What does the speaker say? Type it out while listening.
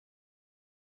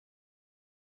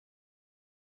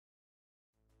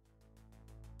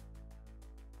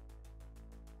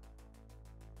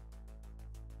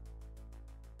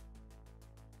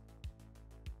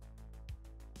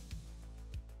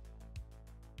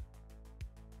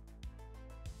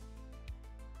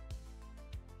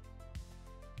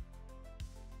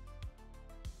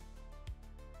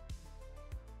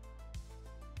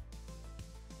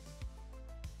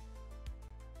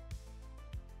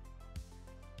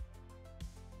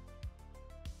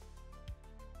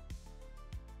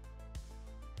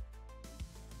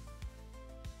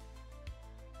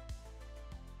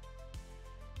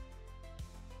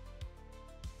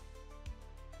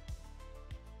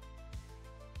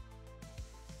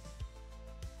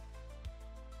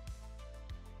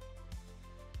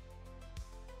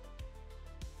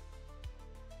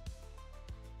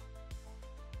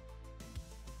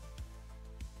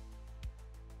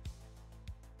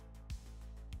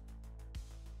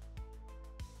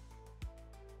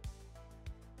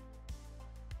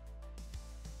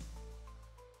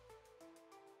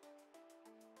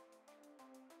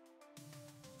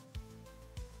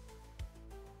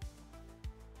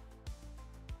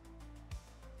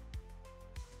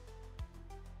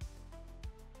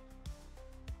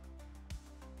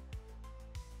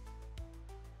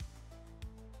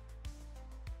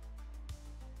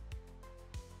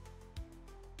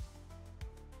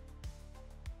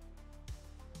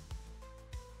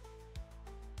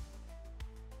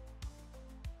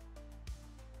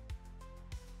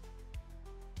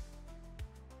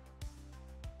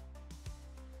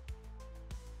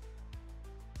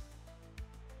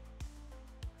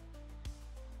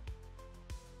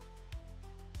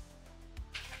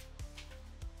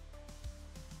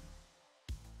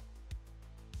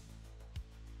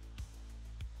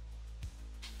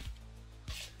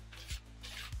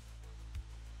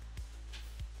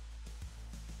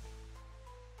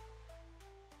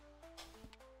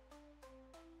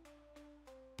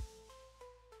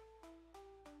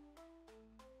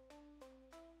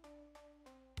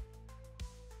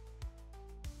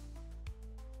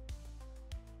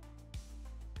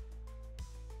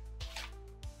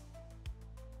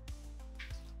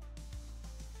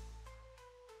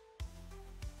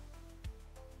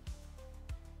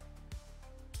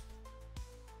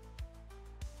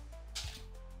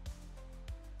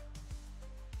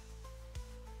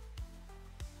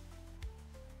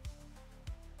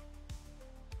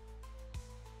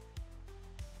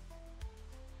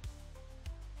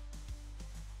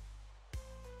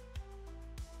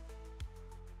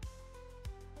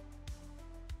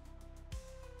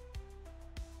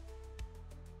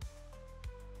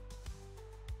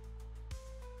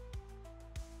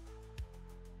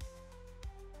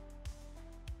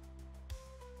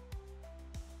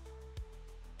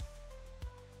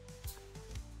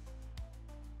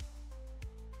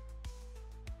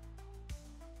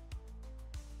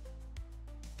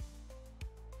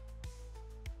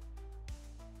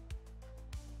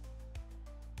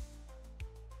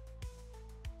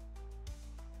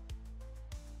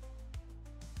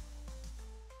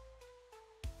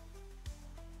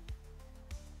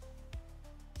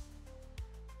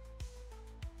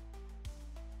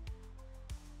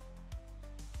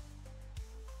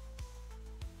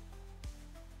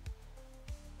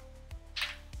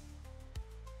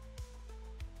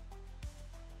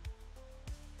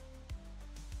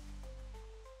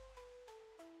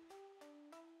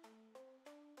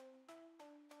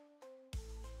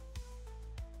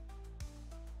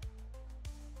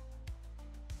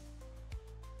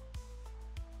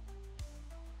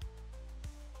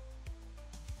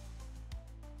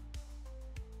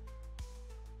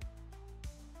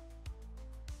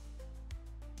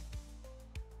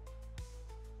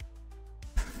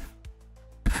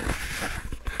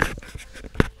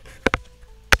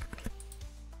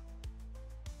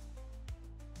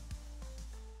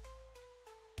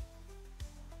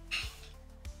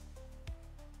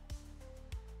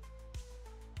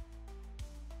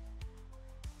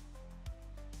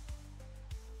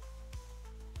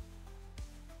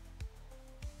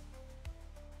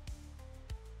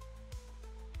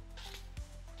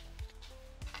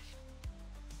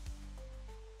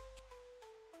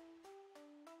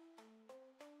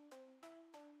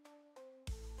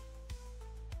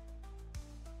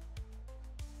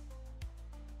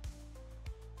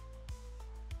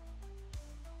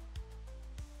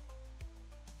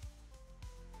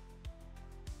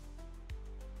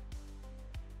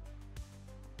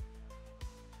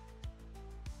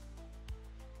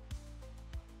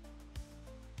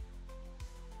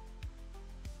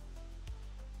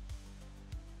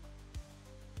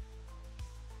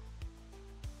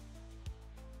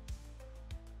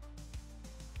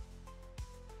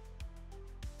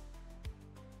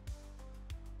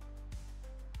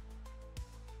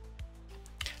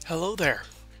Hello there.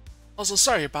 Also,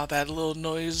 sorry about that little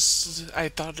noise. I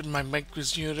thought my mic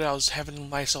was muted. I was having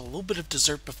myself a little bit of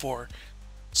dessert before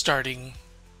starting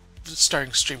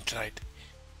stream tonight.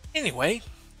 Anyway,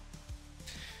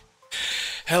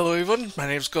 hello everyone. My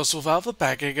name is Ghostwolf Alpha,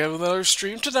 back again with another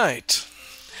stream tonight.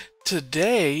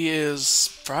 Today is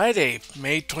Friday,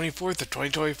 May 24th of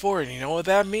 2024, and you know what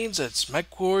that means? It's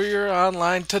Mechwarrior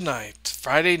Online tonight.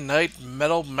 Friday Night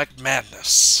Metal Mech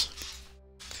Madness.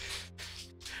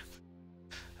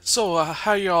 So,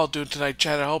 how you all doing tonight,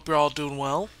 chat? I hope you're all doing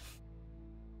well.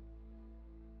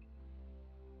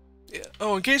 Yeah.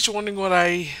 Oh, in case you're wondering what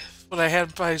I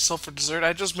had myself for dessert,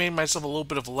 I just made myself a little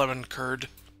bit of lemon curd.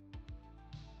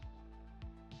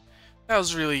 That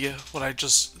was really what I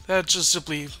just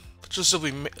simply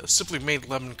made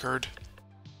lemon curd.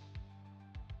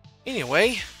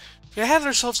 Anyway, we had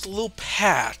ourselves a little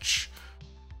patch.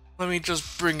 Let me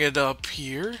just bring it up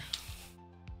here.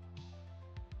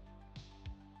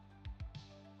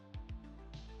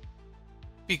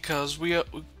 Because we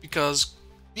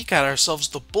got ourselves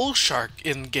the bull shark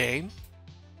in game.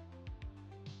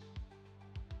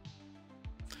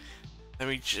 Let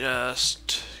me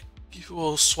just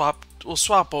we'll swap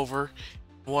over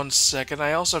 1 second.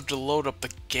 I also have to load up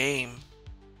the game.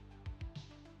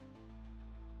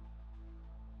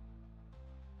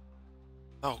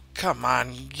 Oh, come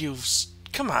on,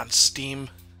 come on, Steam.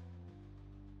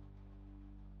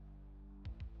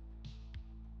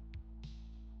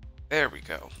 There we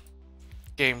go.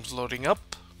 Game's loading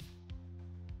up.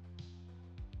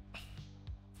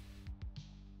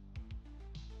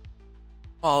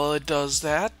 While it does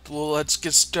that, well, let's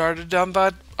get started on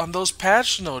those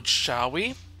patch notes, shall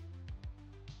we?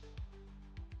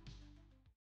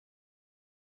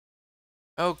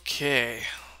 Okay,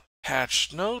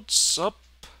 patch notes up.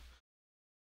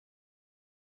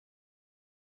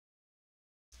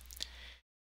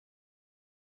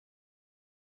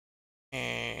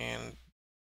 And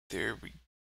there we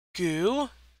go.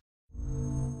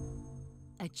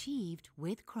 Achieved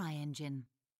with CryEngine.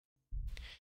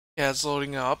 Yeah, it's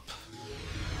loading up.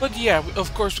 But yeah,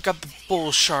 of course we got the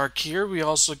bull shark here. We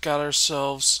also got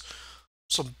ourselves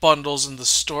some bundles in the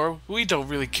store. We don't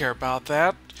really care about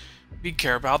that. We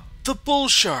care about the bull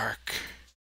shark.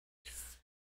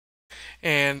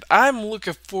 And I'm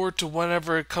looking forward to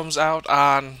whenever it comes out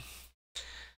onto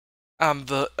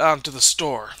the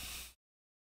store.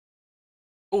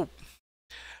 Oh,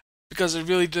 because I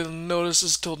really didn't notice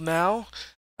this till now.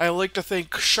 I like to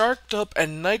thank Sharked Up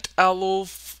and Night Owl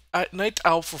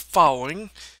for following.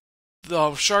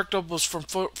 The Sharked Up was from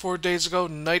 4 days ago.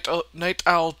 Night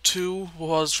Owl 2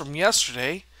 was from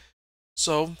yesterday.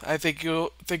 So I thank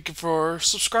you for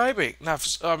subscribing, not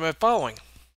following.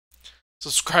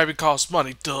 Subscribing costs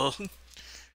money, duh.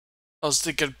 I was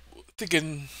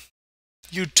thinking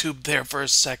YouTube there for a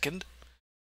second.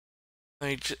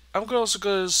 I'm also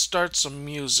going to start some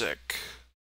music.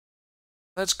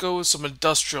 Let's go with some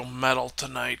industrial metal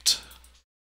tonight.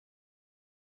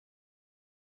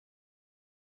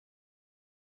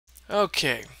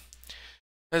 Okay.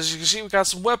 As you can see, we got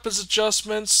some weapons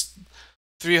adjustments.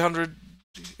 300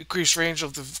 increased range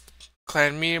of the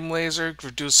clan medium laser.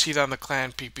 Reduce heat on the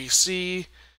clan PPC.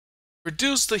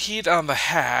 Reduce the heat on the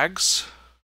hags.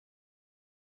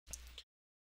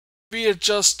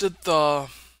 Readjusted the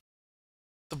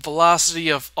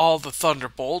velocity of all the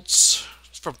thunderbolts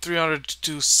from 300 to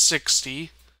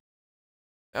 260.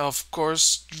 Of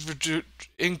course,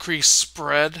 increase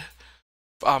spread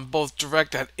on both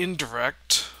direct and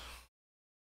indirect.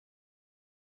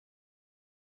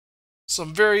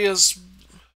 Some various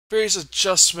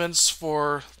adjustments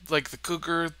for like the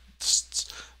Cougar,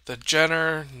 the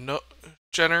Jenner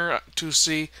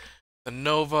 2C, the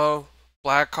Nova,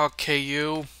 Blackhawk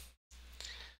KU,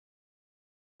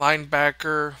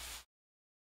 Linebacker,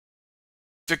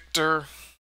 Victor,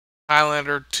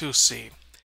 Highlander 2C.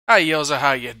 Hi Yoza,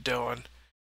 how you doing?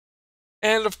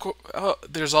 And of course,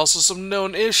 there's also some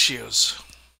known issues.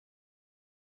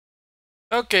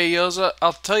 Okay, Yoza,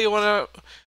 I'll tell you when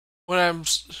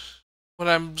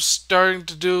I'm starting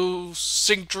to do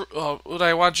sync. When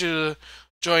I want you to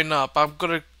join up, I'm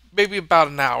gonna maybe about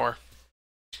an hour.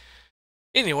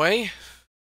 Anyway.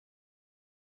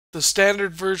 The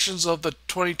standard versions of the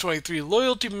 2023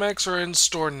 Loyalty Mechs are in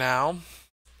store now,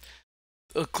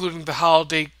 including the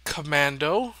Holiday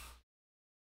Commando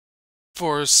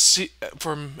for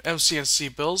MC&C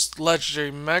builds.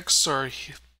 Legendary mechs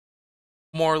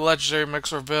more legendary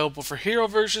mechs are available for hero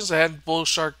versions, and Bull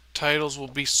Shark titles will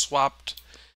be swapped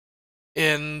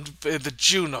in the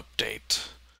June update.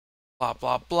 Blah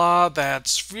blah blah.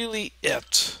 That's really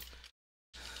it.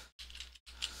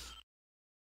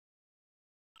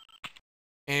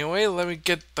 Anyway, let me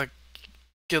get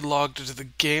logged into the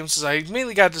game, since I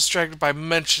mainly got distracted by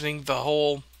mentioning the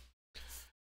whole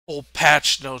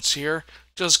patch notes here.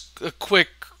 Just a quick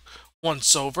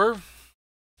once over.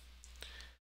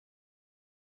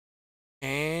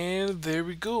 And there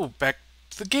we go, back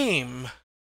to the game.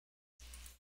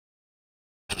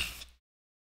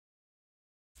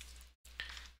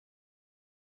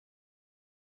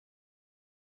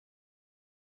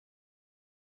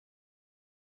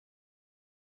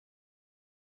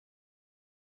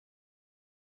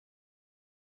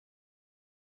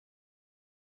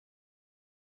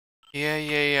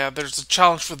 Yeah, there's a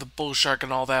challenge for the bull shark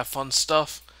and all that fun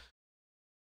stuff.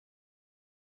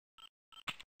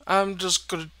 I'm just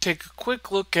gonna take a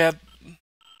quick look at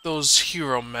those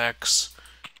hero mechs.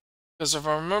 Because if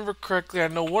I remember correctly, I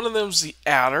know one of them's the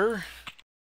Adder,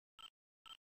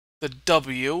 the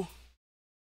W.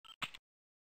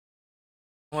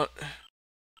 What?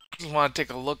 Just want to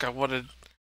take a look at what it.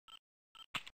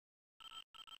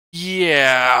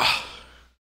 Yeah.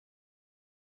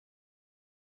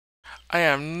 I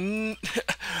am.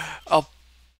 I'll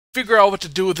figure out what to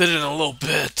do with it in a little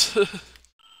bit.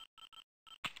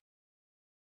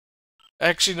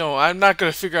 Actually, no, I'm not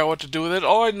going to figure out what to do with it.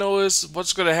 All I know is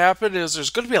what's going to happen is there's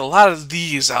going to be a lot of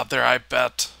these out there, I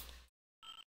bet.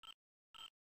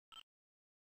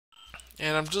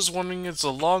 And I'm just wondering, it's a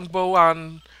longbow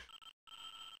on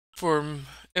for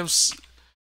MC.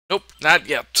 Nope, not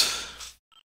yet.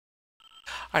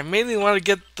 I mainly want to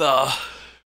get the.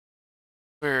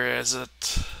 Where is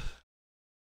it?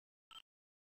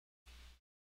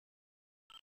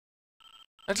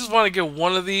 I just want to get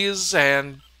one of these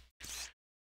and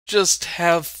just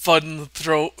have fun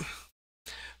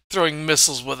throwing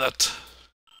missiles with it.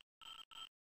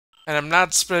 And I'm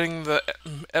not spending the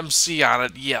MC on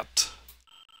it yet.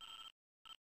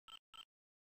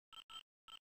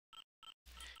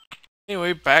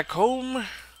 Anyway, back home.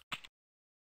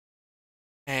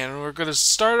 And we're going to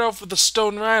start off with the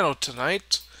Stone Rhino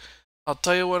tonight. I'll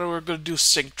tell you when we're going to do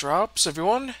sync drops,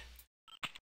 everyone.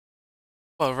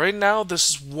 But right now, this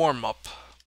is warm-up.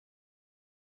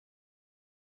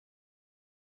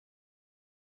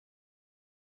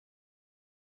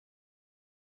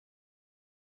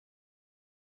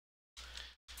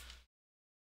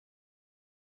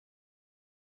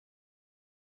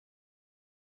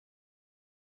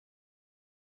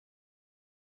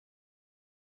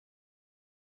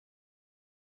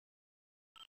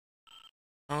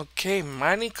 Okay,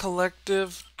 Mining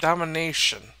Collective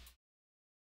Domination.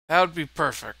 That would be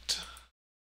perfect.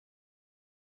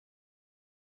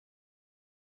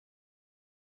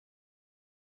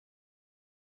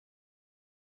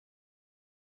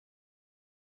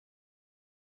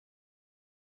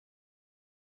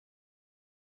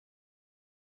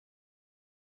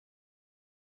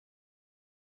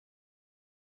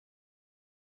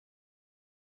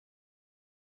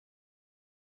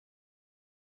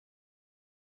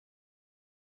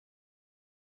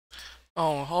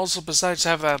 Oh, also besides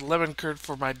having that lemon curd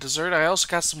for my dessert, I also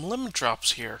got some lemon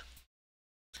drops here.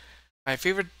 My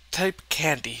favorite type of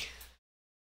candy.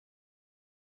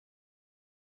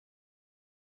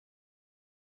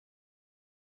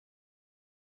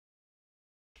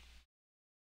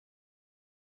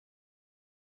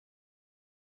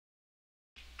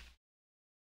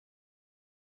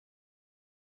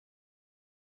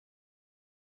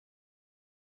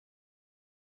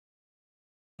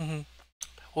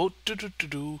 Oh,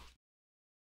 do.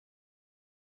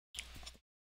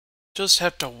 Just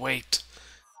have to wait.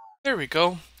 There we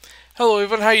go. Hello,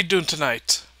 everyone. How you doing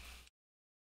tonight?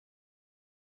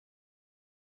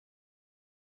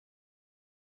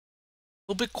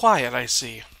 A little bit quiet, I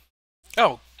see.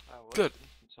 Oh, good.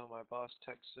 Until my boss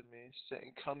texted me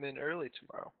saying come in early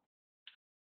tomorrow.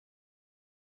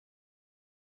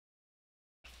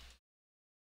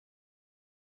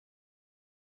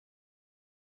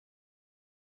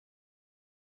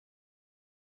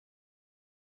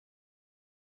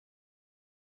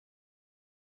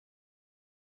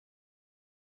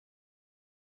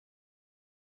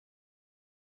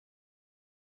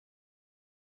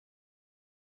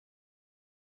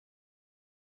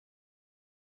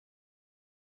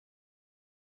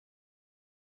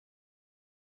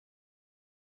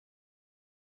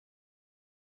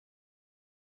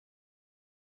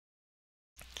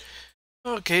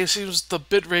 Okay, seems the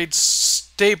bitrate's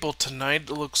stable tonight,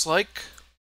 it looks like.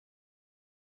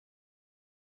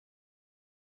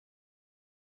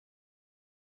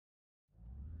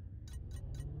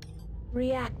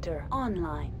 Reactor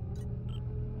online.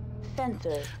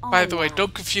 Sensors online. By the way,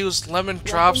 don't confuse lemon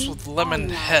drops with lemon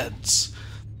heads.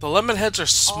 The lemon heads are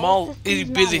small,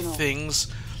 itty-bitty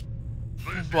things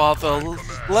while the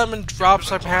lemon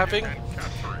drops I'm having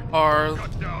are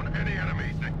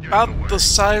about the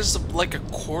size of like a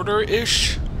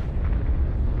quarter-ish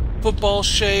football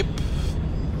shape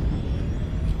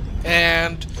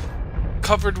and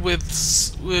covered with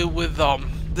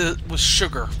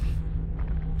sugar.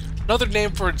 Another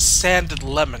name for it is sanded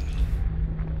lemon.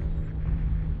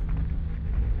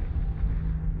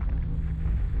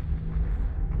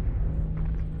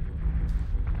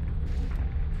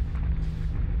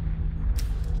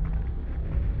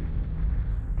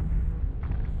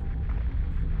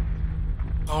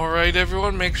 Alright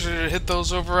everyone, make sure to hit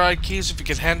those override keys if you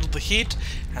can handle the heat,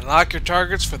 and lock your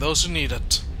targets for those who need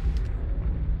it.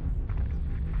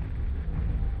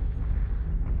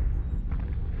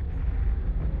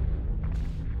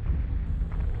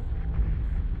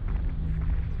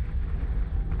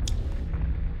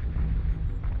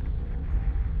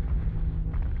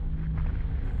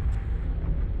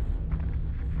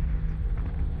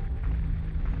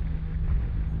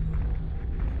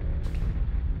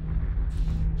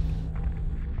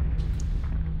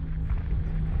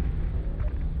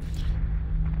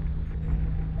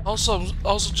 Also,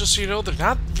 just so you know, they're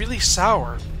not really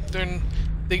sour.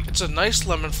 It's a nice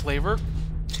lemon flavor,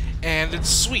 and it's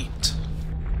sweet.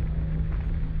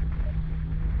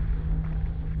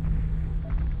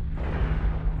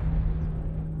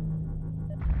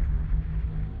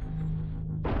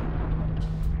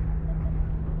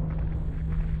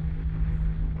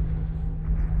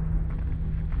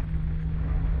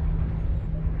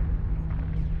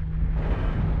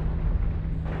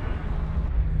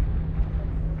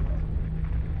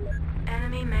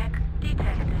 Enemy mech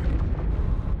detected.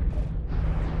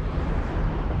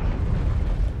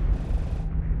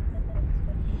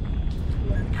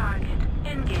 Target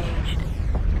engaged.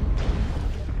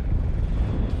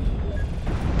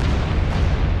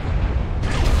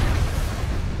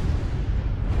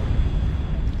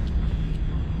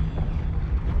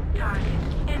 Target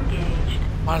engaged.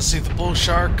 Want to see the bull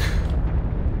shark?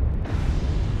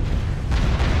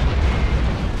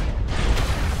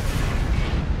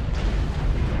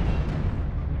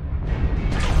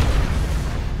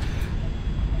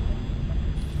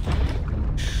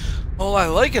 Well, I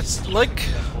like it. Like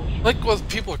what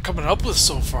people are coming up with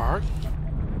so far.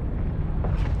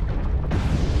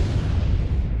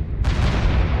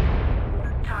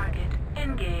 Target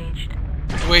engaged.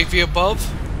 UAV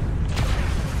above.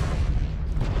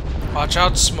 Watch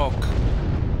out, smoke.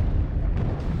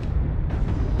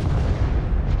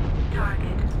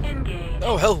 Target engaged.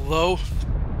 Oh, hello.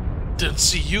 Didn't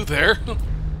see you there.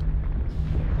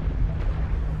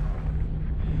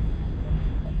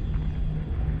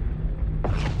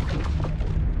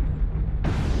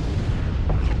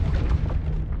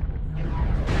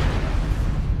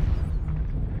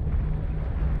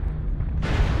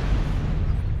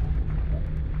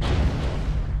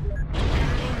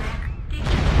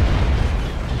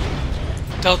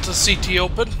 Delta CT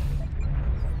open.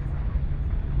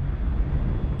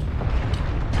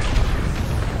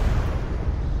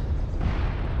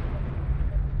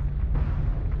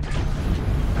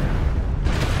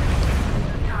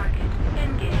 Target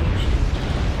engaged.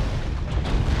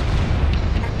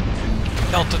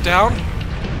 Delta down.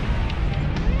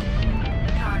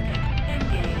 Target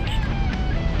engaged.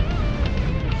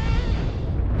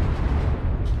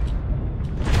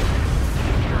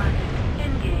 Target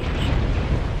engaged.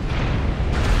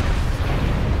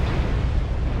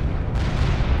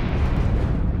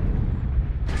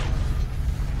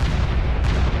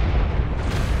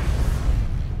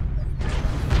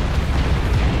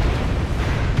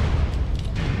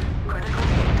 Critical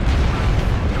hit.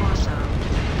 Torso.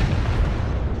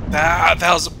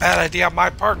 That was a bad idea on my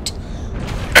part.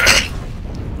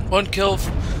 One kill,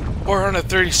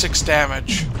 436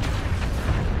 damage.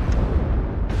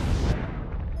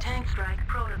 Tank strike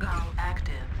protocol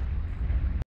active.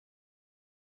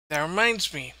 That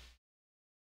reminds me.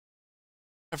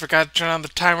 I forgot to turn on the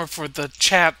timer for the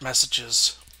chat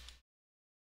messages.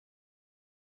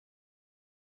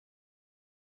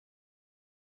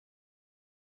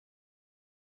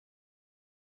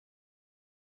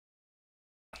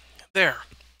 There.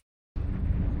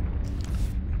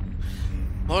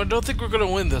 Well, I don't think we're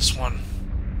gonna win this one.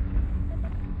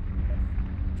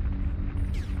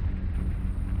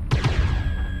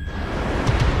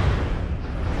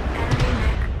 Enemy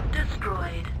mech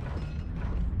destroyed.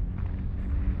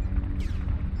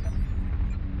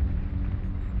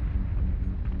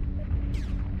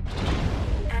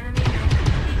 Enemy mech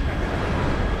detected.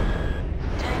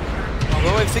 Tank strike.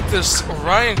 Although I think this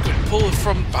Orion could pull it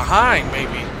from behind,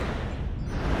 maybe.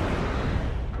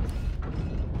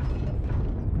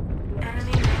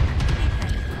 Enemy mech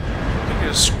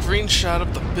screenshot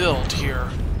of the build here.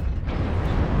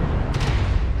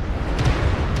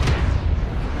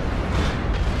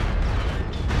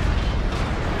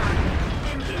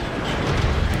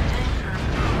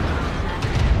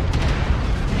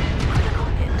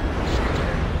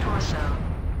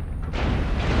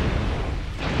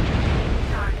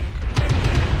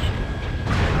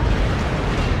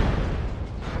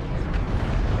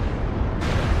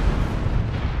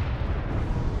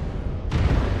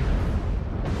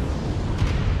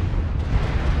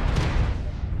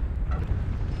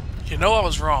 You know I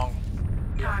was wrong.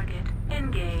 Target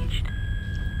engaged.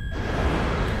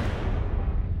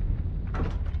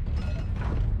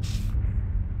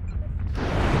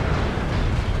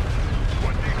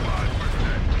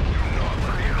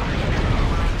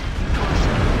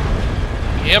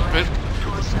 Yep,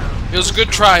 it was a good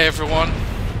try, everyone.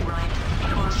 Right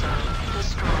torso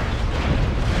destroyed.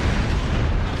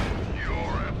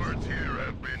 Your efforts here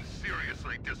have been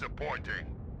seriously disappointing.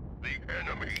 The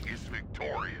enemy is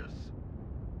victorious.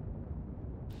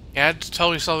 You had to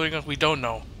tell me something we don't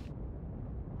know.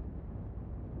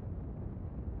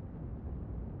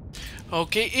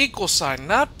 Okay, equal sign.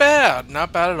 Not bad.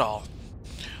 Not bad at all.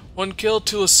 1 kill,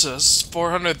 2 assists,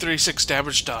 436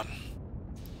 damage done.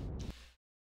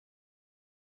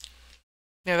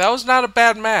 Yeah, that was not a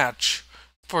bad match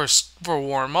for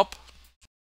warm-up.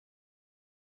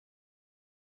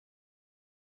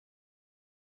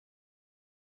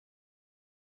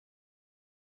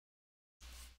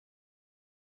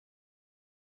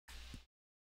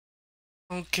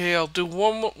 Okay, I'll do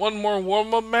one more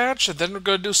warm-up match, and then we're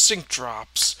gonna do sync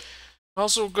drops.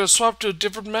 Also, we're gonna swap to a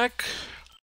different mech.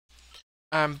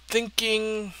 I'm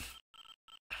thinking...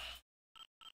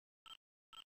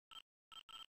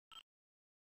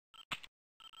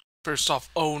 First off,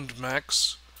 owned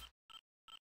mechs.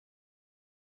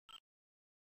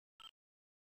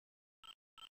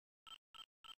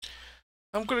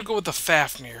 I'm gonna go with the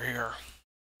Fafnir here.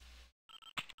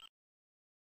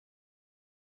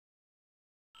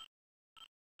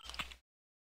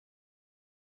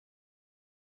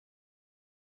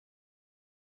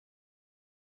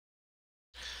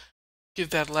 Give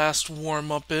that last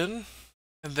warm up in,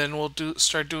 and then we'll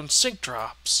start doing sync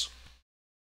drops.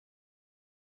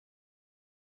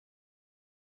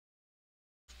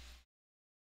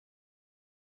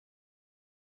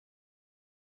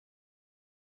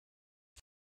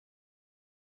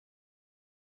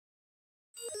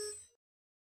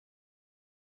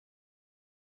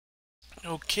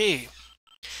 Okay.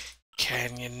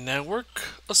 Canyon Network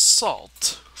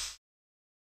Assault.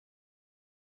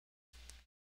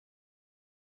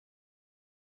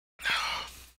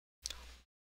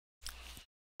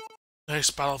 Nice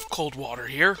bottle of cold water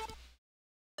here.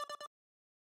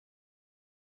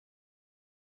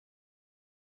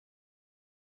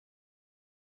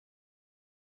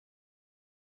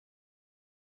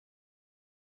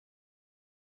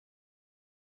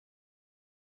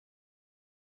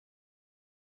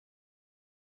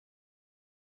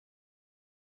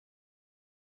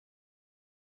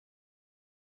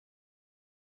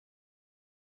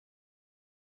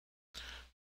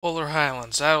 Polar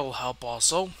Highlands, that'll help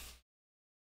also.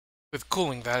 With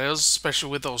cooling, that is,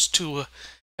 especially with those two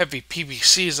heavy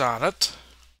PVCs on it.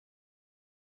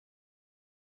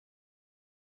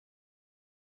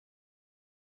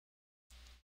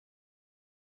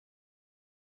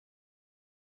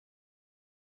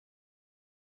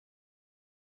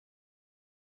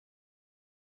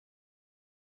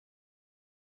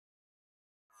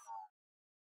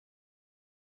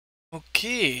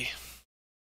 Okay.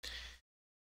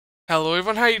 Hello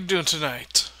everyone, how you doing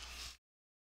tonight?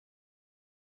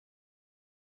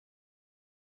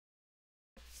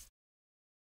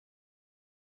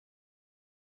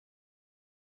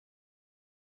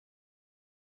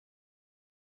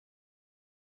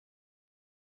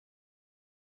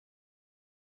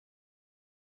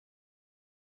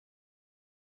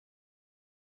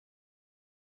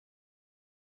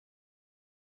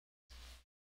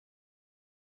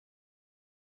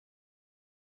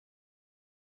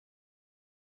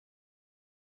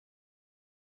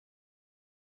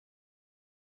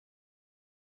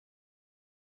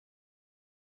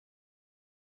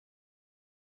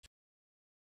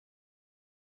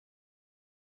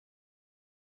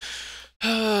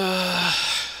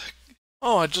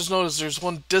 Oh, I just noticed there's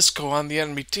one disco on the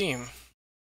enemy team.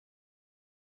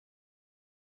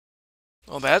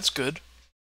 Oh, that's good.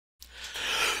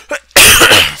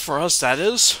 For us, that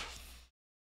is.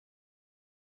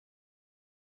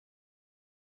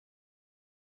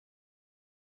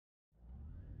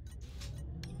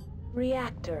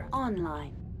 Reactor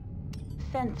online.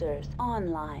 Sensors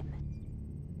online.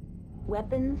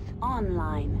 Weapons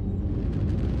online.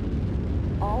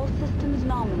 All systems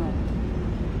nominal.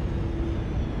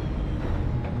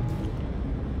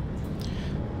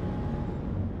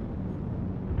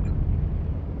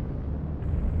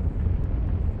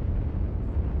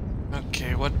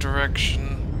 Okay, what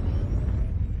direction?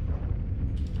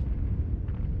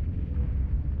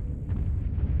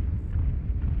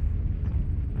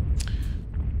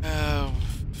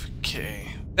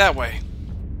 Okay, that way.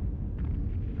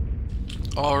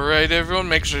 Alright everyone,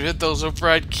 make sure to hit those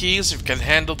override keys if you can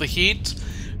handle the heat,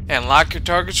 and lock your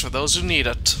targets for those who need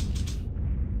it.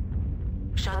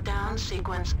 Shutdown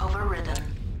sequence overridden.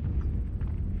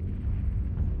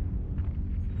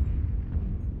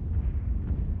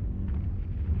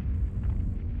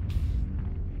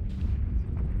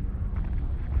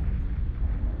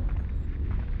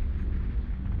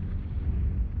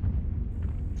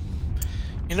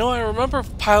 You know, I remember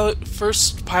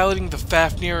first piloting the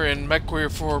Fafnir in Mechwarrior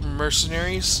 4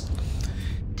 Mercenaries.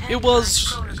 It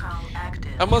was, Protocol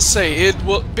active. I must say, it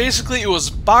was basically it was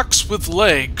box with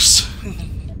legs.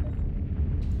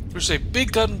 There's a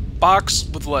big gun box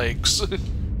with legs,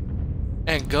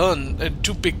 and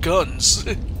two big guns.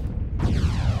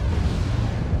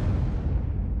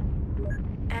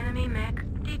 Enemy mech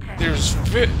detected. There's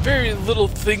very little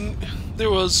thing.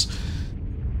 There was.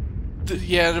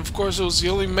 Yeah, and of course it was the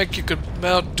only mech you could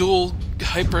mount dual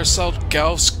hyper assault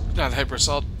Gauss, not hyper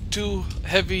assault, two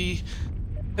heavy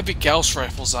Gauss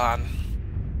rifles on.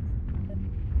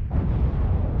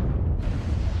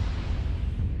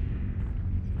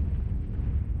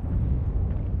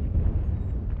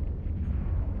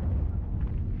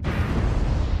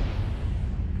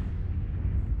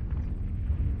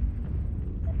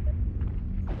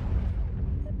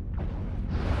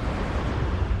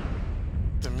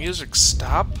 The music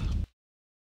stop?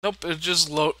 Nope, it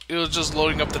was just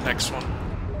loading up the next one.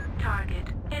 Target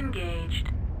engaged.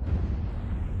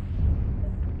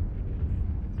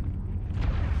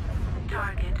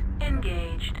 Target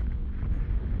engaged.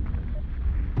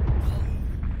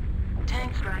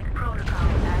 Tank strike protocol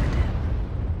active.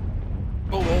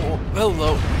 Oh,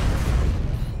 hello.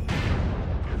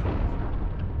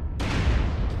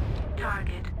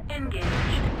 Target engaged.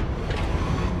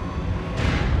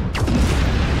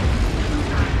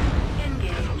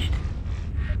 Engaged.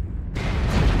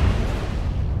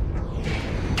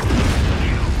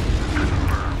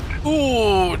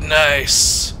 Ooh,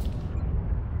 nice.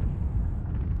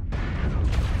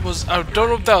 I don't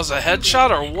know if that was a headshot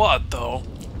or what, though.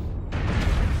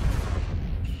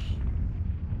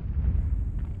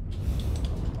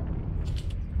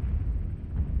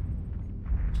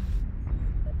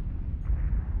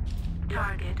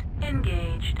 Target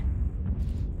engaged.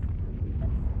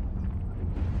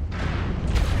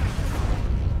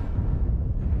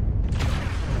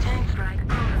 Tank strike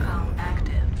protocol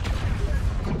active.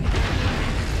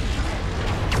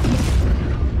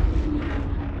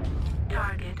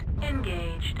 Target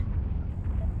engaged.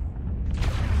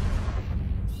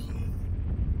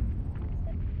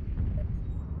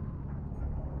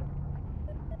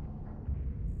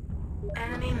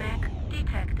 Enemy mech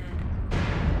detected.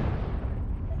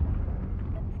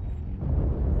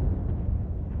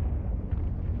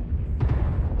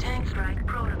 Tank strike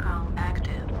protocol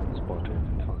active. Spotted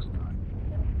hostile.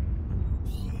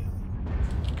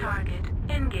 Target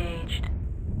engaged.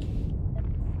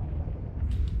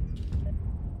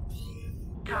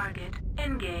 Target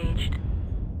engaged.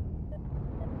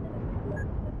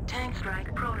 Tank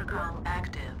strike protocol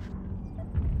active.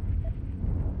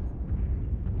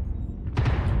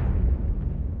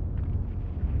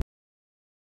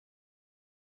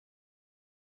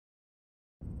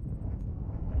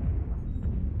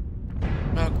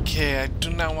 Okay, I do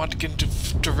not want to get into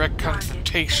direct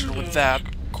confrontation with that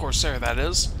Corsair, that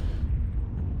is.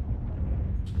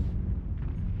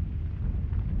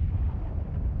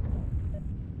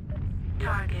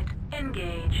 Target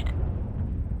engaged.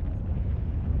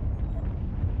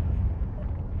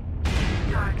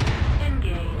 Target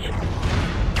engaged.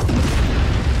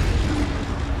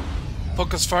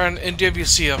 Focus fire on India if you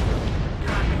see him.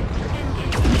 Target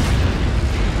engaged.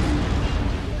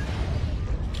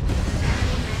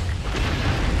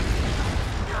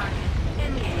 Target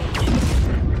engaged.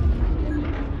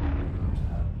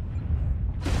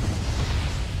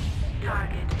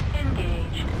 Target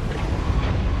engaged.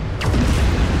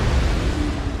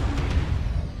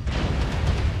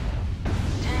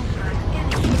 Tank strike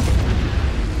initiated.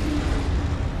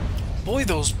 Boy,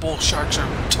 those bull sharks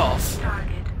are tough.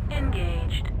 Target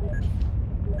engaged.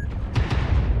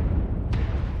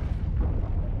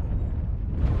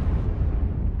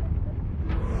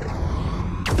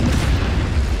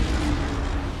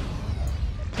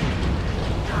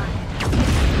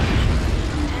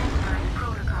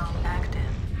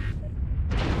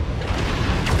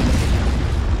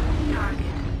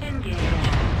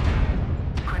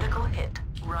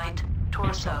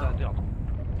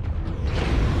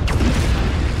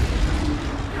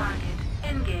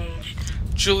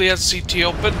 Juliet CT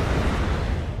open.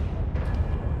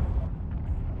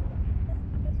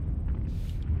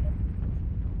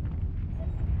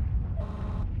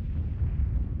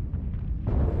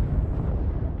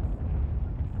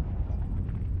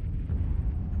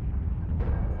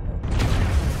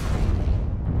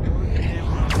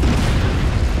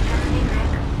 Enemy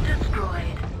mech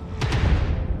destroyed.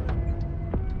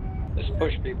 Let's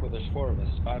push people. There's 4 of us,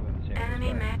 5 of us here. Enemy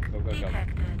Let's mech go. Go, go, go.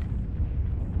 detected.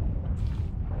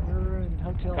 We're in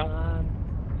Hotel Come. 9.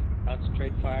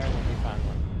 Concentrate fire when we find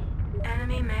one.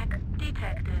 Enemy mech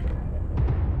detected.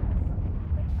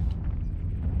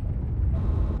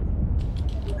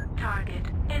 Target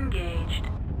engaged.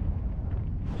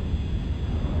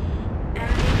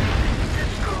 Enemy mech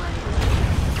destroyed.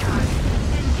 Target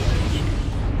engaged.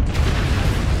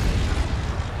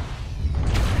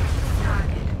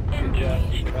 Target Good job.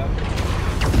 engaged. Keep it up.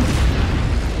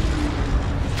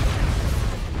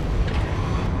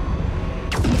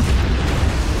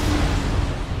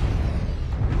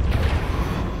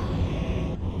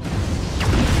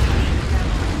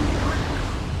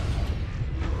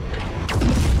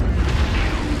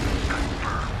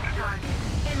 Target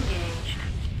engaged.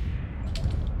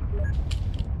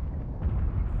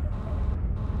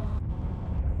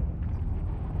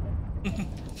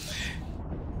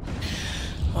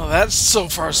 Well, that's so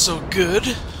far so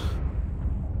good.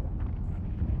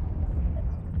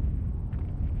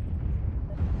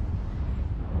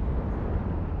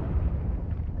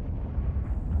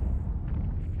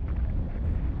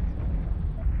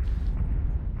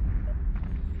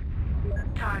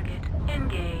 Target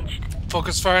engaged.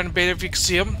 Focus fire on beta if you can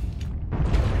see them.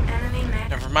 Enemy mech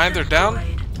Never mind, they're down.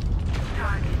 destroyed.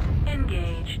 Target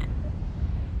engaged.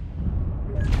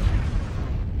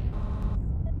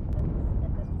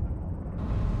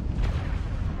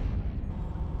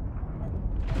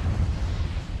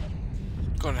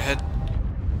 Going to head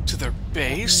to their You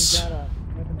base. got a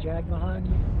weapon jag behind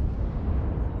you.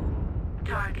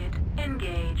 Target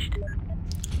engaged.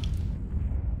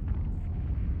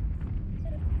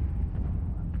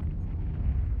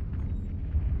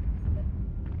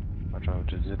 Watch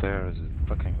out, is it there or is it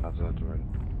fucking hazard already?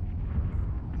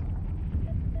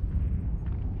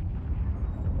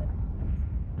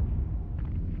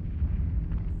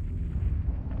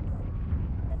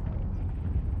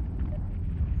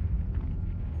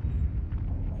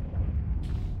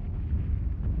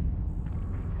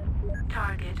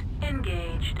 Target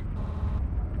engaged.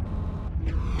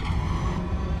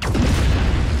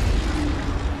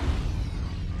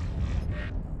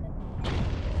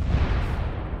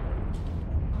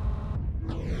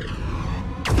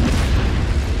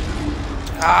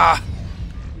 Ah!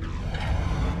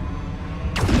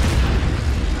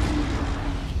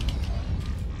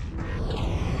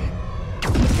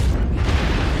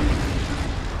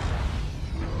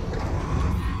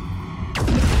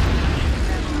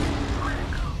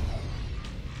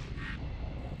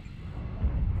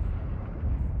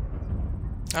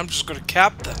 I'm just gonna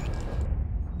cap them.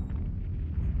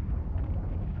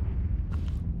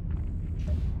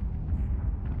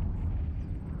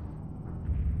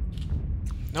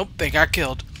 Nope, they got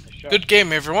killed. Nice shot. Good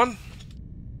game, everyone.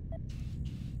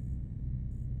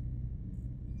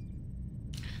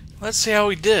 Let's see how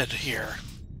we did here.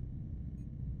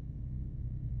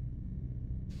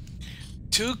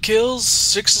 2 kills,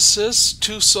 6 assists,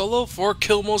 2 solo, 4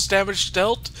 kill most damage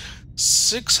dealt,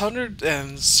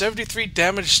 673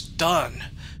 damage done.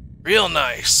 Real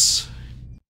nice.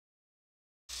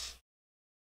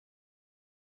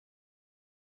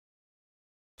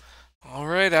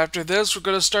 Alright, after this we're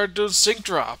gonna start doing sync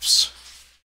drops.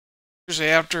 Usually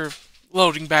after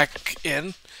loading back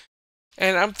in.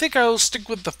 And I think I'll stick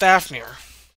with the Fafnir.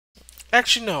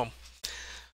 Actually, no.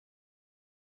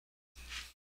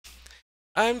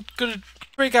 I'm gonna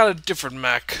break out a different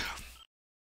mech.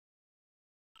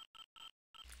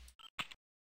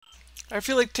 I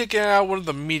feel like taking out one of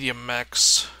the medium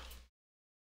mechs.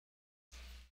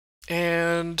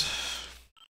 And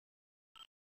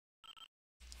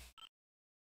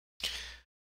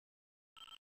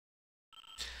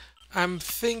I'm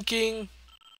thinking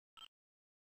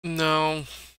no.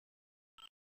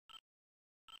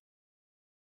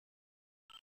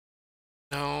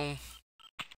 No.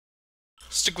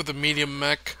 Stick with the medium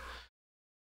mech.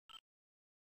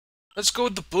 Let's go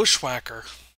with the Bushwhacker.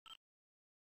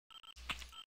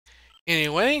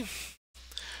 Anyway,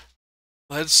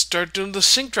 let's start doing the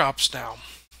sync drops now.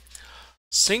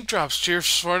 Sync drops,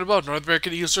 cheers for and above. North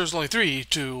American users only 3,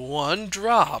 2, 1,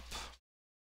 drop.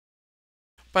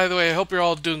 By the way, I hope you're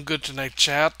all doing good tonight,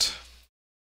 chat.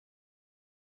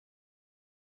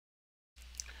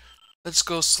 Let's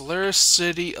go Solaris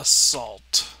City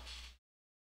Assault.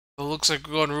 It looks like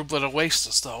we're going to Rublet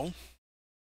Oasis, though.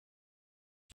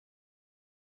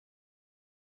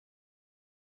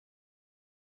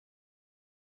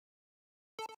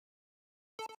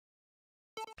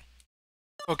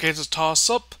 Okay, it's a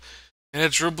toss-up, and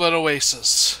it's Rublet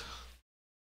Oasis.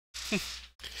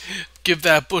 Give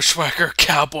that bushwhacker a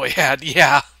cowboy hat,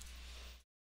 yeah.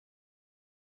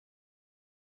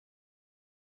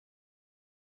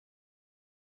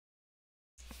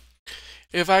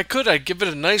 If I could, I'd give it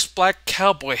a nice black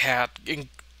cowboy hat, and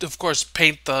of course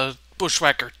paint the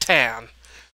bushwhacker tan.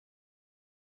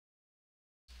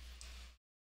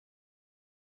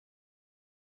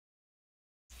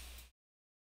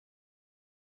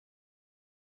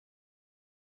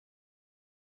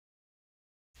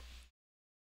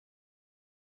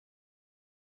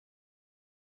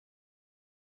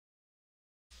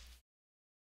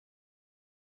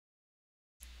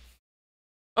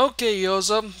 Okay,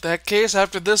 Yoza, in that case,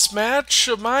 after this match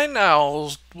of mine,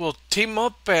 we'll team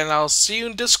up and I'll see you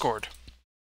in Discord.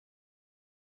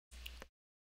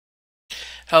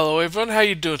 Hello everyone, how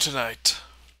you doing tonight?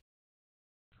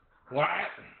 What?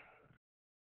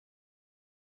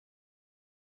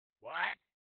 What?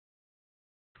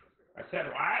 I said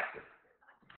what?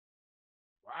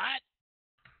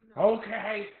 What?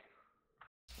 Okay.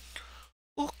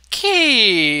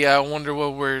 Okay, I wonder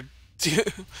what we're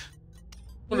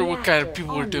wonder what kind of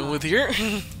people we're dealing with here.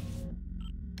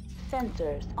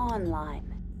 Sensors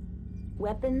online.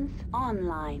 Weapons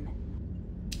online.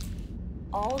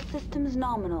 All systems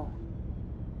nominal.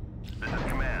 This is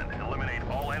command. Eliminate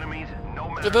all enemies, no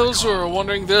matter. For those who are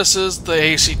wondering, this is the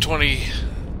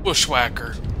AC-20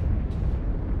 Bushwhacker.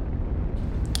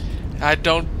 I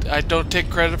don't take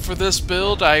credit for this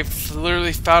build. I've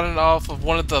literally found it off of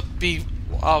one of the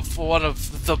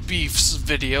Beef's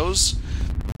videos,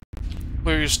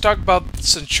 where he was talking about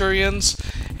Centurions,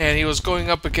 and he was going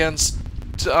up against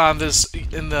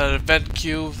in the event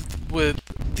queue with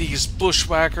these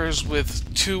bushwhackers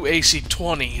with 2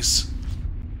 AC-20s,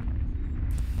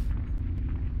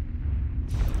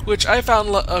 which I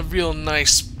found real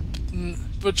nice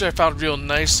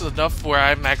enough where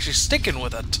I'm actually sticking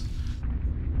with it.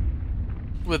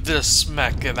 With this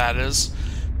mech, that is.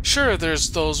 Sure,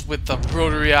 there's those with the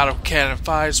rotary autocannon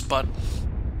 5s,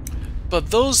 but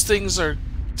those things are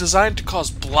designed to cause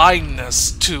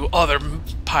blindness to other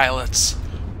pilots.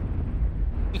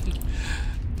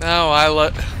 No, I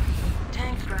like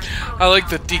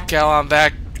the decal on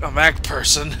that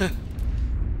person.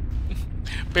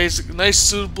 Basic, nice,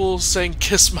 suitable saying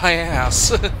 "kiss my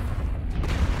ass."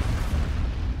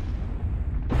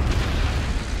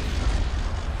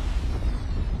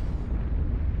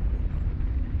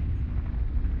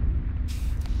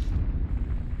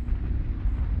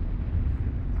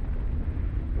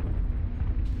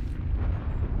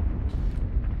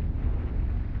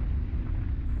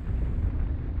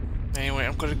 Anyway,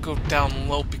 I'm gonna go down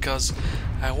low because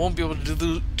I won't be able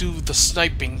to do the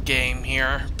sniping game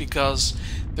here because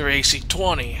they're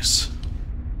AC-20s.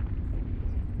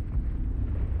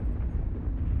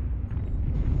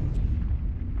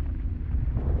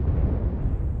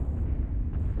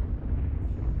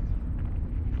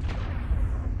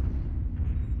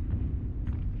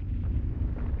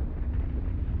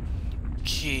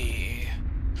 Okay.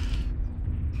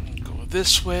 Go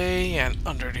this way and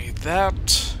underneath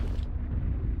that.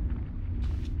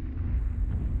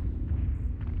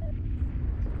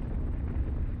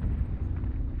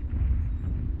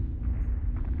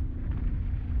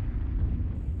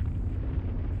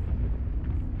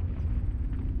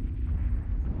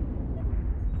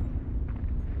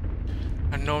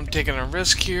 I know I'm taking a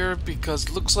risk here because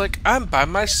it looks like I'm by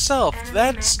myself.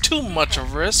 That's too much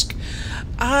of a risk.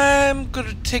 I'm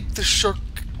gonna take the short...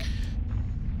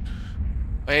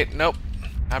 Wait, nope.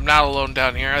 I'm not alone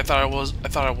down here. I thought I was.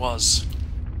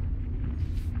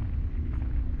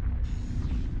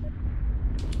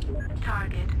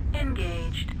 Target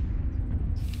engaged.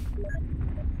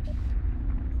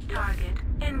 Target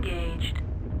engaged.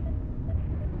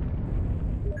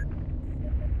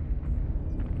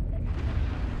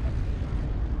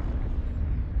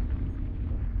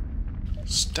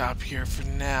 Stop here for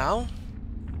now.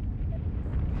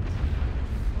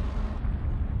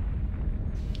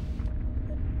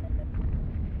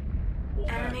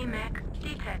 Enemy mech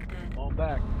detected. Come on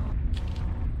back.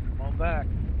 Come on back.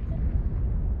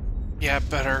 Yeah,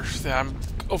 better. I'm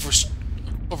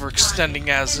overextending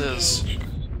as is.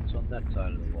 It's on that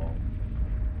side of the wall.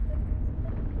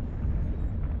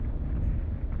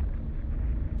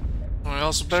 I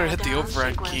also better hit the Shutdown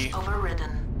override sequence key.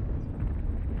 overridden.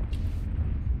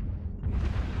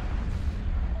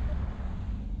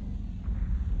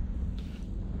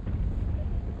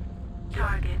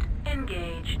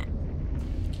 engaged.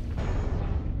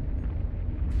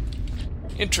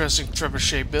 Interesting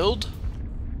trebuchet build.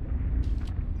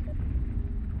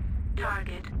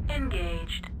 Target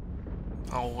engaged.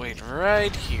 I'll wait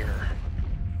right here.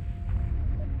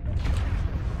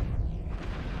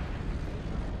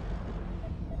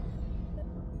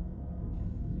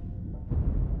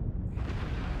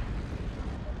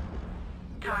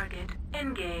 Target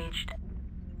engaged.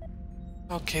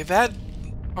 Okay, that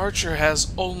archer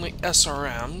has only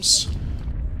SRMs.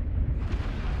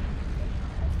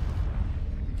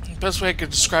 The best way I could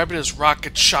describe it is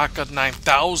Rocket Shotgun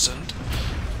 9000.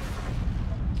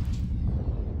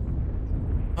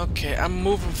 Okay, I'm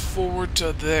moving forward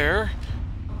to there,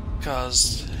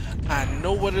 because I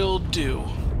know what it'll do.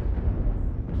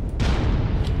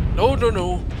 No, no,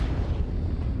 no.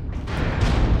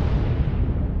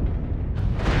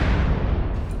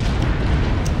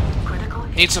 Critical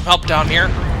hit. Need some help down here.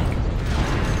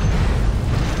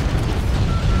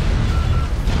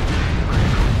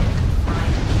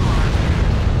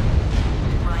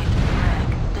 Right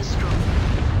leg destroyed.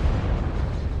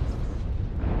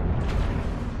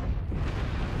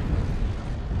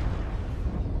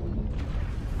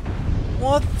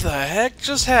 What the heck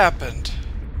just happened?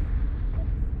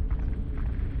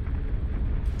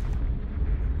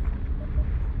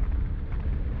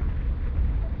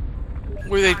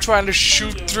 Were they trying to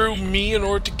shoot through me in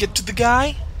order to get to the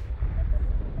guy?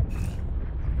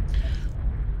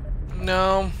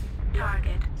 No.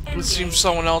 Target It seems engaged.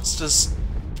 someone else just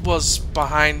was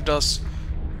behind us.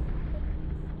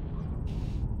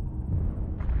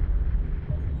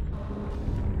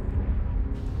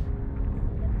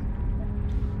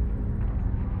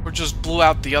 Or just blew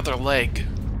out the other leg.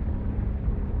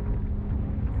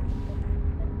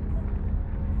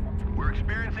 We're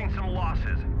experiencing some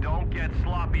losses. Don't get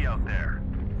sloppy out there.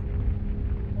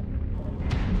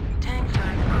 Tank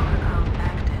strike protocol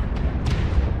active.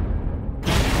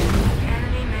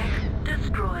 Enemy mech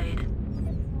destroyed.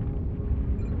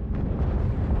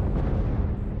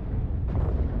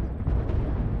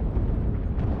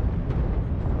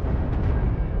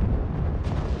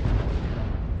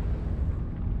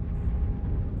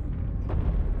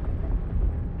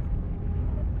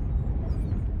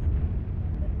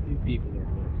 You people are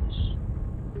worthless.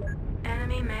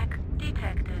 Enemy mech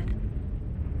detected.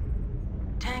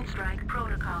 Tank strike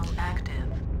protocol active.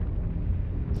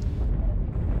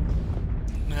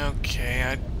 Okay,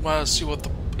 I want to see what the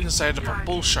inside of a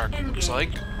bull shark looks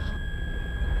like.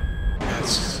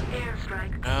 Yes.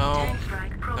 Airstrike. No. Tank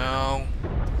strike protocol. No.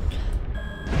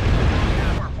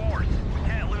 Have our force. We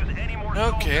can't lose any more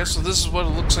Okay, soldiers. so this is what it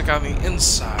looks like on the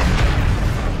inside.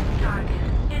 Target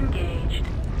engaged.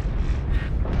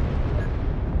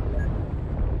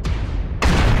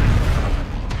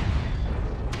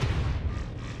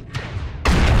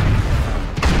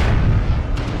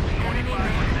 Enemy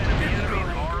mech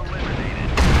destroyed. Are eliminated.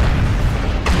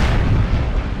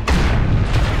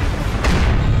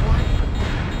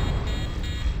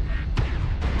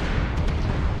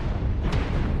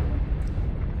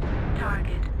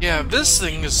 Target. Yeah, this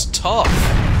thing is tough.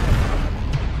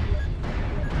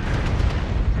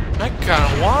 I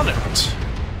kinda want it.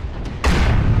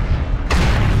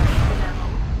 Level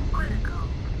critical.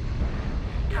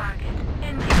 Target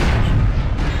engaged.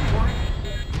 Warning.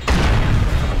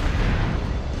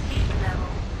 Heat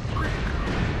level critical.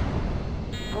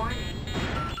 Warning.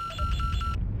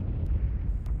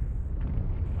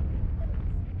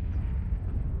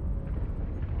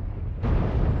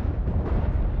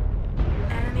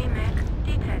 Enemy mech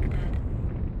detected.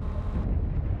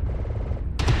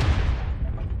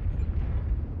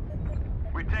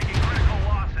 We're taking critical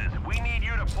losses. We need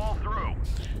you to pull through.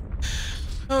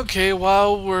 Okay,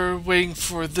 while we're waiting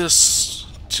for this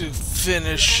to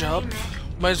finish up,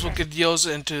 might as well get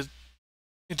Yoza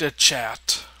into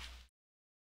chat.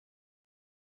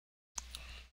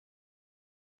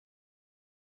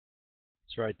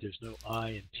 That's right, there's no I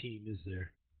in team, is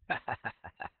there?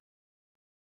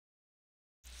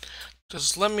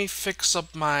 Just let me fix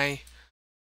up my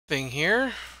thing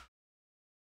here.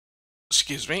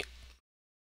 Excuse me.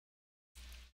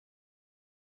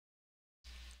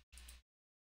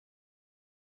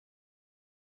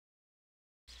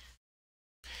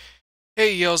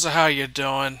 Hey Yoza, how you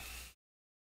doing?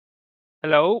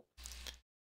 Hello?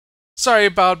 Sorry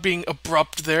about being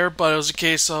abrupt there, but it was a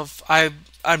case of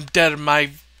I'm dead in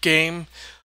my game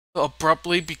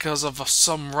abruptly because of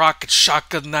some Rocket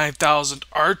Shotgun 9000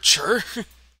 Archer.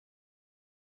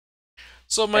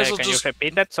 So might as well Can just. you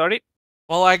repeat that? Sorry.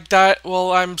 Well, I died.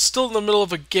 Well, I'm still in the middle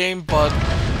of a game, but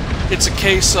it's a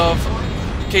case of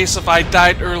case if I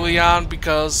died early on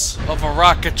because of a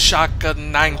rocket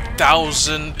shotgun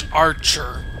 9000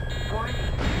 Archer.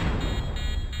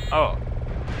 Oh.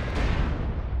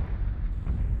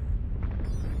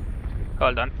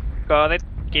 Hold on. Got it.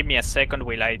 Give me a second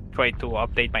while I try to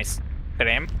update my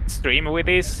stream with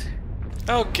this.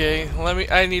 Okay,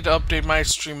 I need to update my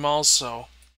stream also.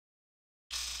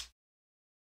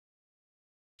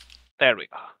 There we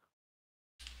go.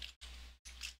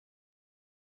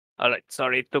 Alright,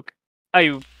 sorry,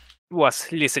 I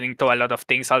was listening to a lot of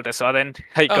things all of a sudden.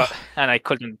 And I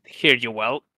couldn't hear you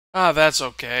well. Ah, that's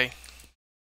okay.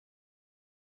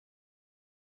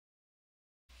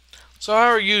 So how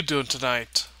are you doing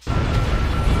tonight?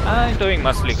 I'm doing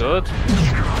mostly good.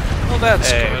 Well,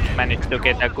 that's good. Managed to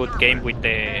get a good game with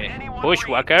the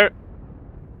Bushwhacker.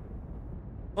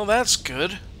 Well, that's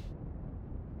good.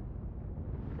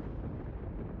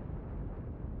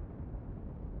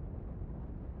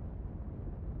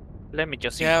 Let me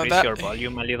just increase your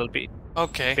volume a little bit.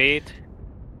 Okay.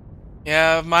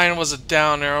 Yeah, mine was a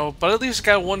down arrow, but at least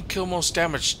got 1 kill most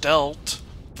damage dealt,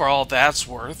 for all that's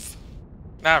worth.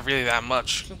 Not really that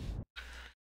much.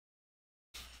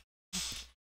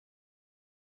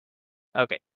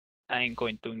 Okay. I'm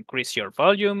going to increase your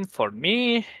volume for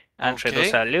me and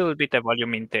reduce a little bit the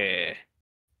volume in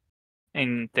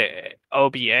the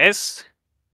OBS.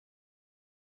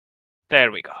 There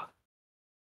we go.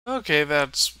 Okay,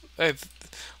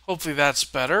 hopefully that's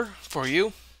better for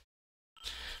you.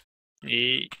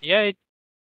 Yeah,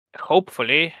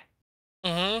 hopefully.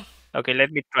 Okay,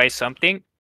 let me try something.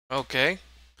 Okay.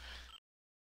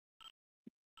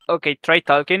 Okay, try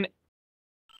talking.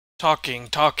 Talking.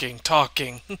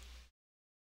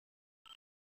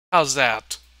 How's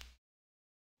that?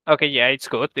 Okay, yeah, it's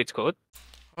good.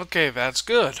 Okay, that's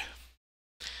good.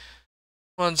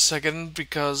 1 second,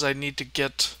 because I need to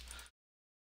get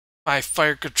my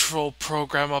fire control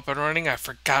program up and running. I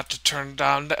forgot to turn it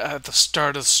on at the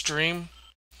start of the stream.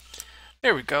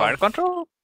 There we go. Fire control?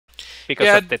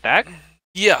 Because of the tag?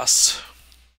 Yes.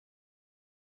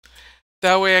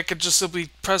 That way I could just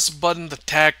simply press a button, the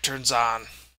tag turns on.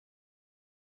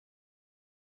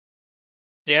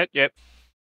 Yep.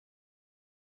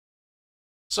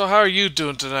 So how are you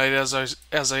doing tonight, as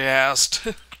I asked?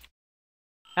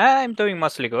 I'm doing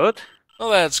mostly good. Well,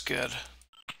 that's good.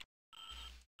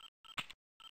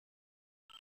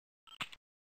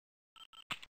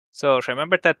 So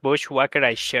remember that Bushwhacker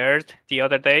I shared the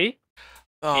other day?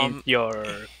 In your...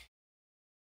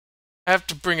 I have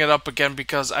to bring it up again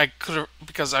because I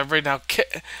right now can't...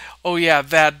 Oh yeah,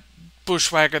 that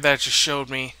Bushwhacker that you showed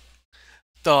me.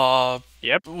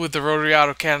 With the rotary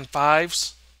autocannon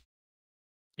 5s?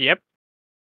 Yep.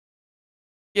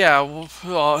 Yeah,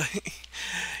 well,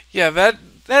 yeah, that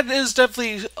is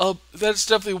definitely that's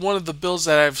definitely one of the builds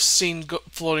that I've seen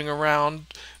floating around.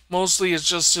 Mostly it's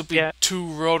just simply 2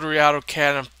 rotary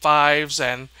autocannon 5s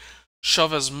and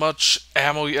shove as much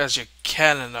ammo as you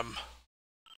can in them.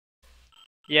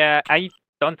 Yeah, I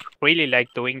don't really like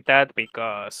doing that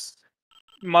because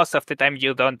most of the time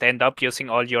you don't end up using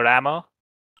all your ammo.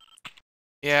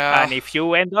 Yeah. And if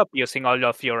you end up using all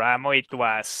of your ammo, it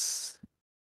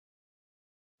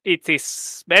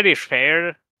is very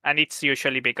rare, and it's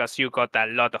usually because you got a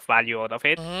lot of value out of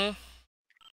it.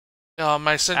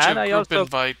 I sent you a group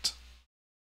invite.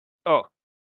 Oh.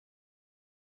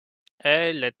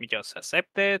 Let me just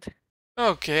accept it.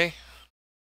 Okay.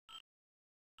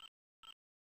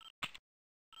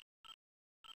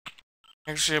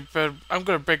 Actually, I'm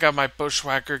gonna break out my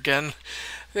Bushwhacker again.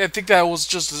 I think that was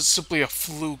just simply a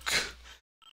fluke.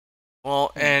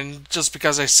 Well, and just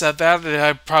because I said that,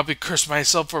 I probably cursed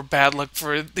myself for bad luck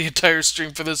for the entire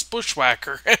stream for this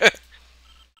Bushwhacker.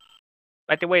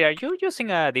 By the way, are you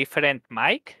using a different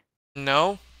mic?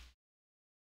 No.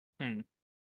 Then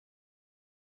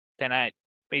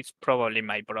it's probably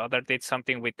my brother did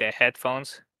something with the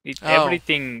headphones.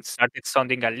 Everything started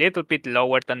sounding a little bit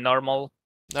lower than normal.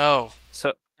 No.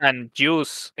 So, and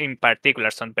Juice in particular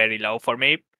sound very low for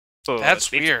me. But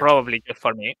that's weird. It's probably just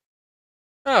for me.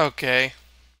 Okay.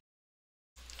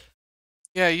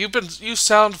 Yeah, you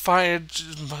sound fine.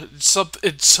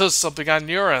 It says something on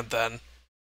your end then.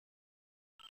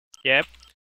 Yep.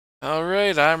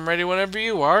 Alright, I'm ready whenever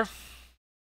you are.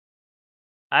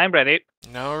 I'm ready.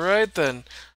 Alright then.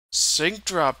 Sync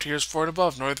dropped. Here's 4 and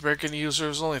above. North American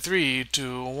users only 3,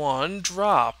 2, 1,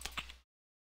 drop.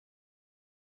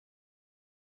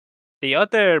 The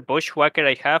other Bushwhacker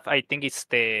I have, I think it's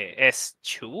the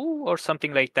S2 or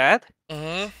something like that.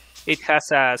 It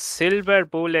has a silver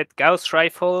bullet Gauss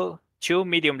rifle, 2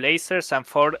 medium lasers, and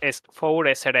 4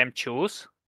 SRM2s.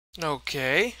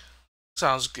 Okay.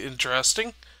 Sounds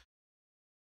interesting.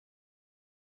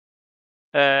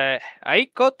 I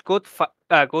got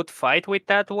a good fight with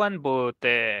that one, but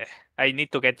I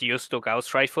need to get used to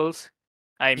Gauss rifles.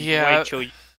 I'm way Yeah. too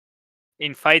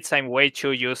in fights. I'm way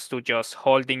too used to just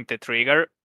holding the trigger.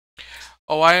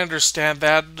 Oh, I understand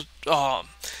that.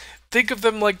 Think of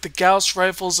them like the Gauss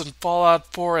rifles in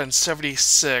Fallout 4 and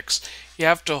 76. You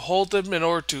have to hold them in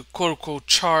order to quote-unquote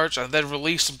charge and then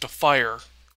release them to fire.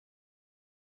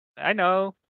 I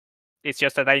know. It's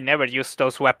just that I never used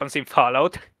those weapons in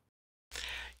Fallout.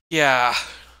 Yeah.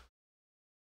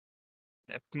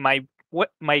 My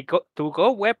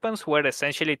to-go weapons were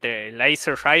essentially the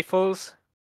laser rifles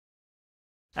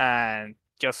and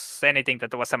just anything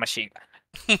that was a machine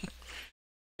gun.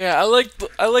 Yeah, I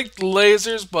like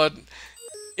lasers, but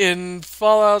in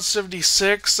Fallout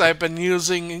 76, I've been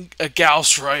using a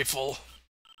Gauss rifle.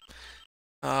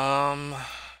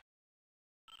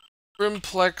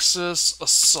 Grimplexus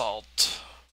Assault.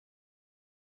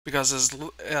 Because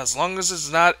as long as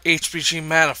it's not HPG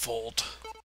Manifold.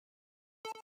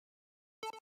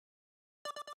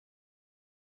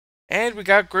 And we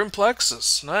got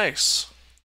Grimplexus. Nice.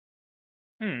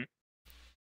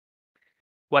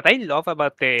 What I love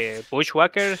about the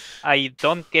Bushwhacker, I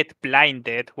don't get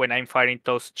blinded when I'm firing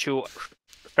those two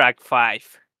Frag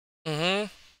 5.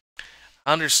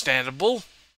 Understandable.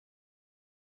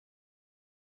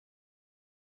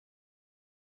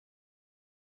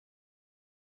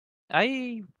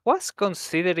 I was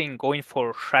considering going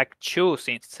for Frag 2s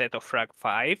instead of Frag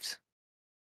 5s.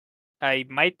 I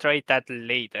might try that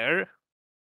later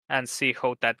and see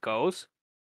how that goes.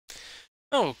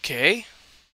 Okay.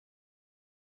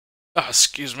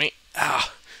 Excuse me.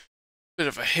 Bit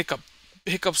of a hiccup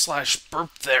slash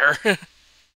burp there.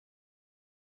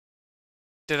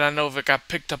 Did I know if it got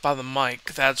picked up on the mic?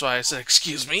 That's why I said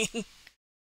excuse me.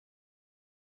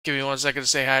 Give me 1 second to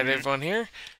say hi to everyone here.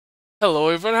 Hello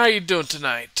everyone, how you doing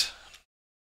tonight?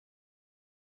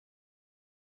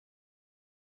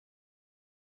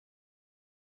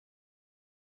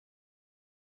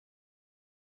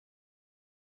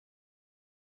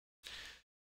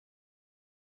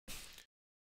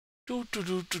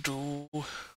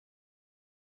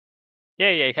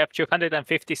 Yay, I have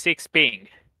 256 ping.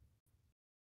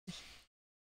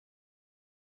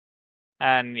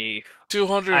 And if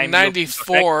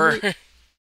 294.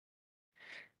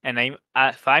 And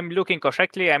if I'm looking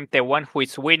correctly, I'm the one who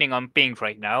is winning on ping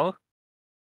right now.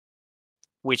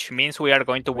 Which means we are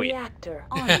going to win. Reactor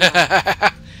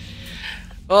online.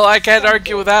 Well, I can't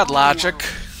argue with that logic.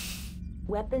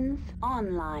 Weapons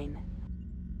online.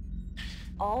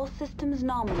 All systems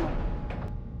nominal.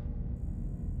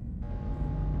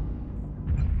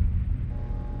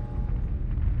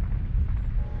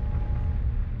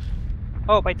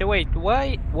 Oh, by the way,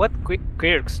 what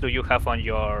quirks do you have on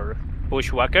your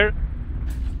Bushwhacker?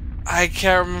 I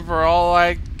can't remember all.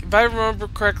 If I remember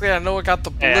correctly, I know I got the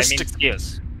ballistic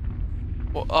skills.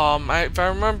 Well, if I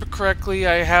remember correctly,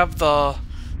 I have the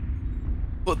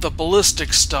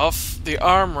ballistic stuff, the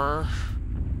armor,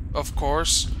 of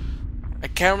course. I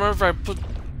can't remember if I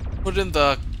put in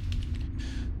the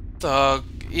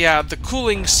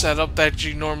cooling setup that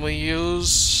you normally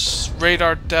use,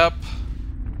 radar depth.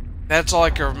 That's all I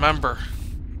can remember.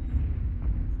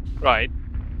 Right.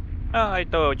 I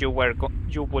thought you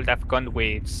would have gone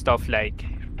with stuff like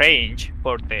range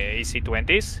for the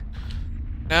AC-20s.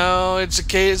 No, it's a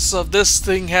case of this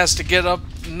thing has to get up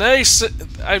nice.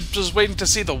 I'm just waiting to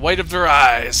see the white of their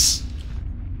eyes.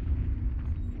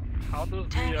 How does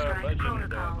the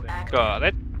legend Got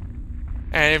it.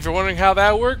 And if you're wondering how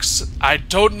that works, I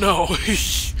don't know.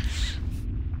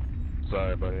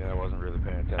 Sorry, buddy, I wasn't really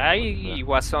paying attention. I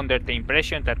was under the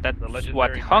impression that that's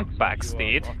what Hunkbacks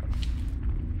did.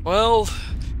 Well,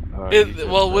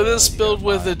 with this build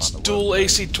with its dual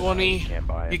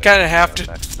AC-20, you kind of have to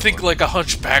think like a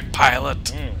hunchback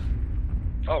pilot.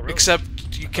 Oh, really?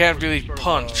 Except you can't really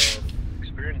punch.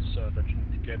 Experience that you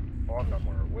need to get on them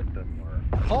or with them or.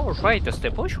 Oh right, does the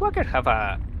Bushwhacker have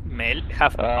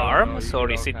arms,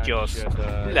 or is it just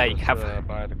like have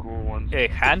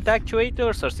hand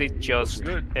actuators, or is it just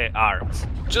arms?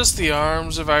 Just the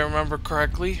arms, if I remember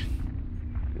correctly.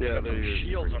 Yeah, there's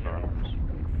shields on their arms.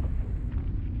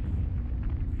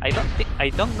 I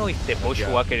don't know if the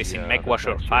Bushwhacker is in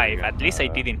Mechwarrior 5. At least I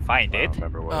didn't find it.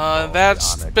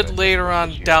 That's a bit later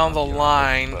on down the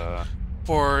line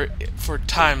for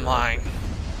timeline,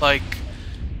 like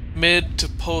mid to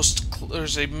post.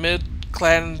 There's a mid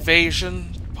clan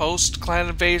invasion, post clan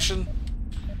invasion.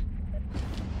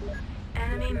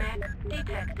 Enemy mech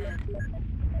detected.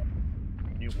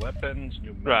 New weapons,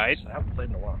 new mechs. Right. I haven't played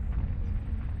in a while.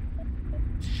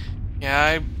 Yeah,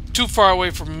 I'm too far away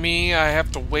from me. I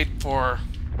have to wait for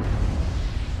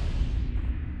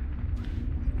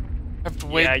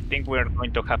wait. Yeah, I think we're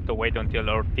going to have to wait until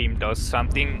our team does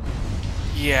something.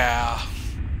 Yeah.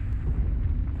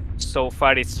 So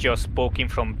far, it's just poking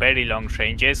from very long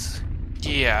ranges.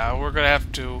 Yeah, we're gonna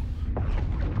have to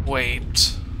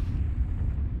wait.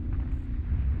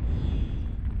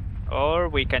 Or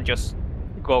we can just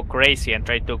go crazy and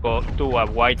try to go do a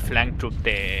wide flank through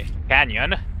the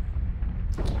canyon,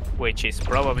 which is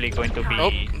probably going to be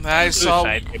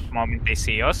suicide the moment they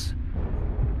see us.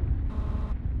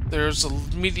 There's a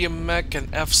medium mech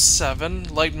and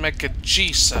F7, light mech at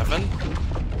G7.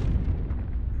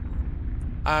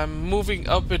 I'm moving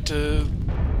up into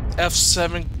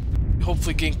F7,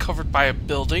 hopefully getting covered by a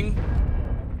building.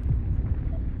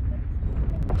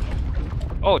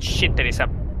 Oh shit, there is a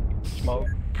Smoke.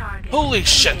 Holy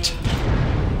shit!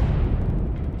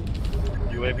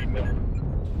 UAV middle.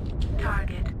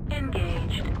 Target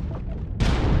engaged.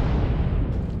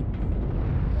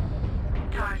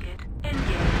 Target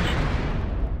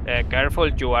engaged. Careful,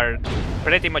 you are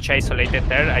pretty much isolated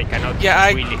there. I cannot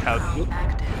really help you.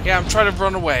 Yeah, I'm trying to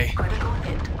run away. Critical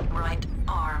hit. Right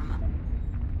arm.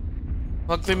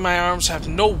 Luckily my arms have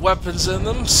no weapons in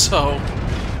them, so...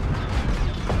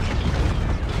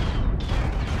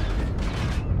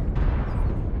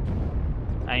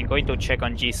 I'm going to check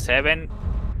on G7.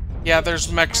 Yeah,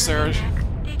 there's mechs there.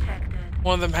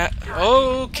 One of them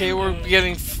oh, okay, we're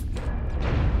getting...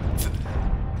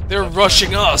 They're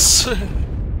rushing us. Right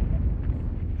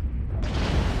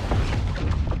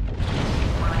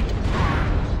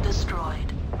arm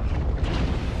destroyed.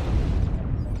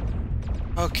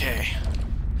 Okay.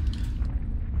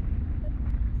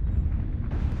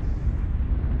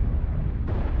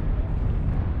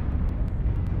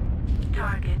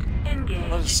 Target engaged.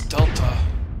 What is Delta?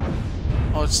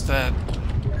 Oh, it's that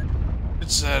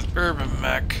urban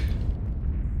mech.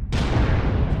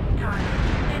 Target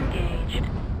engaged.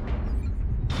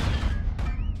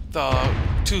 The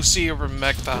 2C urban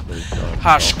mech, the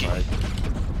Hashki.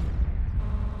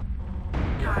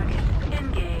 Target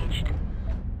engaged.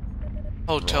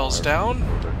 Hotel's down.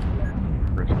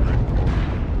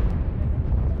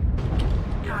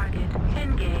 Target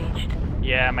engaged.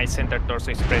 Yeah, my center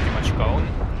torso is pretty much gone.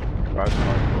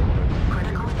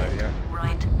 Critical hit.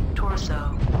 Right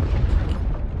torso.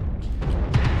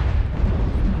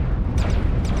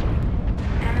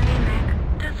 Enemy mech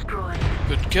destroyed.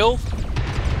 Good kill.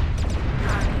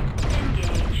 Target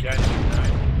engaged. Guys,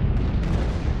 nine.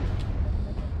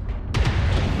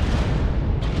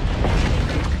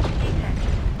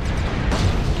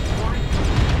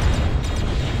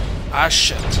 Ah,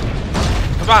 shit.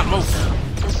 Come on, move.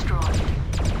 Destroyed.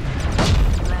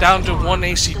 Down to 1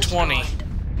 AC-20.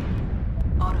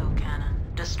 Autocannon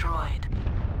destroyed.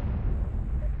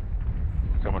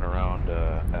 Coming around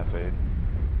F8.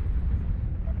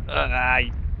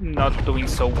 I'm not doing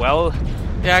so well.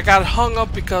 Yeah, I got hung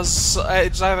up because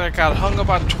it's either I got hung up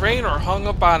on terrain or hung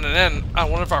up on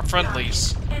on one of our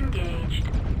friendlies. Engaged.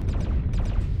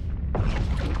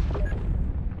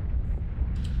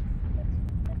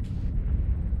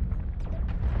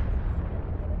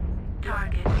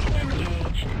 Target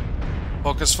engaged.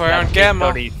 Focus fire on That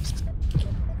Gamma. victory-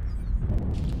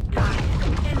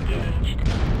 Target engaged.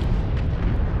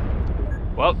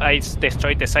 Well, I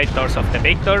destroyed the side doors of the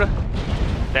Victor.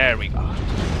 There we go.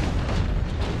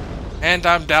 And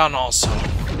I'm down also.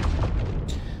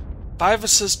 5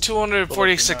 assists,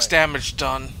 246 damage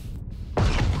done.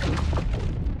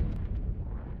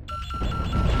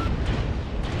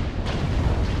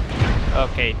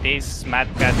 Okay, this Mad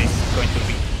Cat is going to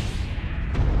be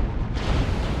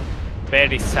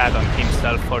very sad on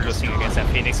himself for losing against a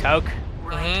Phoenix Hawk.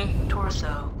 Right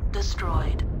torso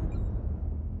destroyed.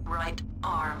 Right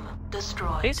arm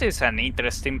destroyed. This is an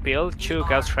interesting build, 2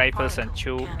 Gauss rifles and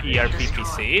 2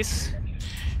 ERPPCs.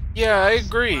 Yeah, I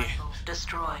agree.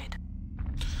 Destroyed.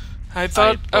 I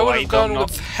thought I would have gone know.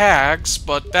 with Hags,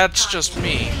 but that's just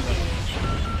me.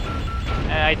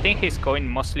 I think he's going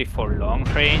mostly for long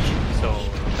range, so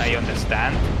I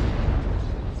understand.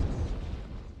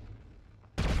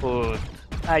 But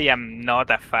I am not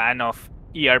a fan of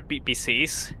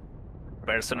ERPPCs,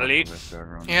 personally.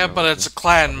 Yeah, but it's a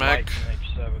clan mech.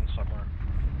 H7 somewhere.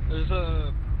 There's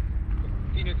a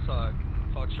Phoenix Hawk,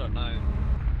 Foxtrot 9.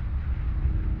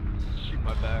 Shoot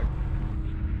my back.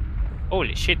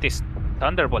 Holy shit, this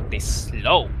Thunderbolt is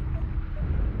slow.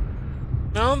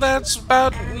 No, that's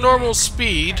about normal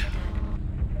speed.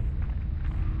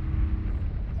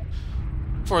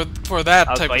 For that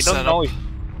Also, type of I don't setup. know if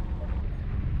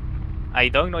I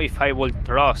don't know if I will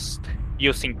trust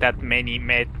using that many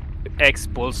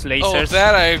X-pulse lasers. Oh,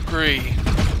 that I agree.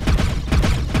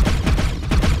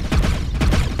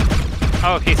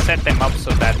 Oh, he set them up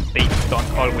so that they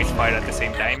don't always fire at the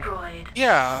same time. Destroyed.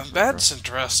 Yeah, that's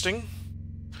interesting.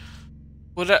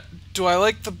 Do I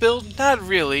like the build? Not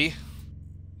really.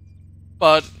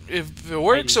 But if it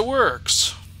works, it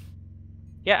works.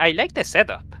 Yeah, I like the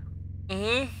setup.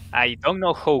 Mm-hmm. I don't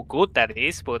know how good that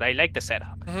is, but I like the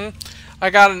setup. Mm-hmm. I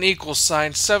got an equal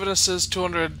sign. 7 assists,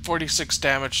 246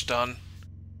 damage done.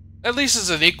 At least it's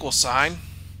an equal sign.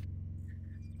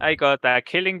 I got a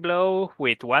killing blow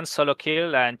with 1 solo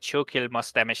kill and 2 kill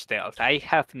most damage dealt. I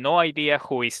have no idea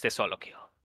who is the solo kill.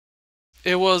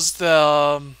 It was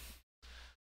the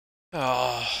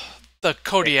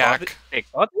Kodiak. The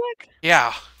Kodiak?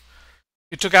 Yeah.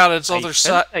 You took out its other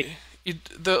side. Like...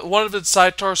 One of its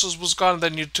side torsos was gone, and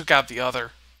then you took out the other.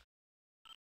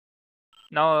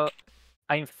 No,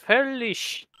 I'm fairly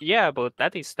yeah, but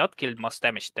that is not kill most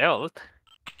damage dealt.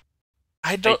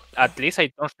 I don't. At least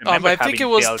I don't remember. I think it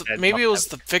was maybe it was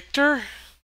the Victor.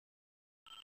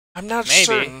 I'm not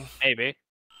certain. Maybe.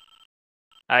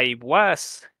 I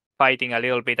was fighting a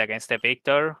little bit against the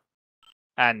Victor,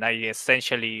 and I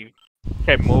essentially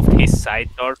removed his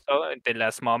side torso at the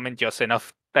last moment, just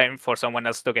enough time for someone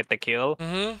else to get the kill.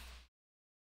 Mm-hmm.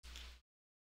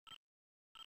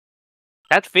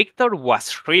 That Victor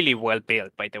was really well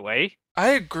built, by the way. I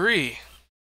agree.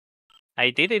 I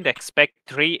didn't expect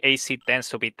 3 AC-10s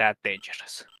to be that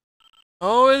dangerous.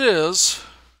 Oh, it is.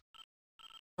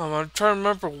 I'm trying to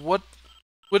remember what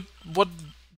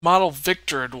model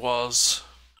Victor it was.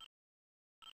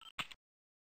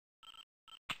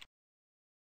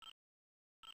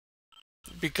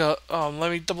 Because let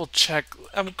me double check.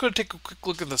 I'm gonna take a quick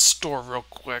look at the store real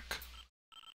quick.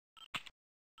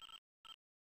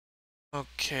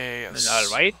 Okay.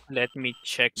 Alright, let me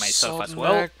check myself as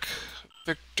well. Mech,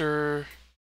 Victor,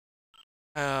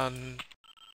 and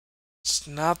it's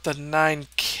not the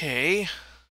 9K.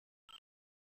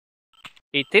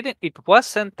 It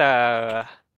wasn't a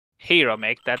hero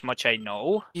mech, that much I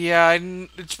know. Yeah,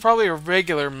 it's probably a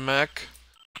regular mech.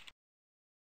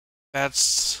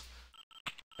 That's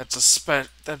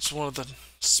one of the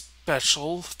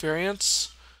special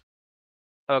variants.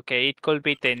 Okay, it could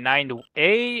be the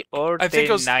 9A or the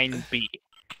 9B.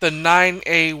 The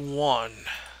 9A1.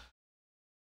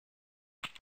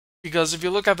 Because if you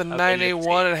look at the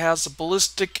 9A1, it has a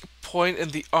ballistic point in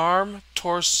the arm,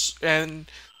 torso,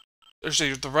 and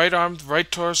the right arm, the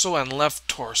right torso, and left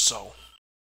torso.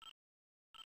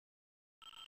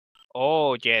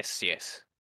 Oh, yes.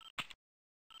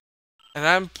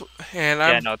 And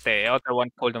yeah, no, the other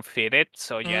one couldn't fit it,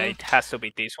 so yeah, it has to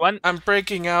be this one. I'm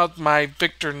breaking out my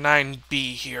Victor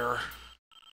 9B here.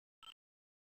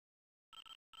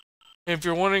 If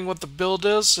you're wondering what the build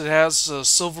is, it has a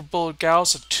silver bullet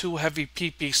Gauss, 2 heavy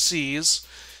PPCs,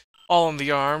 all on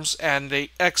the arms, and a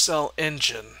XL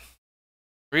engine.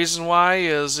 The reason why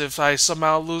is if I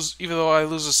somehow lose, even though I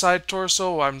lose a side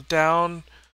torso, I'm down.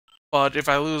 But if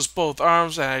I lose both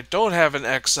arms and I don't have an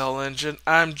XL engine,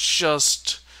 I'm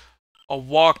just a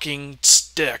walking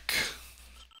stick.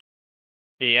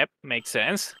 Yep, makes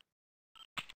sense.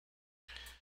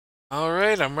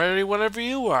 Alright, I'm ready whenever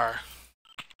you are.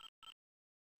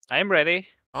 I'm ready.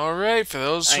 Alright, for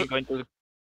those I'm going to...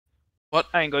 What?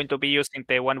 I'm going to be using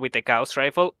the one with the Gauss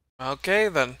rifle. Okay,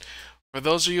 then. For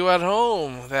those of you at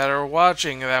home that are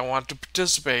watching and that want to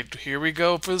participate, here we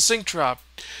go for the sync drop.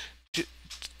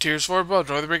 Tiers 4 above,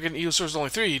 North American EU source only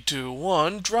 3, 2,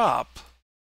 1, drop.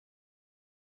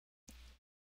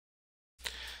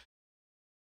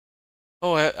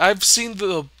 Oh, I've seen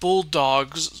the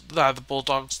bulldogs, not the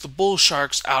bulldogs, the bull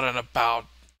sharks out and about.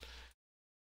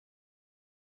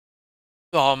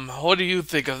 What do you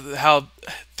think of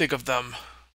them?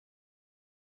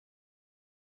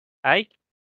 I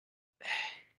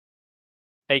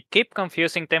keep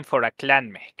confusing them for a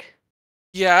clan mech.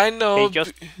 Yeah, I know. They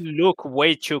just look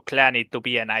way too clanny to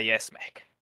be an IS mech.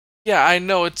 Yeah, I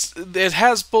know. It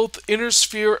has both Inner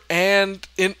Sphere and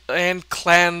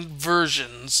clan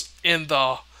versions in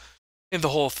the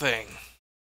whole thing.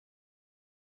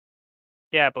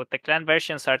 Yeah, but the clan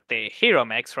versions are the hero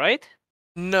mechs, right?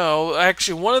 No,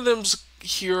 actually, one of them's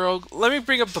hero. Let me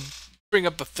bring up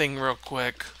the thing real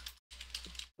quick.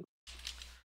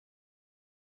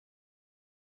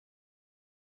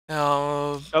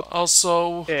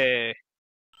 Also,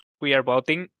 we are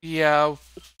voting. Yeah,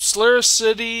 Slur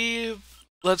City.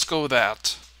 Let's go with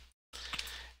that.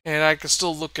 And I can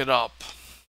still look it up.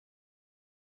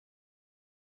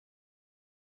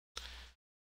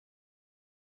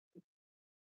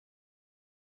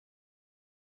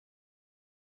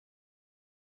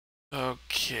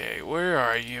 Okay, where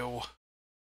are you?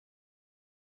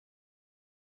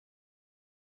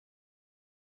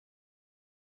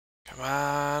 Come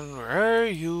on, where are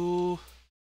you?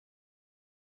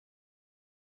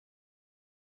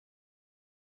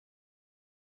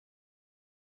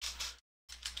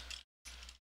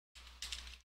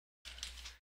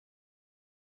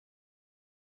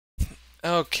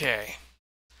 Okay.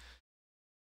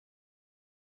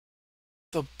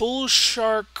 The Bull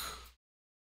Shark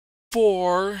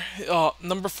 4,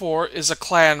 number 4, is a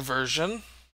clan version.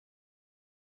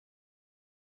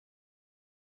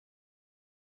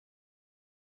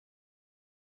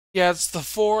 Yeah, it's the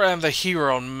 4 and the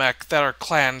Hero Mech that are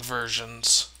clan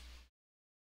versions.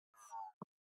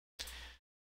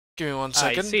 Give me 1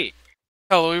 second. I see.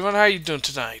 Hello, Ivan. How are you doing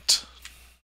tonight?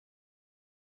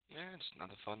 Yeah, it's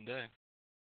another fun day.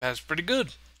 That's pretty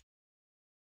good.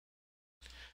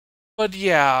 But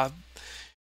yeah,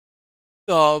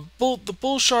 the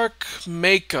Bull Shark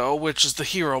Mako, which is the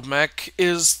Hero Mech,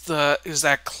 is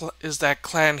that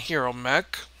clan Hero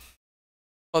Mech.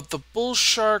 But the Bull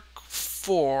Shark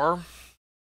 4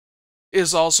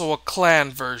 is also a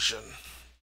clan version.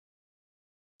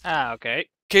 Ah, okay. In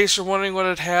case you're wondering what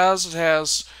it has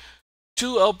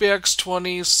 2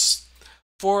 LBX-20s,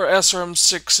 4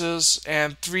 SRM-6s,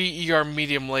 and 3 ER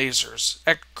medium lasers.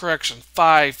 Correction,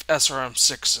 5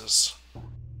 SRM-6s.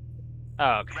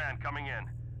 Oh, okay. Command coming in.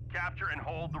 Capture and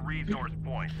hold the resource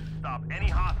point. Stop any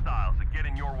hostiles that get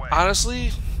in your way.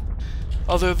 Honestly,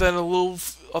 other than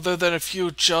a few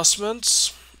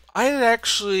adjustments, I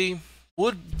actually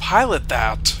would pilot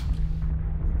that.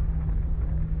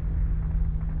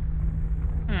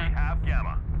 We have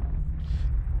Gamma.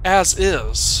 As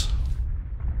is.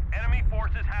 Enemy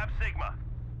forces have Sigma.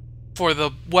 For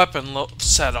the weapon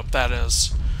setup, that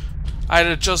is. I'd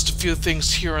adjust a few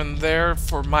things here and there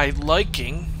for my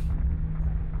liking,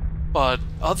 but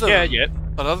other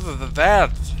than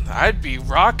that, I'd be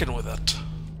rocking with it.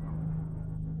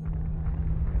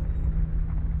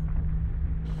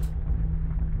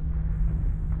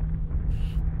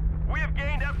 We have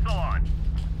gained Epsilon.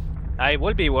 I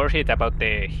will be worried about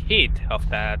the heat of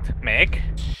that mech.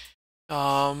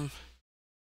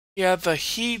 Yeah, the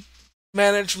heat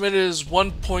management is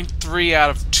 1.3 out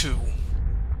of 2.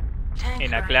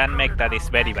 In a clan mech, that is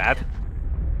very bad.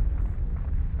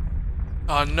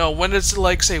 No, when it's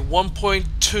like, say,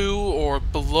 1.2 or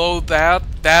below that,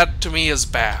 that to me is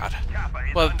bad.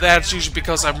 But that's usually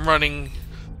because I'm running...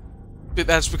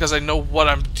 That's because I know what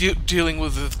I'm dealing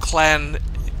with clan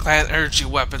energy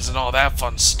weapons and all that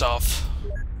fun stuff.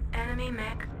 Enemy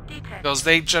mech detected. Because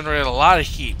they generate a lot of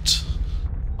heat.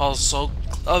 Also,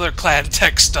 other clan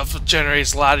tech stuff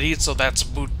generates a lot of heat, so that's a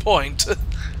moot point.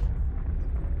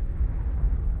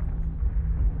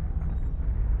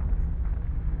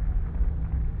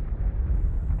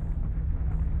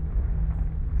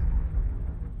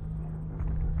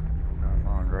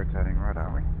 Rotating right,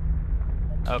 are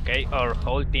we? Okay, our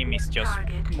whole team is just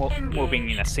moving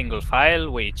in a single file,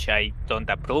 which I don't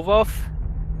approve of.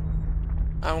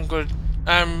 I'm good.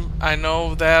 I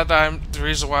know that the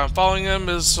reason why I'm following them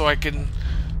is so I can...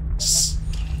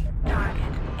 Target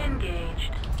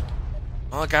engaged.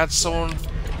 Well, I got someone...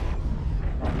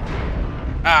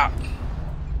 Ah!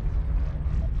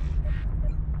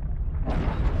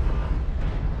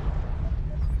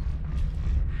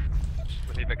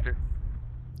 With you, Victor.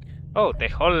 Oh, the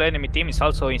whole enemy team is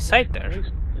also inside there.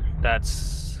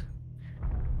 That's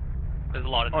There's a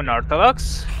lot of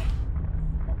unorthodox.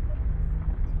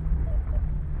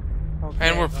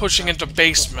 And we're pushing into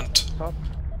basement.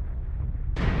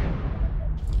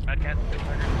 Madcat.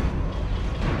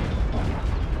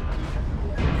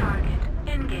 Target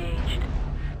engaged.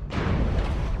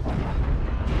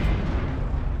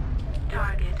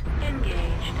 Target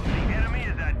engaged. The enemy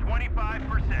is at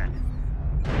 25%.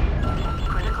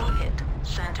 Critical hit.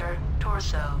 Center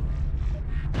torso.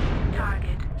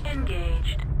 Target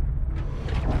engaged.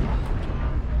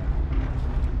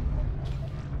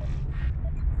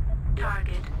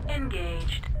 Target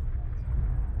engaged.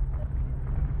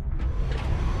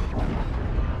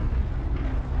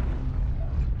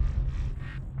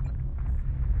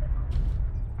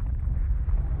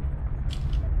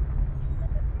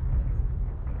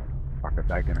 Fuck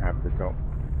it, I can have the go.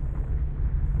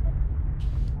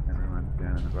 Everyone's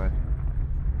down in the basement.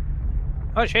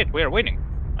 Oh shit, we are winning.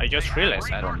 I just realized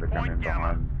that. Time to come in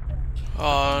behind.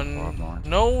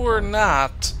 No, we're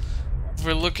not.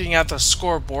 We're looking at the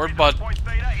scoreboard, but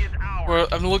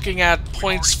I'm looking at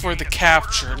points for the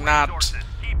capture, not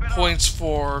points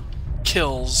for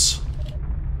kills.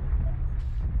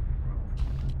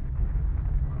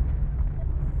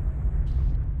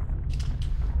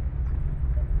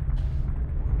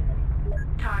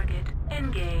 Target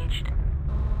engaged.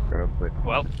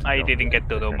 Well, I didn't get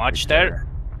to do much there.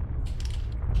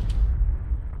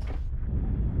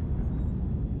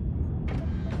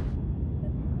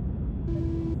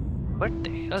 Where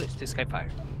the hell is this guy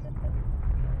firing?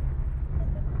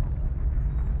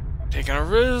 Taking a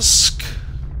risk.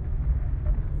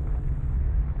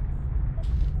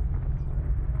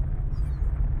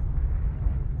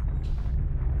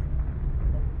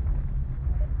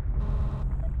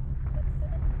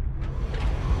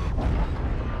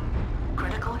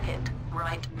 Critical hit.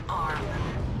 Right arm.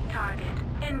 Target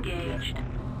engaged.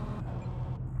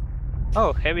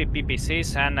 Oh, heavy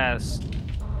PPCs and as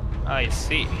I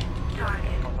see.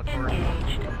 Target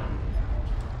engaged.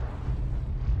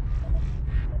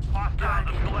 Hostiles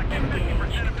have collected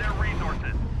 50% of their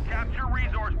resources. Capture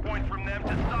resource points from them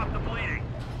to stop the bleeding.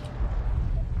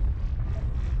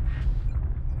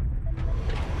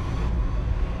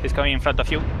 He's coming in front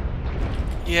of you.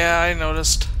 Yeah, I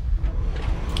noticed.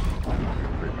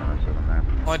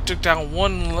 Well, I took down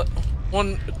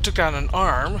took down an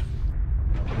arm.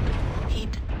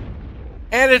 Heat.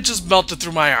 And it just melted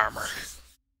through my armor.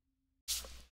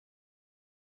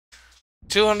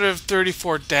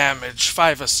 234 damage,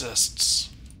 5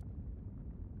 assists.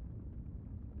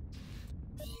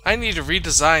 I need to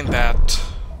redesign that.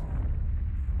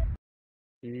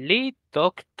 Lee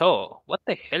Doctor. What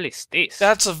the hell is this?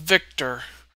 That's a Victor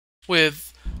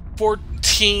with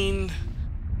 14.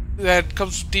 That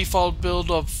comes with default build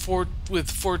of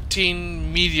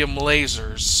 14 medium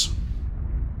lasers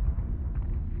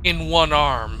in one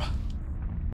arm.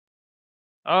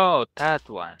 Oh, that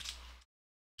one.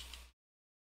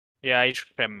 Yeah, I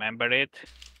remember it.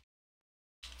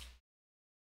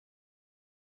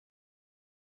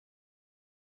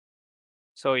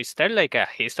 So is there like a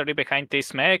history behind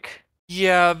this mech?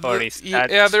 Yeah, Or is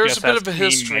that yeah, there's a just bit of a slim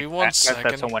history. mech One that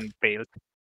second. someone built?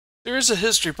 There is a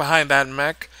history behind that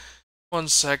mech. 1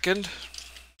 second.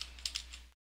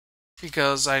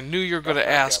 Because I knew you were going to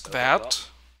ask that.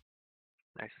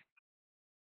 Nice.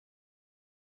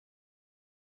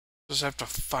 Just have to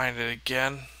find it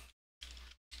again.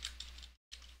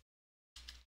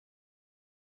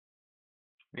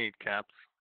 Need caps.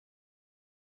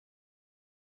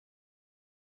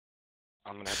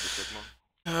 I'm gonna have the Sigma.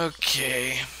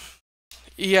 Okay.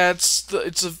 Yeah,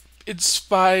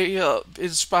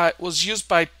 was used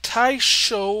by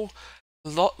Taisho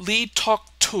Lee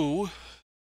Tok 2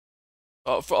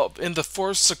 in the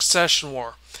Fourth Succession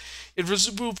War. It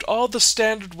removed all the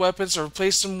standard weapons and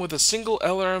replaced them with a single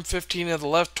LRM-15 in the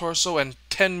left torso and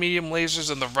 10 medium lasers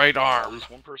in the right arm.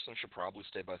 One person should probably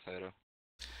stay by Theta.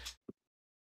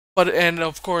 And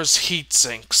of course, heat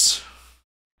sinks.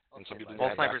 And some people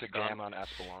need to Gamma on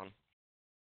Espelon.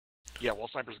 Yeah, Wall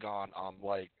Sniper's gone.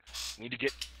 Need to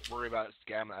worry about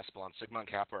Gamma, Espelon. Sigma and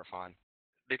Kappa are fine.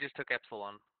 They just took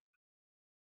Epsilon.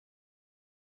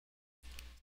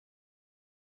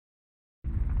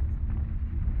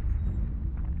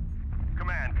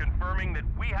 Command confirming that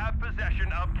we have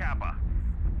possession of Kappa.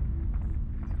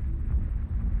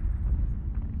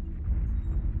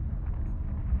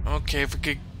 Okay, if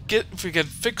we could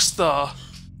fix the...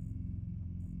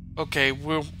 Okay,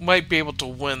 we might be able to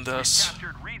win this.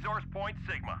 Captured resource point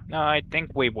Sigma. No, I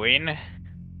think we win.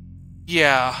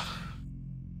 Yeah.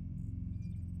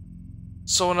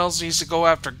 Someone else needs to go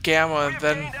after Gamma, and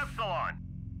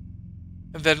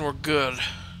then we're good.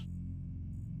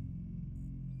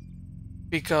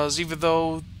 Because even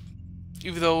though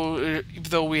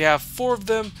we have 4 of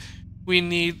them,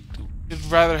 we'd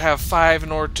rather have 5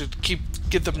 in order to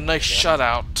get them a nice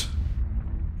shutout.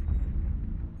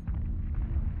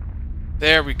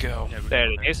 There we go.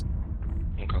 There it is.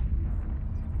 Okay.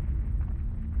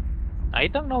 I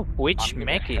don't know which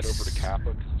mech is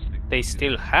they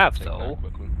still have though.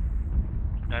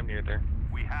 I'm near there.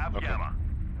 We have Gamma.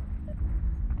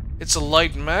 It's a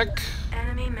light mech.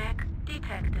 Enemy mech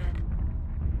detected.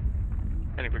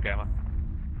 Heading for Gamma.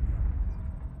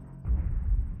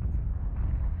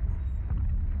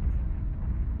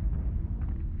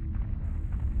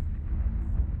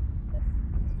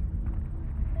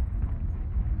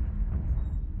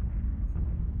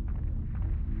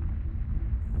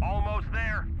 Almost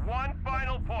there. One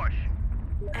final push.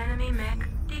 Enemy mech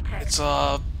detected. It's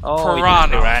a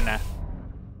Piranha. Piranha.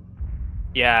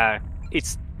 Yeah,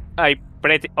 I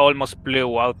almost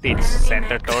blew out its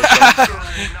center torso.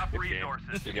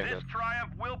 This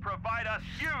triumph will provide us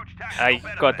huge tactical I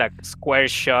benefit. got a square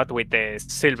shot with the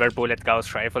silver bullet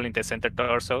Gauss rifle in the center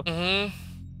torso.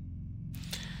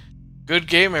 Good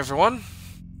game, everyone.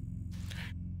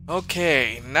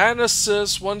 Okay, 9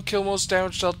 assists, 1 kill, most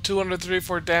damage dealt,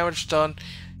 234 damage done,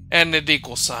 and an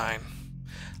equal sign.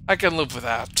 I can live with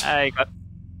that.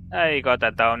 I got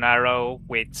a down arrow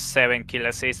with 7 kill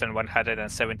assists and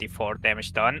 174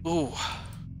 damage done. Ooh.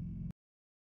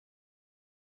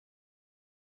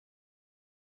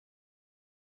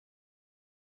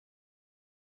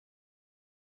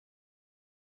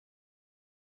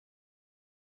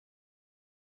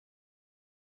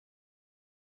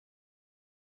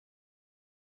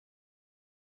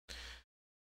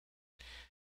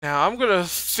 Now I'm gonna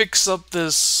fix up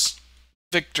this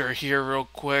Victor here real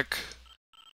quick,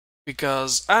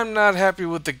 because I'm not happy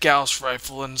with the Gauss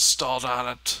rifle installed on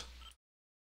it.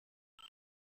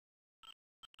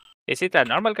 Is it a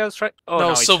normal Gauss rifle? Oh no,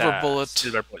 no, silver it's a bullet.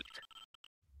 silver bullet.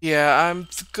 Yeah, I'm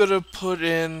gonna put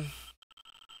in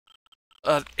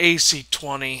an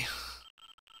AC-20.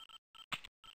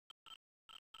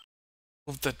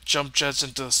 Move the jump jets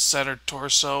into the center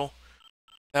torso.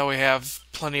 That way we have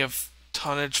plenty of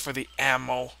tonnage for the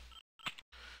ammo.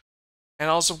 And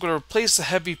also I'm going to replace the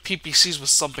heavy PPCs with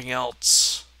something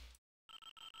else.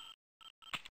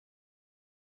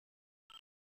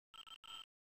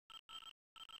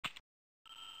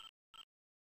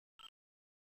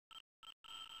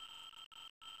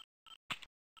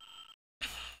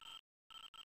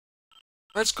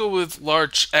 Let's go with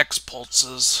large X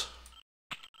pulses.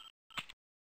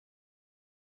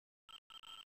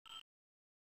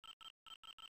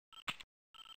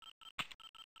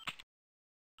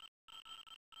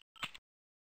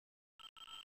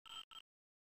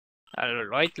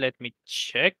 Alright, let me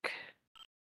check.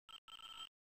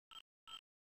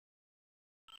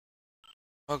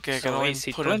 Okay, I So can only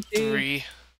AC put in 20. 3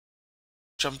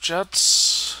 jump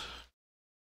jets.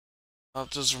 I'll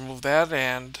just remove that,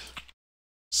 and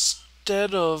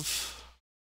instead of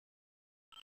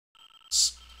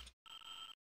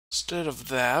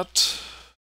that,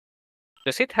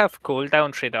 Does it have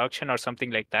cooldown reduction or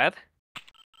something like that?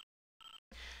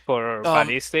 For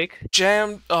ballistic?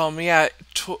 Jam,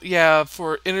 yeah,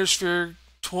 for inner sphere,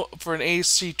 for an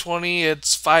AC-20,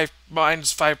 it's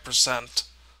 -5%.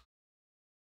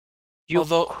 You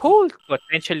could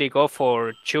potentially go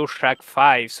for 2 Shrek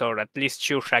 5s or at least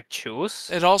 2 Shrek 2s.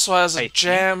 It also has a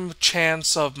jam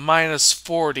chance of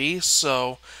 -40,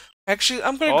 so actually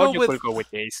I'm gonna go you with... could go with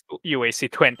the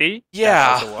UAC-20. Yeah.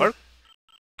 That also works.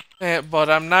 But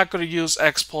I'm not going to use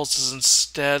X-Pulses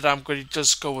instead. I'm going to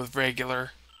just go with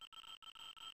regular.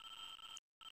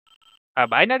 A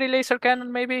binary laser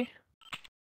cannon, maybe?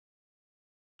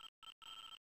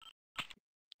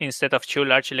 Instead of 2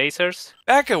 large lasers?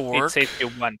 That could work. It saves you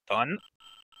 1 ton.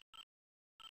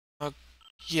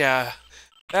 Yeah,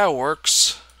 that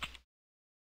works.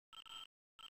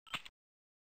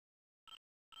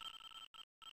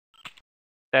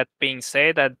 That being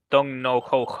said, I don't know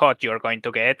how hot you're going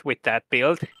to get with that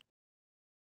build.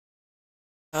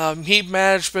 Heat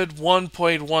management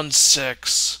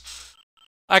 1.16.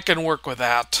 I can work with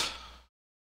that.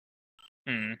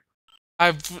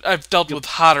 I've dealt with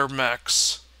hotter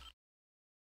mechs.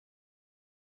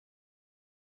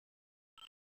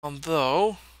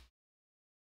 Although,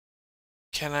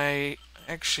 can I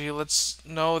actually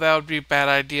no, that would be a bad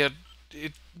idea.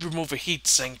 Remove a heat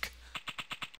sink.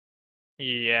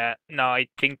 Yeah, no, I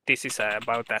think this is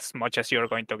about as much as you're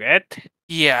going to get.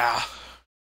 Yeah.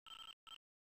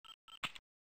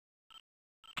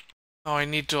 Oh, I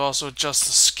need to also adjust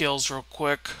the skills real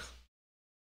quick.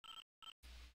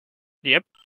 Yep.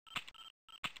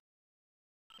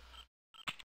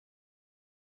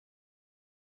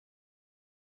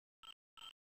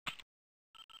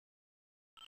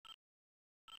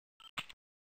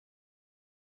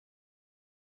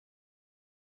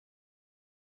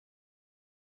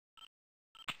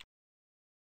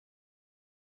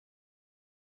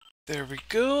 There we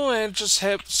go, and just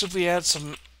simply add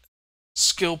some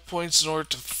skill points in order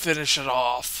to finish it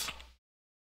off.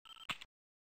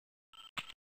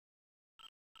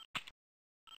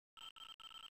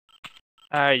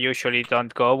 I usually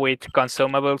don't go with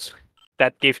consumables,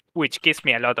 which gives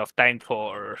me a lot of time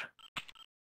for...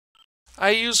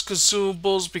 I use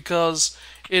consumables because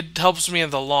it helps me in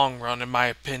the long run, in my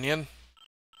opinion.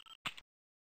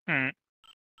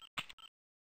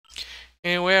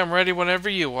 Anyway, I'm ready whenever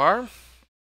you are.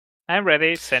 I'm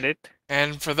ready, send it.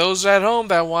 And for those at home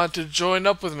that want to join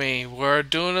up with me, we're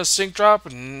doing a sync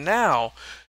drop now.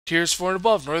 Tiers 4 and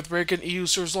above, North American EU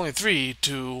servers only. 3,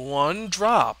 2, 1,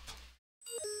 drop.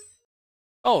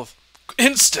 Oh,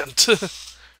 instant.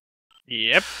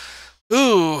 Yep.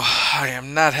 Ooh, I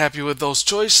am not happy with those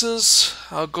choices.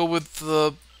 I'll go with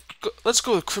the... Let's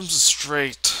go with Crimson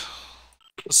Straight.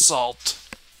 Assault.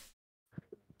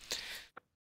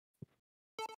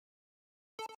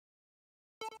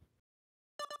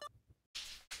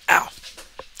 Ow.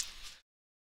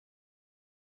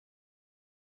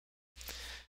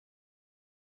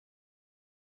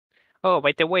 Oh,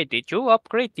 by the way, did you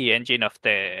upgrade the engine of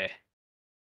the...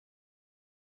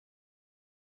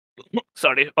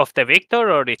 Sorry, of the Victor,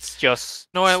 or it's just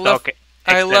stock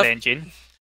XL engine?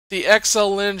 The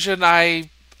XL engine,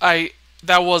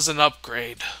 that was an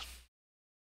upgrade.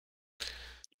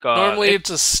 Normally it's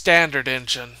a standard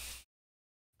engine.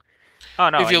 Oh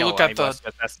no, if you I know. look at I was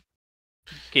just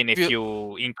asking if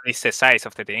you increase the size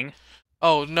of the thing.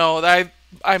 Oh no, I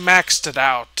maxed it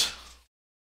out.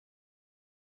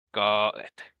 Got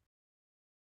it.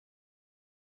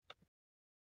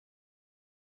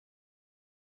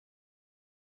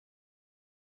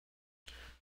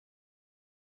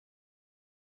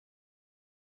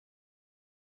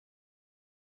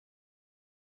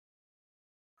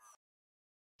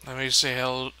 Let me say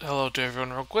hello to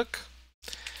everyone real quick.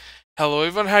 Hello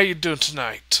everyone, how you doing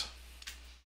tonight?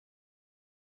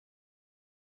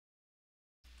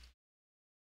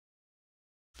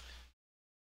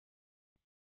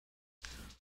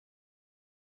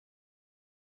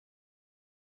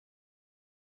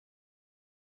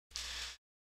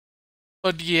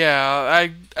 But yeah,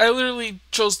 I literally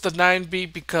chose the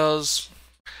 9B because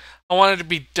I wanted to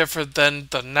be different than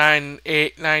the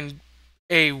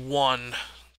 9A1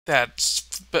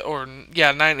 that's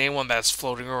 9A1 that's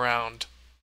floating around.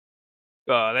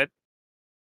 Got it.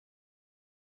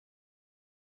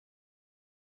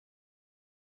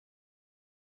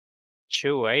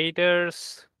 Two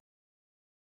aiders.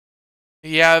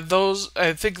 Yeah,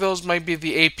 I think those might be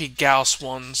the AP Gauss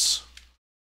ones.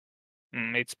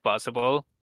 It's possible.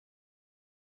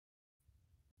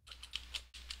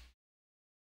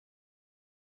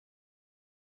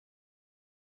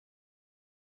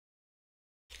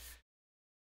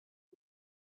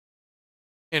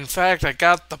 In fact, I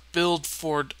got the build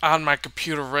for it on my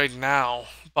computer right now,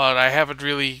 but I haven't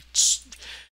really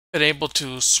been able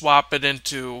to swap it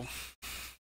into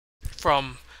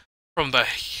from the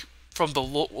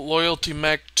loyalty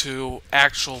mech to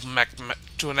actual mech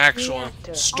to an actual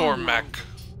Reactor store online. mech.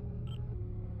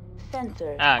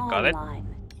 Sensors got it.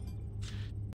 online.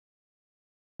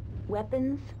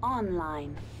 Weapons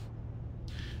online.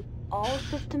 All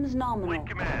systems nominal. Fleet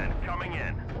command, coming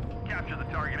in. Capture the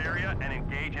target area and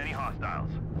engage any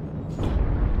hostiles.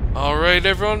 Alright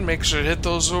everyone, make sure to hit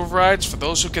those overrides for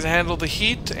those who can handle the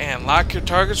heat, and lock your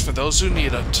targets for those who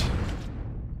need it.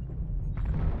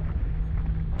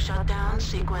 Shutdown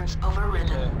sequence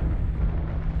overridden.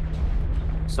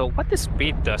 So what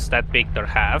speed does that Victor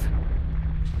have?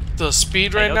 The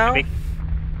speed right now?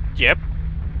 Yep.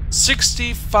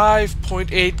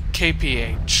 65.8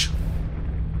 kph.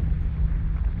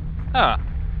 Ah.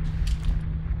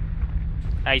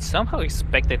 I somehow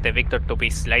expected the Victor to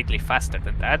be slightly faster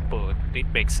than that, but it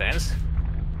makes sense.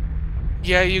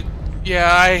 Yeah,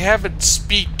 I haven't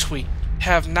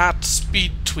have not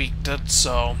speed tweaked it,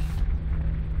 so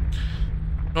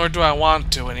nor do I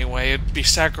want to anyway. It'd be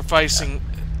sacrificing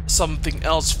something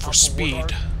else for speed.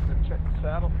 Check the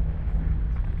saddle.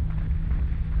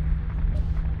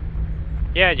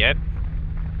 Yeah.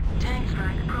 Tank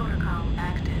strike protocol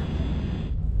active.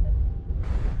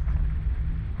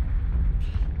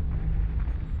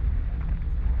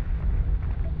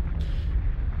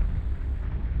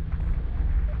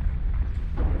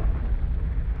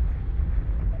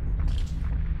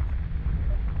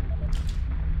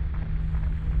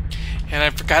 And I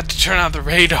forgot to turn on the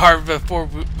radar before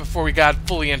we got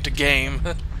fully into game.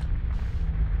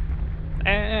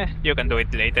 You can do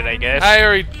it later, I guess. I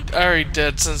already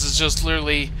did, since it's just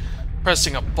literally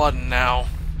pressing a button now.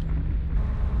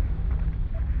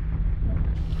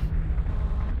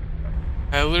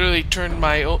 I literally turned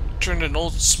an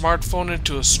old smartphone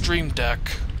into a stream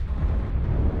deck.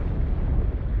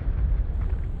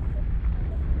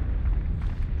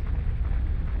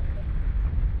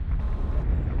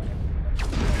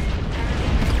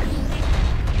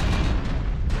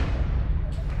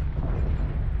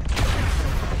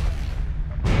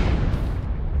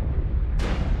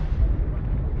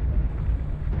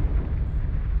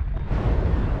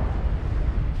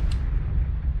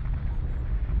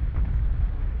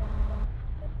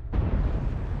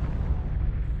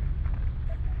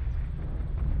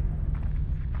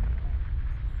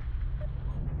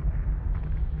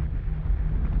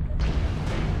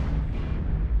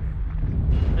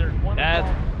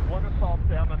 One assault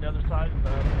down on the other side of the...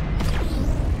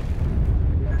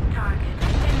 Target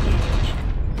engaged.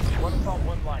 One assault,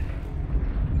 one light.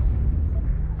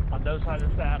 On those side of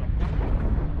the saddle.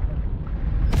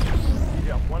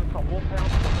 Yeah, one assault, one pound,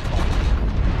 one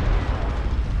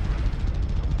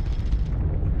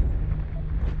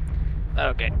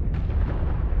assault. Okay.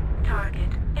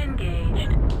 Target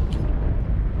engaged.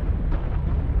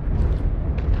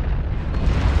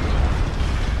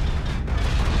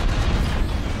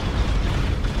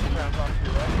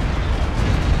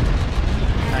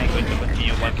 I'm going to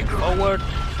continue walking forward.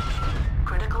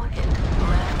 Critical hit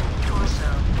left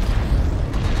torso.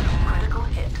 Critical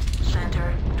hit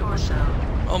center torso.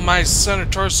 Oh, my center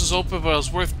torso is open, but it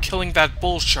was worth killing that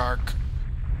bull shark.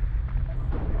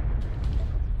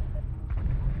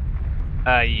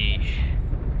 I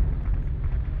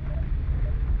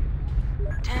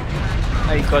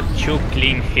got 2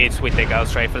 clean hits with the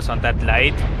Gauss rifles on that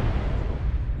light.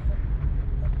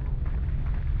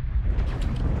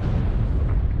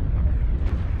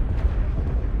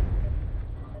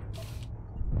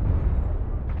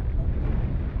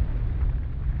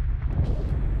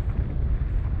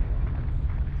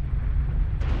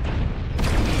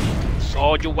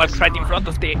 Oh, you was right in front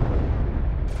of the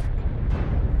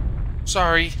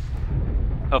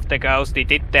Gauss.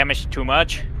 Did it damage too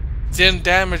much? Didn't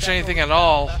damage anything at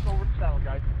all.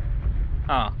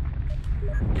 Oh.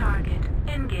 Target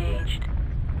engaged.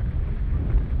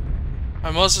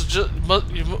 I must have just.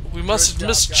 We must have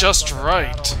missed just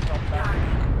right.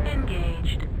 Target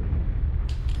engaged.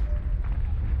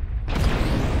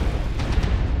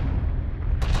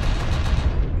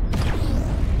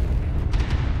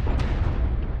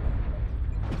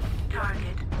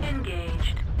 Target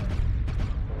engaged.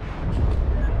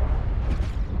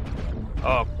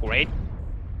 Oh, great.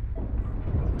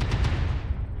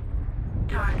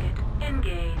 Target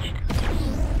engaged.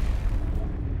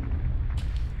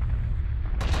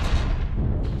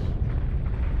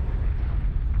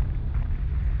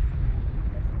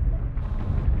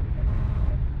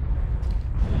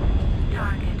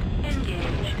 Target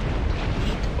engaged.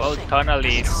 Well, tunnel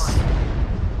is...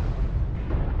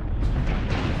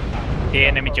 The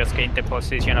enemy just gained the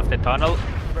position of the tunnel.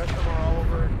 The rest of them are all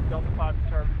over Delta 5 to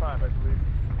Charlie 5, I believe.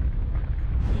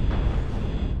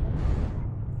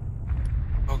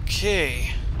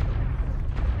 Okay.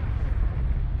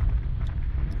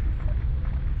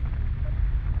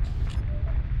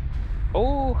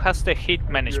 Oh, has the hit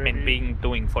management been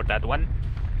doing for that one?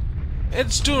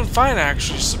 It's doing fine,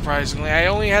 actually, surprisingly. I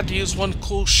only had to use one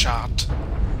cool shot.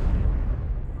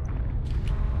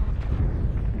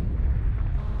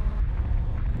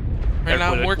 Right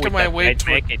now, I'm working my way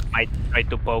to it. It might try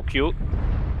to poke you.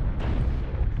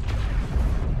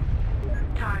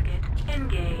 Target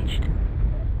engaged.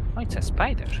 Oh, it's a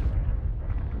spider.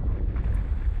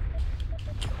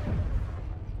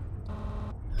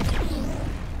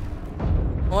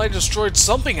 Well, I destroyed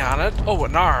something on it. Oh,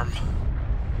 an arm.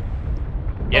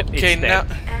 Yep, okay, it's now...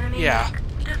 Enemy Yeah. mech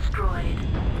destroyed.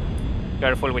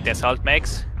 Careful with the assault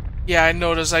mechs. Yeah, I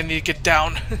noticed I need to get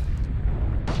down.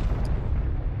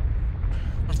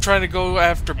 I'm trying to go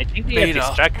after I think they Beta. are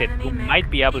distracted. You might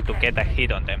be able to get a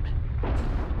hit on them.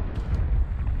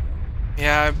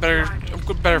 Yeah, I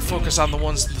better focus on the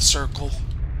ones in the circle.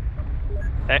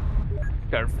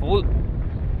 Careful.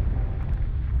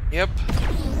 Yep.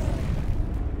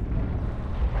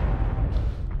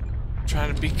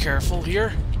 Trying to be careful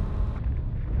here.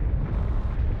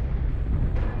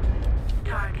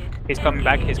 Target He's coming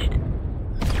back. He's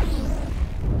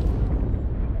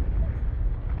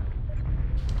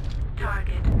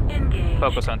Target engaged.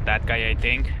 focus on that guy, I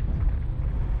think.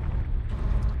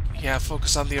 Yeah,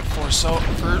 focus on the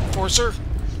enforcer.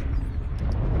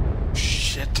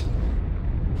 Shit.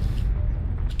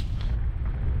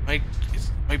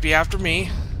 Might be after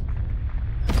me.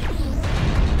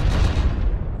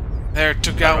 There,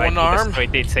 took out one arm.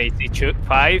 Destroyed its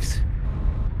 85s.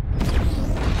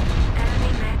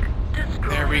 Enemy mech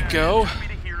destroyed. There we go.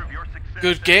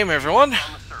 Good game, everyone.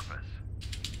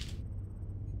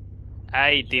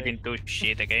 I didn't do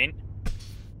shit again.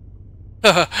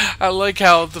 I like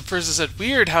how the person said,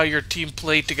 weird how your team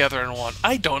played together and won.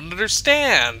 I don't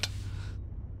understand.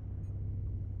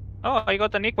 Oh, I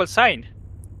got an equal sign.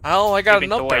 Oh, I got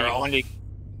even an up though barrel.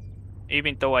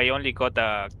 Even though I only got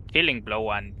a killing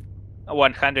blow and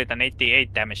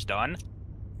 188 damage done.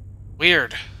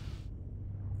 Weird.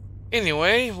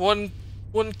 Anyway, one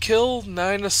kill,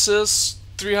 9 assists,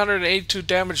 382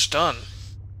 damage done.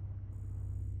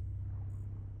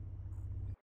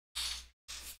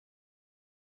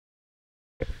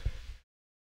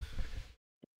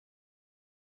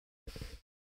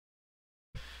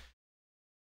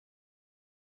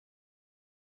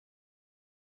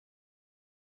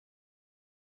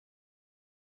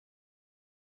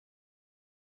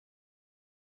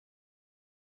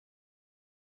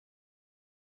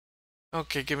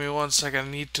 Okay, give me 1 second.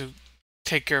 I need to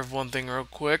take care of one thing real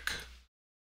quick.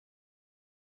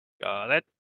 Got it.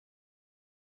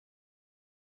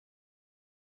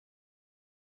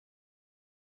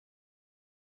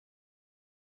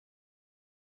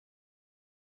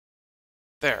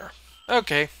 There.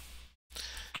 Okay.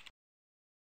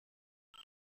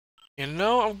 You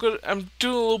know, I'm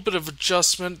doing a little bit of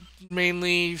adjustment,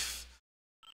 mainly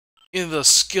in the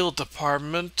skill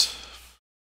department.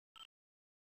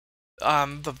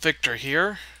 The Victor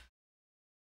here.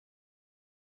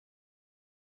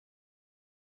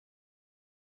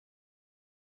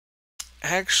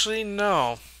 Actually,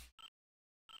 no.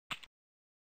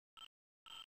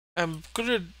 I'm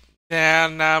gonna...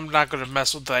 Nah, I'm not gonna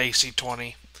mess with the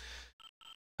AC-20.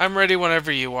 I'm ready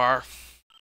whenever you are.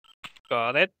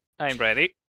 Got it. I'm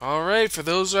ready. Alright, for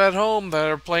those at home that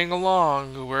are playing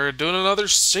along, we're doing another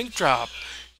sync drop.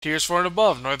 Tiers 4 and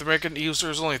above, North American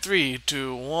users only 3,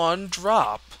 2, 1,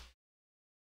 drop.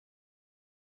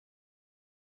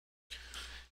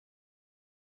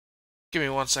 Give me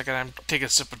 1 second, I'm taking a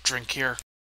sip of drink here.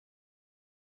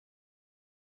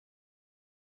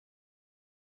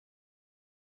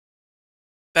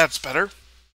 That's better.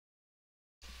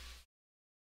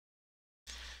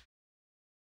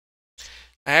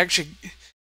 I actually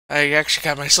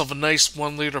got myself a nice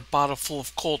 1-liter bottle full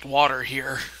of cold water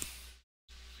here.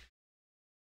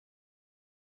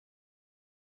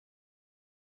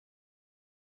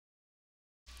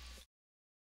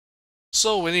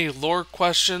 So, any lore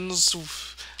questions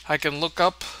I can look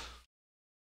up?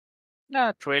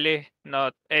 Not really.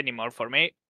 Not anymore for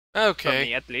me. Okay. For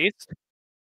me, at least.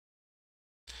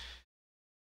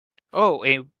 Oh,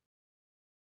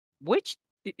 which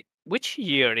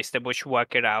year is the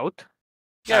Bushwhacker out?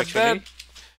 Yeah, actually,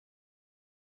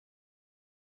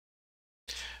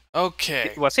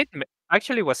 okay. Was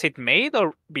it made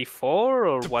or before,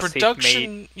 or the was it made?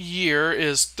 production year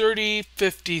is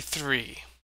 3053.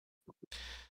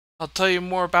 I'll tell you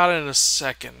more about it in a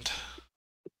second.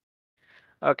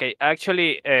 Okay,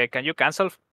 actually, can you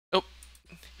cancel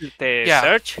the Yeah.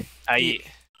 search? I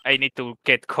need to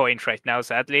get coins right now,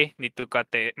 sadly. Need to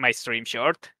cut my stream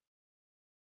short.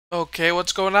 Okay,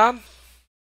 what's going on?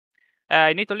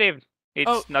 I need to leave.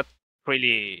 It's not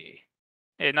really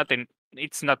nothing.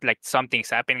 It's not like something's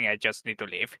happening. I just need to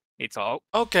leave. It's all.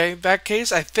 Okay, in that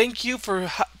case, I thank you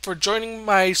for joining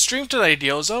my stream tonight,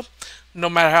 Dioza. No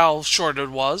matter how short it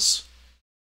was.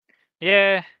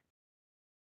 Yeah.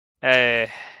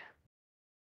 Anything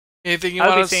you I'll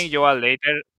want be to seeing you all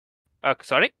later.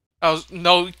 Sorry?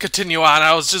 No, continue on.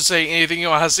 I was just saying anything you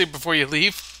want to say before you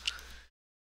leave.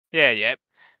 Yeah.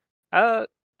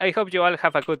 I hope you all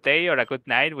have a good day or a good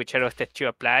night, whichever that you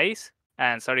applies.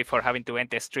 And sorry for having to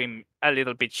end the stream a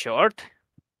little bit short,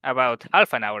 about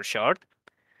half an hour short.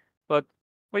 But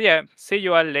well, yeah, see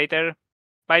you all later.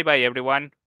 Bye bye,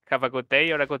 everyone. Have a good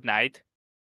day or a good night.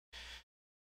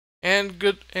 And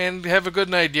have a good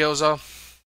night, Dioza.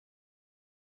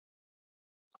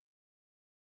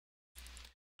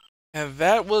 And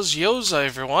that was Yoza,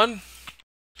 everyone.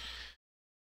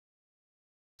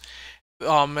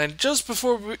 And just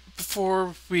before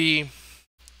we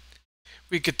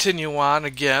continue on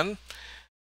again,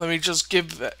 let me just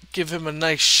give him a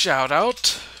nice shout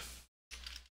out.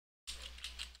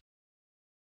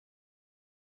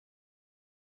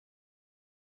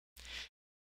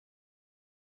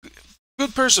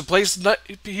 Good person, plays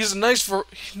plays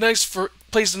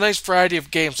a nice variety of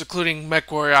games, including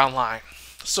Mechwarrior Online.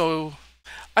 So,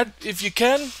 if you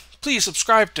can, please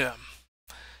subscribe to him.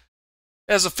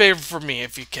 As a favor for me,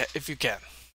 if you can.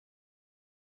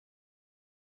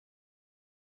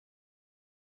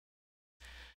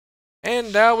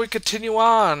 And now we continue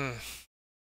on.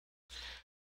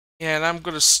 And I'm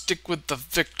gonna stick with the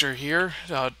victor here.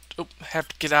 Have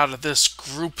to get out of this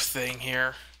group thing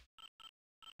here.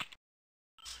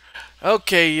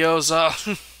 Okay,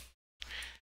 Yoza.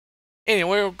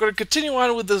 Anyway, we're gonna continue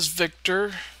on with this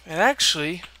victor. And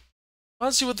actually, I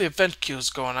want to see what the event queue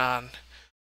is going on.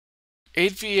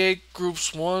 8v8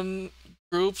 groups 1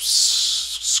 groups,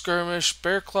 skirmish,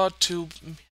 Bearclaw 2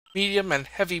 medium and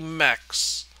heavy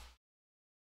mechs.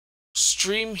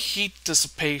 Stream heat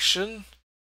dissipation.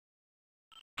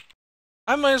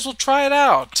 I might as well try it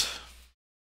out.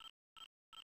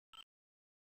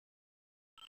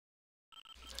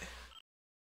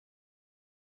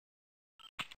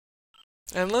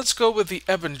 And let's go with the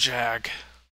Ebon Jag.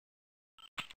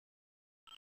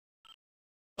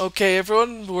 Okay,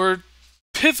 everyone, we're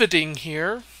pivoting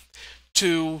here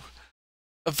to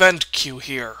event queue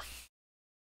here.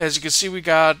 As you can see, we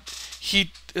got heat.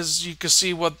 As you can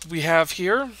see, what we have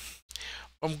here.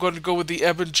 I'm going to go with the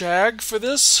Ebon Jag for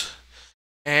this.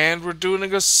 And we're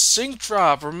doing a sync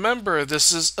drop. Remember,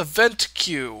 this is event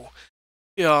queue.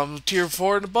 Tier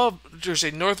 4 and above. There's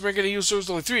a North American users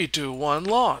only 3, 2, 1,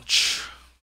 launch.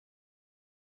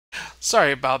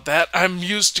 Sorry about that. I'm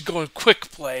used to going quick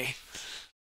play.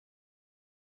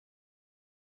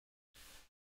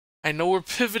 I know we're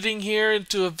pivoting here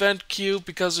into event queue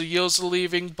because of Yoza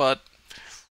leaving, but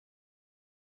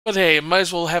hey, might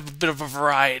as well have a bit of a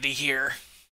variety here.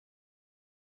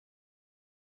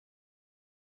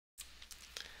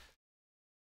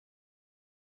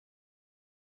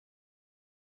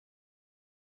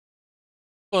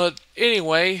 But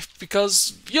anyway,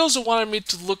 because Yoza wanted me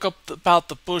to look up about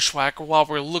the Bushwhacker while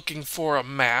we're looking for a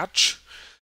match.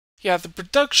 Yeah, the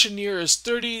production year is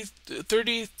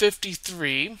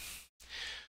 3053,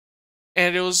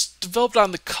 and it was developed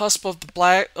on the cusp of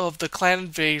the clan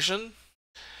invasion,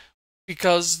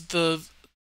 because the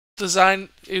design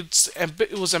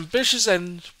it was ambitious,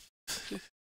 and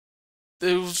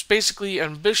it was basically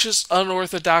ambitious,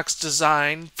 unorthodox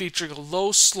design featuring a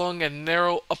low slung and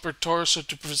narrow upper torso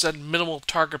to present minimal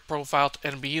target profile to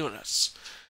enemy units.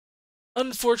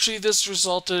 Unfortunately, this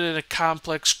resulted in a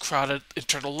complex, crowded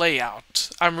internal layout.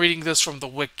 I'm reading this from the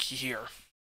wiki here.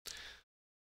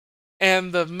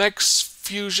 And the mech's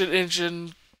fusion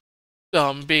engine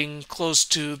being close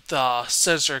to the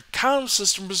sensor comm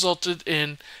system resulted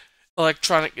in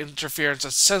electronic interference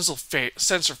and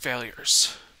sensor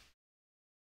failures.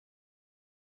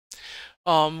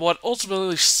 What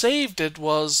ultimately saved it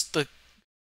was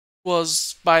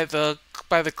by the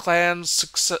clan's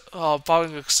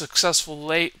following a successful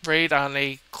raid on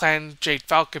a clan Jade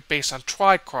Falcon base on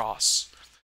Tricross.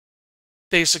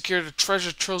 They secured a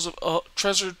treasure trove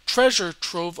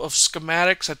of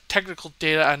schematics and technical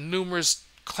data on numerous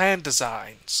clan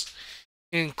designs,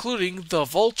 including the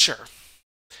Vulture,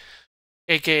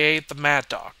 aka the Mad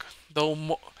Dog. The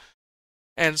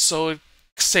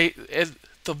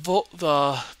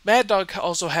Mad Dog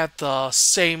also had the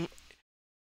same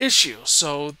issue,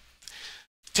 so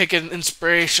taking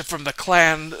inspiration from the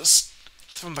clan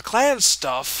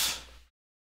stuff,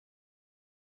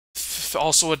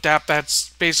 also adapt that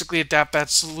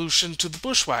solution to the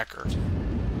Bushwhacker.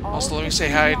 Also, let me say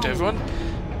hi to everyone.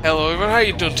 Hello everyone, how are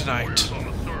you doing tonight?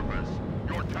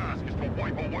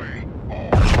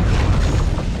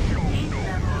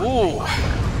 Ooh.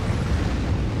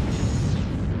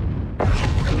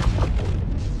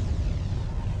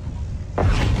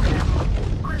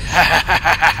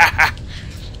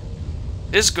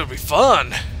 This is gonna be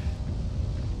fun.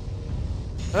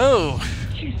 Oh.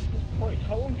 Jesus Christ,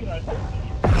 how long can I hold these?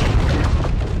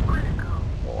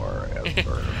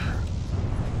 Forever.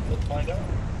 Let's find out.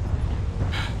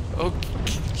 Okay.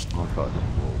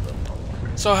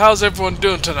 So how's everyone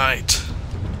doing tonight?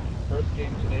 First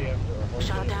game today after a whole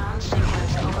Shutdown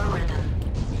sequence overridden.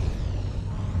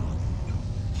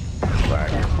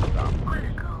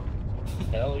 Critical.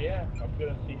 Hell yeah, I'm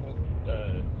gonna see what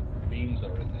beams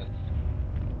are in this.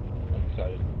 I'm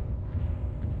excited.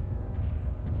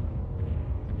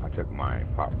 I took my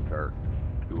Pop-Tart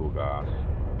dual gas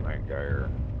main gear,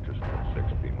 just put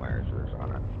 16 lasers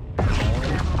on it.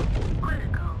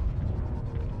 Critical.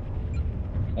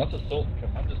 Once assaults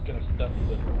come, I'm just gonna stuff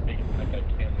the biggest mech I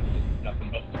can with just nothing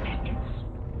but beams.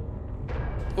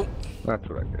 That's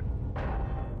what I did.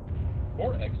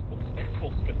 Or X-Pulse.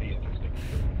 X-Pulse could be interesting.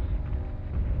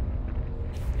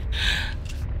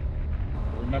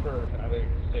 Remember how they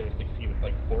say 60 with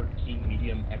like 14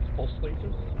 medium X-Pulse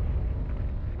lasers?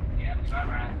 Yeah,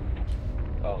 alright.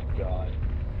 Oh god.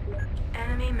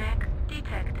 Enemy mech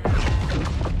detected.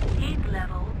 Heat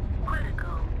level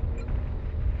critical.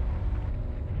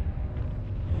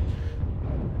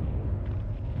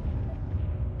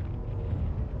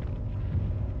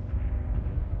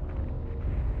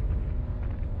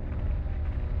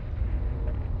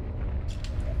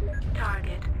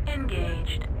 Target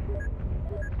engaged.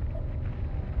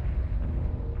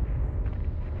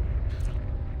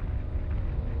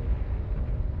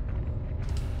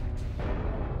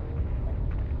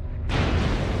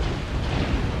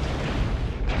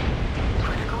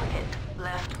 Critical hit.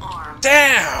 Left arm.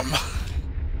 Damn!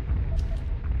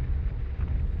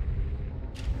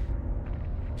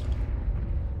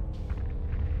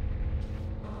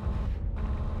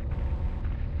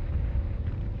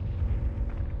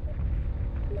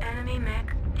 Enemy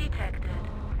mech detected.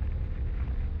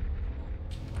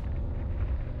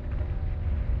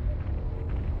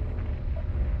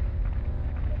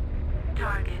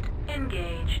 Target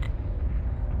engaged.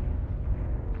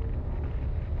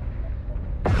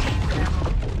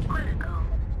 Critical.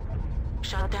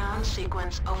 Shutdown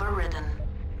sequence overridden.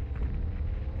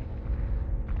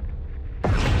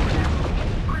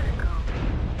 Critical.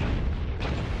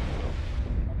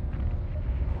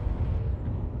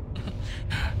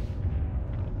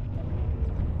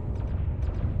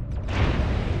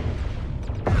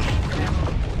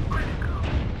 Critical.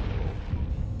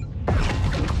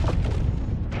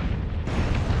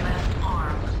 Left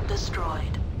arm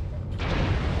destroyed.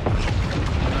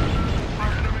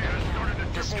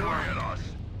 Destroyed. Us.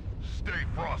 Stay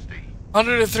frosty.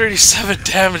 137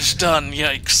 damage done,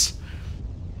 yikes.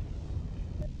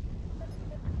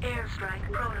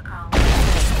 Airstrike protocol.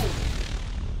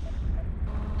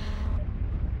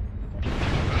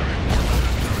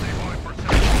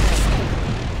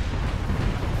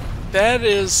 that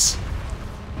is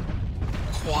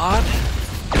quad.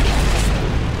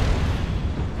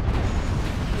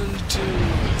 1, 2,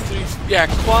 3. Yeah,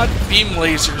 quad beam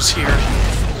lasers here.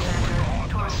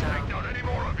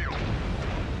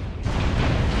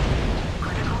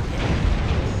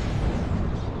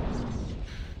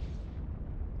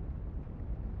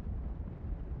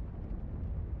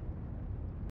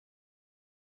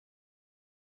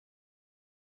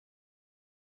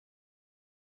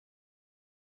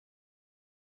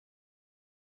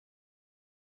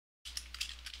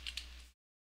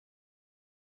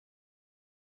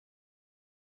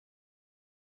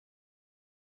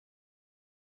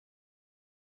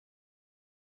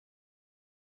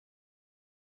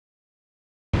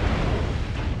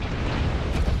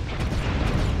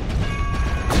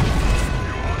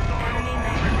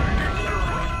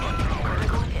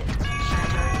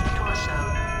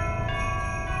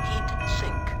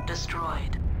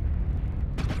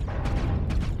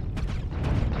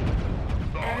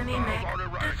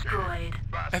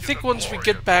 I think once we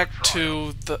get back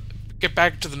to the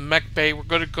mech bay, we're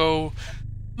gonna go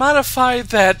modify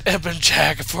that Ebon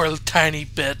Jag for a tiny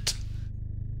bit.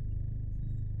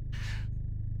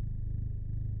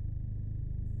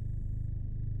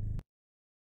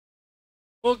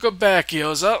 Welcome back,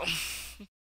 Yoza.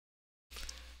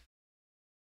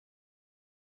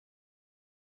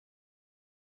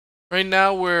 Right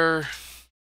now we're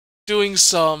doing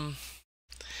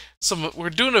we're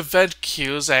doing event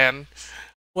queues, and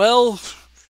well,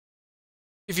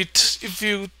 if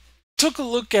you took a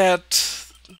look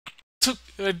at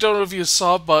I don't know if you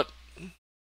saw, but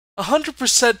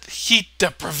 100% heat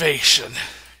deprivation.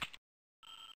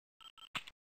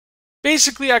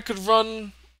 Basically, I could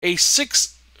run a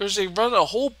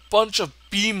whole bunch of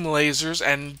beam lasers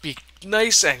and be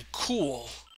nice and cool.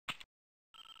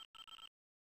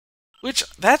 Which,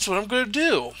 that's what I'm gonna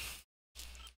do.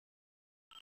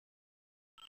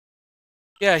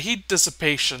 Yeah, heat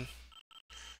dissipation.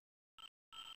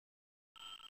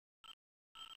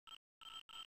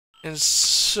 And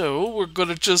so, we're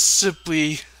gonna just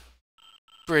simply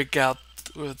break out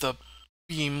with the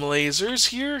beam lasers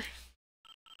here.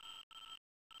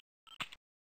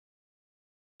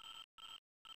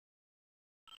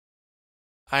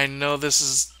 I know this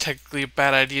is technically a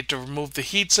bad idea to remove the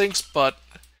heat sinks, but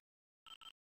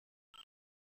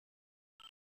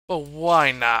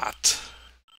why not?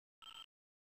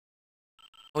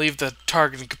 I'll leave the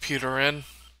targeting computer in.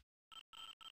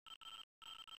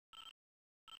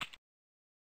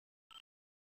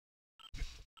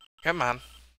 Come on.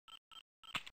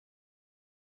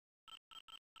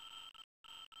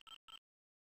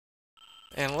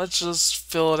 And let's just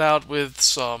fill it out with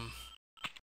some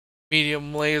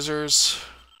medium lasers.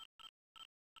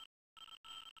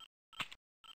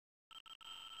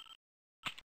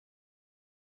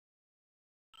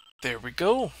 There we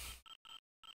go.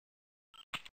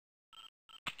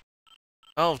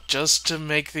 Oh, just to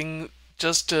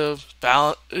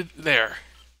balance it there.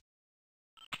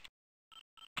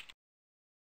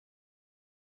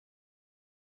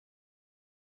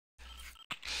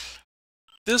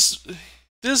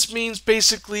 This means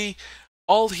basically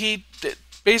all heat.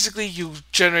 Basically, you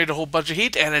generate a whole bunch of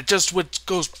heat, and it just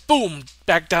goes boom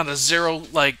back down to zero.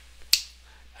 Like,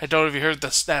 I don't know if you heard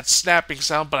that snapping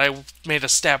sound, but I made a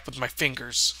snap with my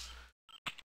fingers.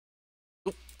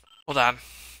 Oop, hold on.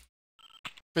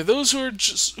 For those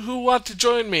who want to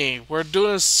join me, we're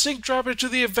doing a sync drop into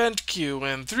the event queue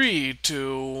in 3,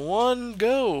 2, 1,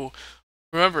 go.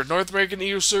 Remember, North American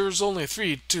EU servers only.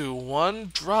 3, 2,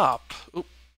 1, drop. Oop.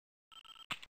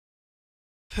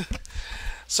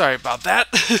 Sorry about that.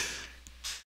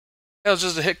 That was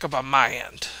just a hiccup on my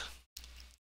end.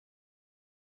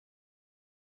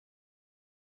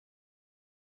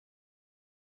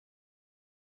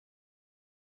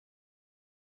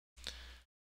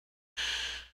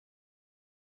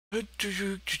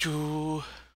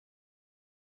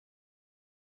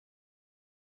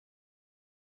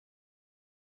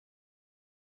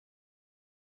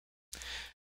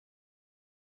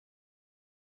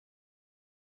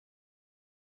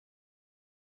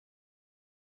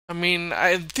 I mean,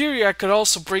 in theory, I could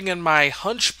also bring in my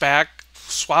Hunchback,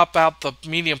 swap out the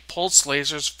medium pulse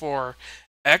lasers for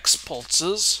X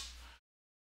pulses.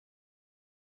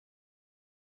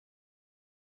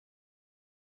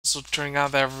 So turning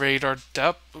on that radar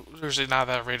depth, usually not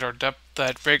that radar depth,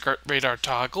 that radar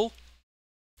toggle.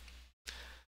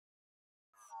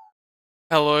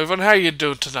 Hello everyone, how you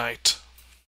doing tonight?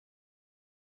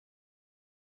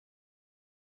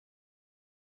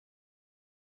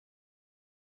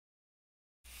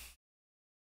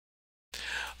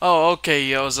 Oh, okay,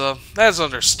 Yoza. That's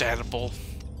understandable.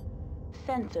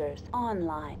 Sensors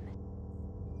online.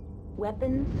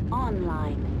 Weapons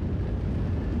online.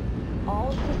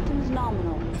 All systems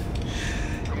nominal.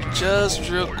 Just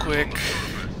real quick.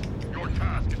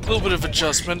 A little bit of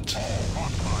adjustment.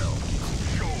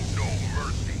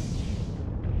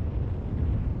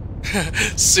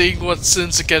 Seeing what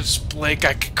sins against Blake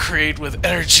I could create with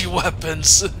energy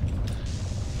weapons.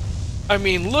 I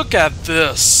mean, look at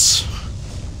this.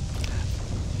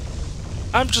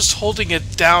 I'm just holding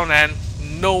it down and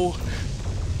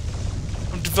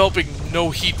I'm developing no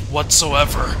heat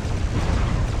whatsoever.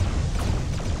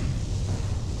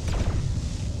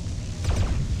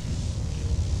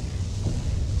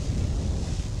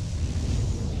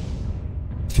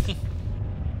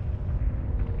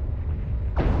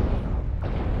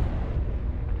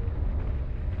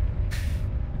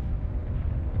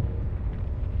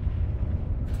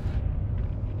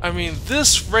 I mean,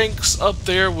 this ranks up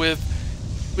there with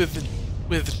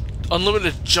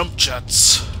unlimited jump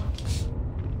jets.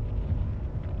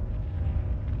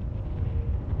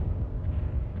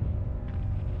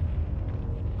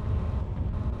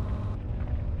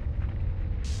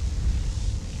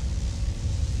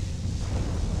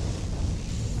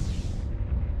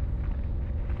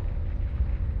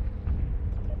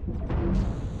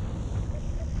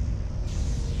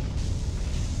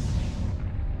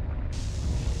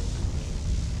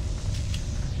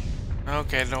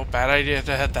 Okay, no bad idea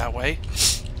to head that way.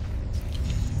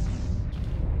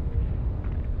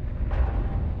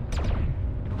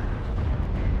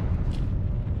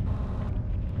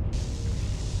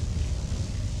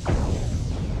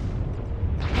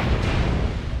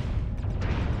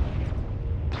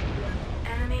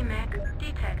 Enemy mech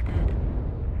detected.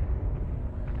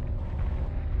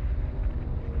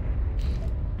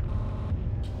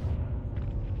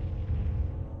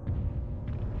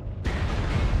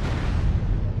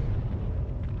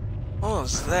 Oh,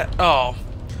 is that? Oh.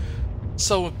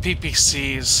 So with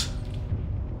PPCs.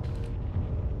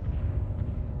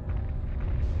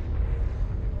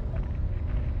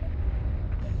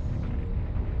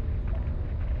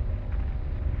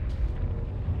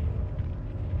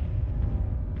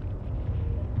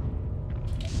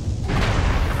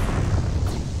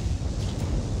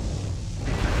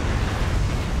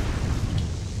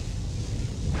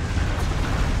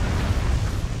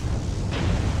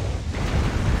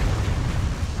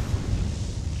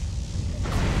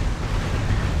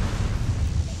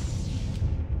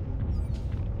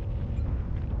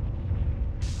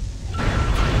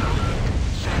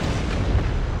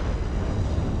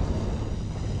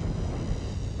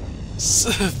 S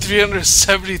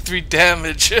 373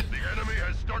 damage. The enemy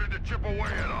has started to chip away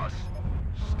at us.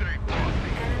 Stay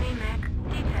frosty. Enemy mech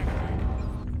detected.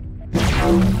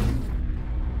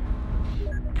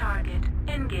 Target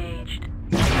engaged.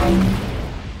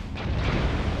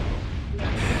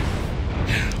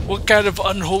 What kind of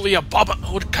unholy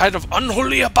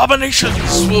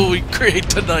abominations will we create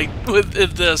tonight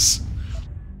with this?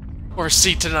 Or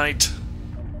see tonight?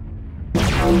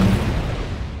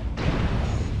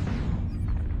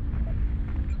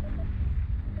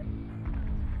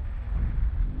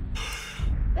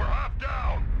 We're half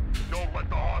down. Don't let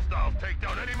the hostiles take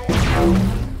down any more.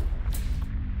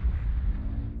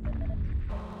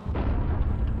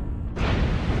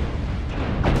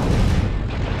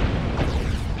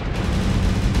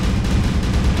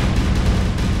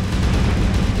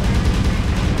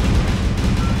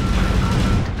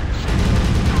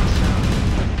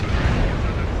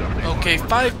 Okay,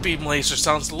 5 beam laser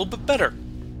sounds a little bit better.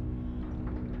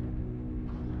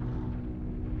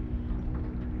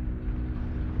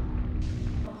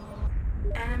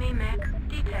 Enemy mech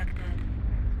detected.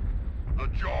 The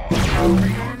jaws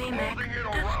Enemy mech closing in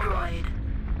around us. destroyed.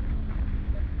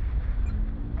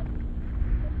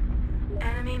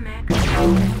 Enemy mech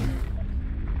detected.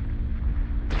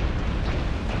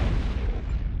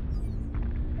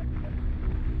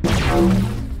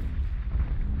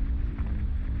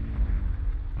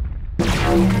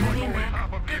 Enemy mech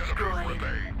Half of the enemies destroyed.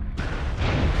 remain.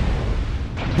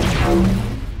 Enemy mech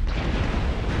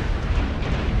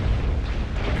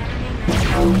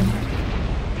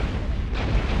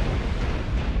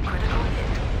critical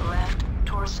hit left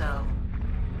torso.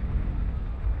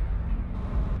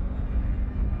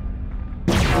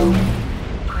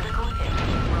 Critical hit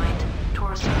right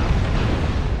torso.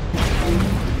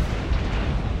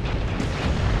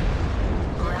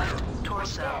 Left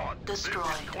torso destroyed. This is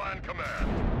Clan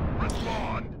Command.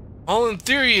 Respond. Well, in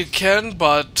theory you can,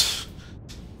 but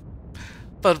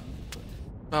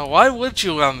why would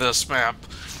you on this map?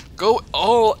 Go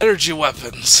all energy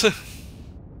weapons.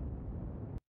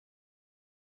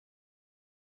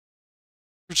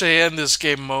 which I end this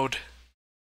game mode.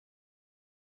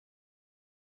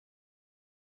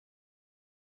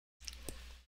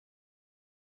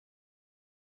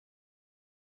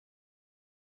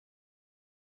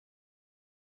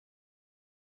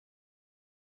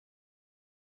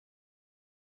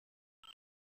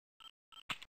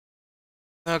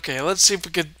 Okay, let's see if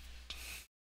we could...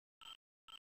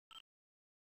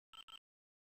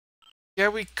 Yeah,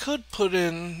 we could put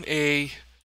in a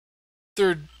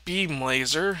third beam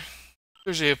laser.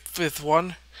 There's a fifth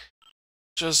one.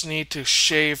 Just need to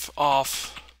shave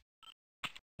off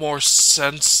more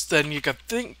sense than you could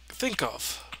think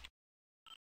of.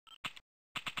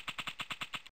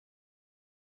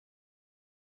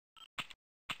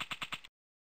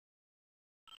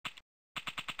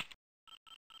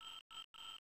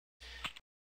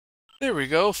 There we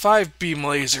go, 5 beam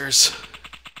lasers.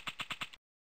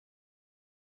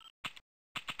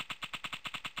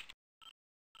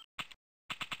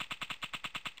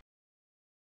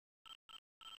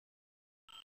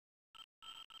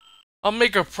 I'll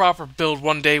make a proper build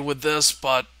one day with this,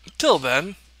 but till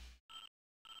then...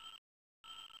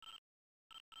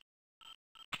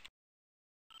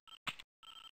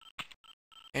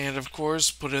 And of course,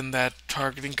 put in that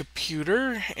targeting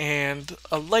computer and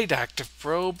a light active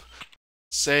probe.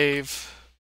 Save.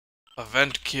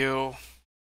 Event queue.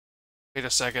 Wait a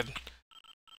second.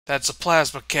 That's a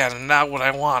plasma cannon, not what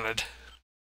I wanted.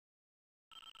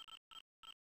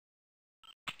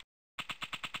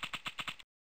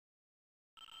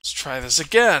 Let's try this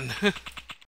again.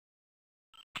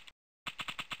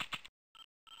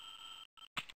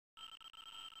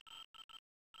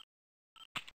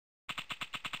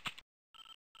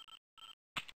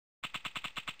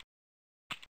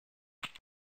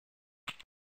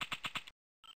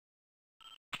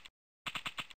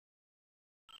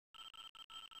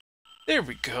 There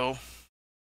we go.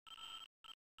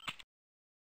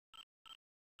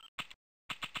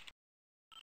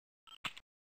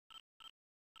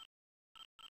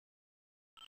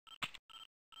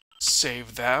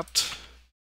 Save that.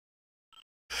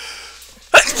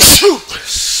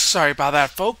 Sorry about that,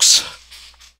 folks.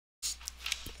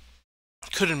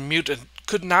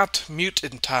 Could not mute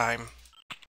in time.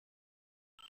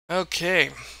 Okay.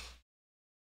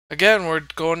 Again, we're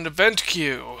going to event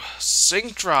queue.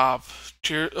 Sync drop.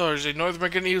 North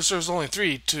American EU serves only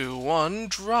 3, 2, 1,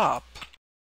 drop.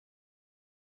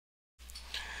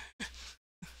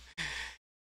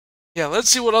 Yeah, let's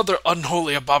see what other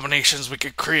unholy abominations we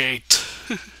could create.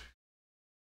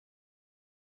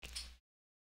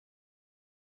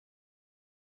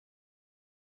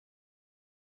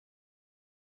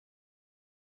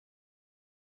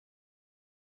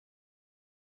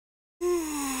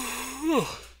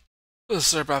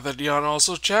 Sorry about that, yawn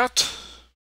also, chat.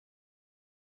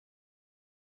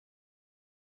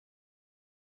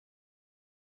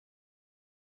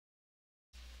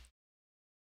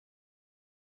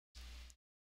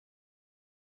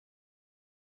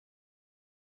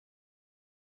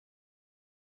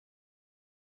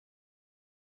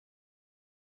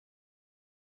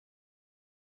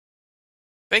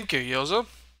 Thank you, Yoza.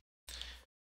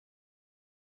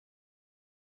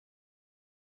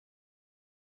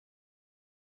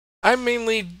 I'm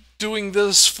mainly doing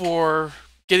this for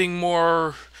getting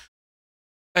more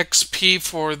XP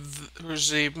for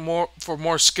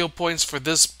more skill points for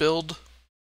this build.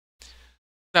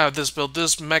 Not this build,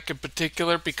 this mech in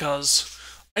particular, because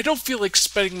I don't feel like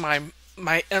spending my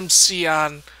MC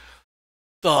on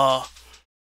the on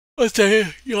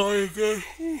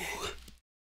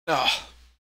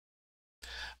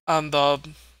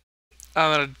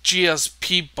a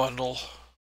GSP bundle.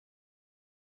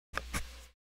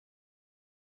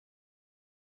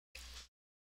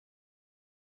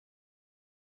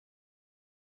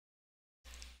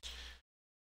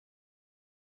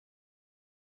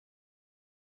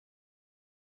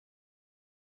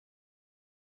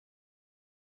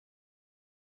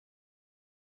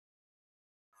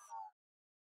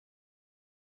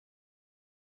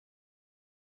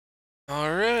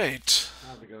 Alright.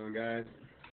 How's it going, guys?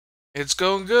 It's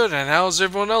going good, and how's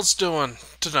everyone else doing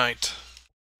tonight?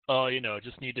 Oh, you know,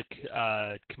 just need to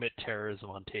commit terrorism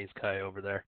on Taze-Kai over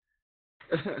there.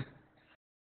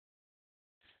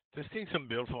 Testing some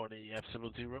build for the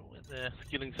Absolute Zero and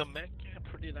skilling some mech, yeah,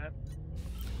 pretty loud.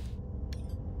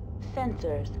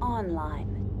 Sensors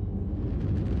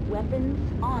online.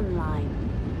 Weapons online.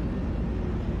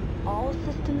 All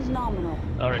systems nominal.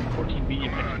 Alright, 14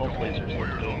 medium mech pulse lasers.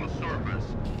 Warriors on the surface.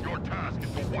 Your task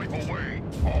is to wipe away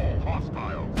all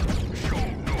hostiles. Show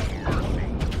no mercy.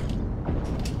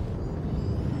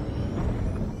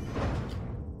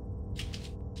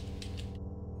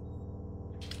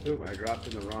 Oop, I dropped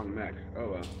in the wrong mech. Oh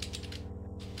well.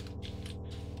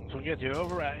 Don't forget your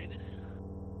override.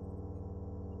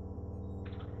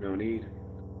 No need.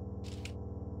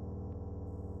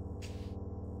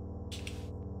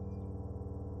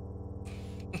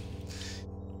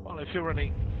 Well, if you're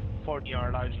running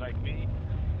 40R lives like me,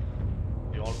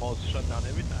 you almost shut down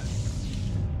every time.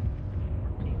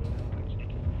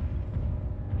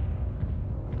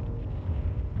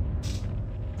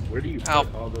 Where do you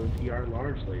put all those ER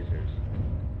large lasers?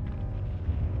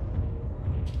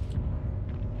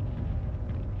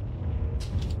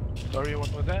 Sorry,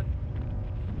 what was that?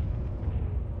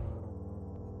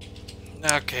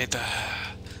 Okay,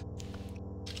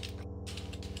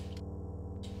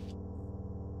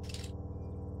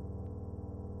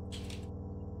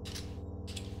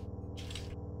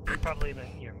 Probably the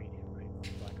medium, right?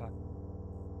 Blackhawk.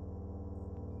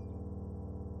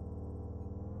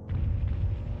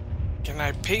 Can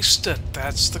I paste it?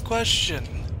 That's the question.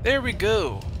 There we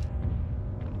go.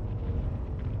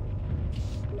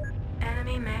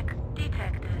 Enemy mech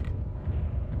detected.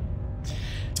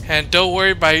 And don't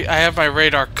worry, I have my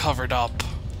radar covered up.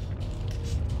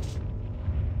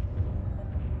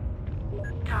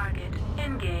 Target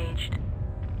engaged.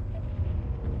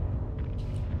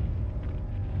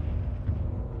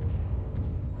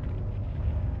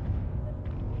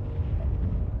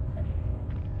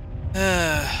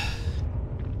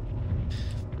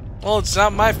 Well, it's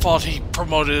not my fault he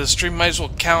promoted his stream. Might as well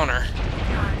counter.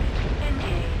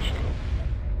 Engaged.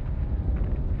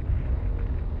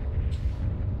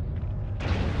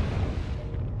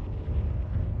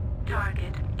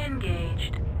 Target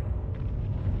engaged.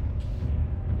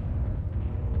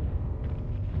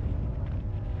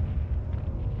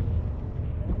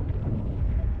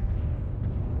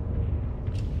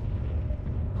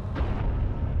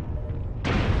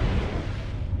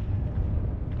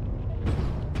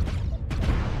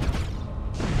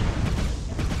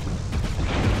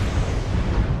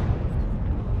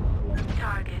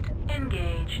 Target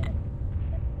engaged.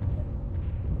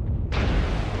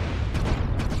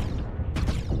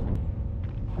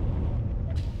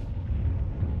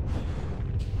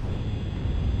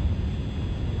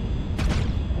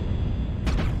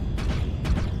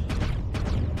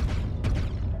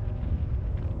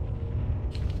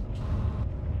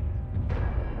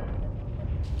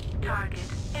 Target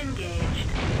engaged.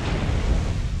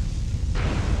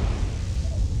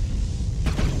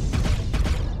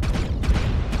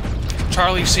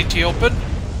 Charlie, CT open.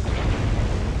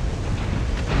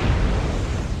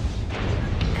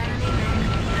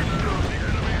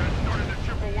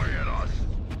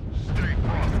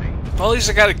 Well, at least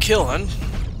I got a kill, huh?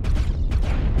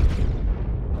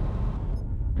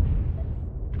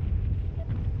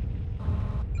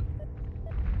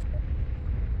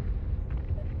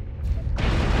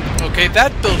 Okay,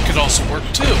 that build could also work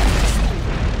too.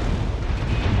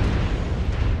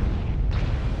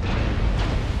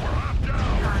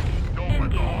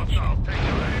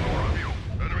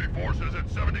 Forces at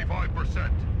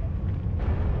 75%.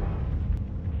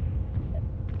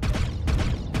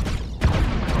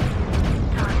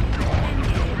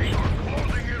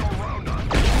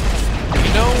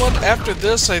 You know what? After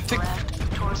this, I think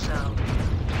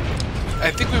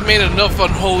we made enough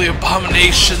unholy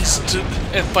abominations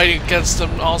and fighting against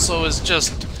them also is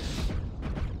just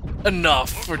enough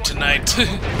for tonight.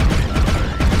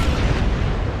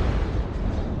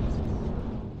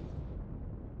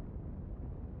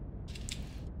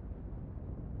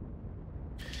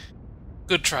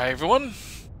 Good try, everyone.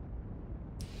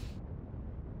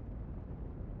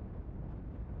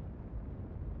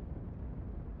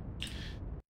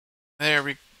 There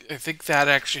we. I think that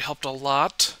actually helped a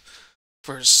lot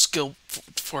for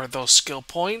for those skill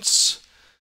points.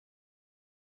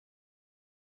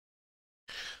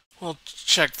 We'll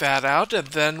check that out, and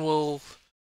then we'll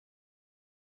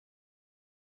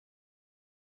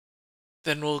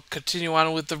continue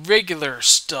on with the regular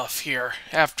stuff here.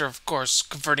 After, of course,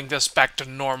 converting this back to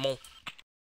normal.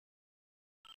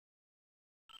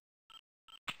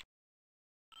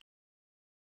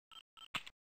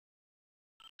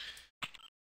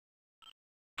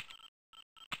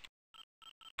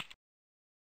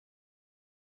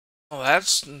 Well,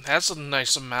 that's a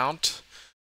nice amount.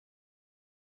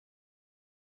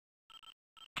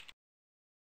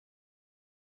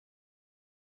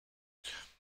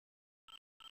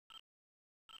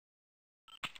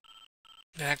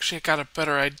 Actually, I got a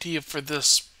better idea for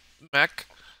this mech.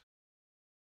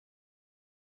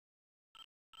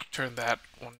 Turn that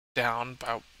one down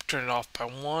by turn it off by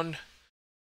 1.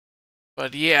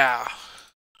 But yeah.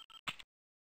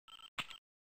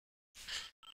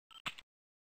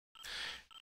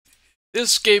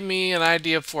 This gave me an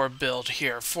idea for a build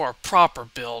here, for a proper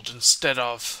build instead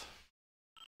of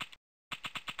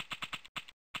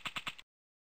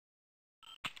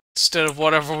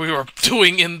whatever we were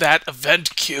doing in that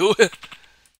event queue.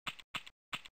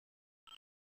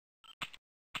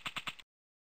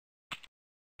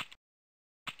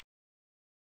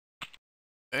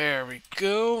 There we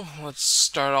go. Let's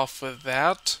start off with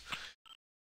that.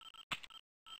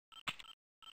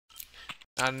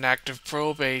 Not an active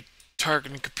probe, a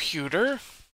targeting computer.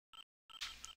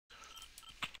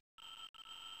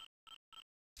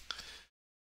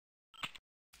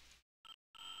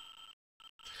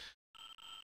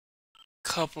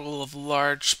 Couple of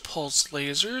large pulse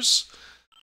lasers.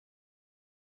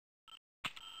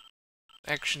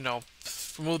 Actually, no.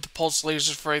 Remove the pulse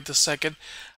lasers for right this second.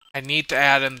 I need to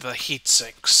add in the heat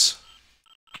sinks.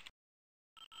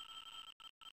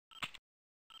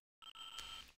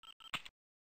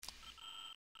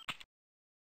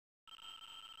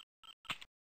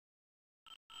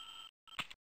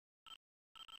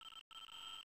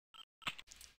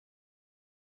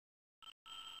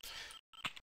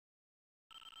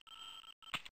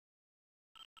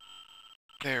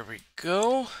 There we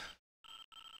go.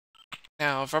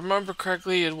 Now, if I remember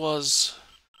correctly, it was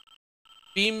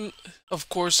beam. Of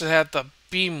course, it had the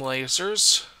beam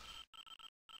lasers.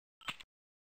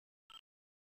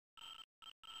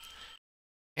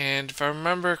 And if I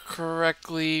remember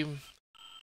correctly,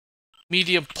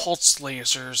 medium pulse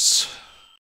lasers.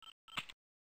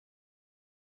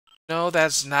 No,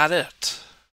 that's not it.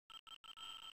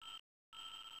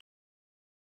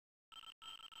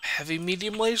 Heavy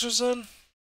medium lasers then?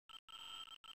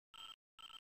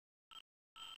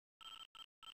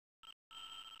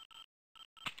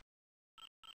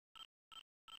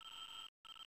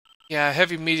 Yeah,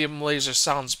 heavy medium laser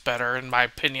sounds better in my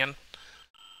opinion.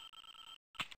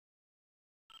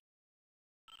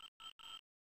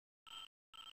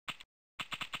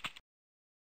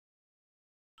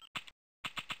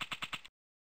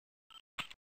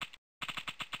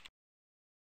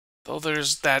 Though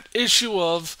there's that issue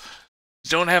of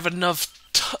you don't have enough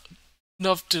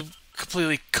to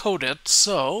completely coat it,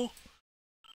 so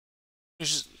you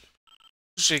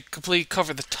should completely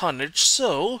cover the tonnage.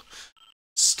 So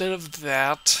instead of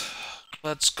that,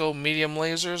 let's go medium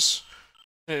lasers,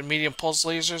 medium pulse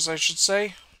lasers, I should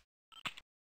say.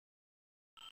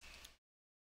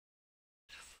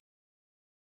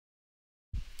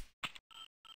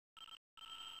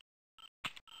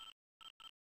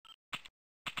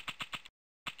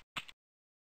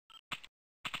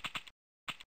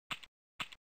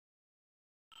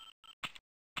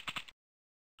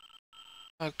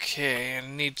 Okay, I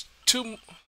need two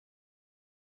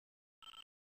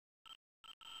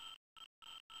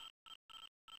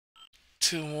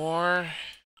more.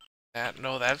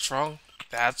 No, that's wrong.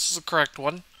 That's the correct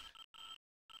one.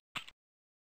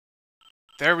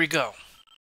 There we go.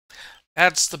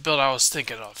 That's the build I was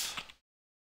thinking of.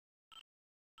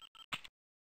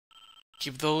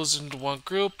 Keep those into one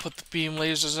group, put the beam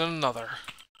lasers in another.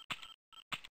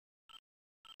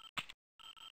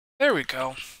 There we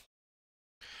go.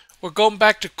 We're going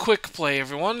back to quick play,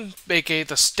 everyone, aka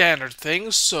the standard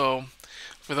things, so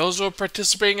for those who are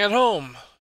participating at home,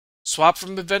 swap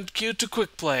from event queue to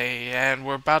quick play, and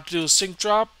we're about to do a sync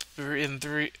drop in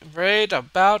right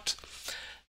about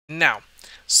now.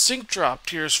 Sync drop,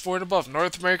 tiers 4 and above,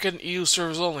 North American, EU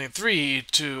servers only. 3,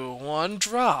 2, 1,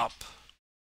 drop.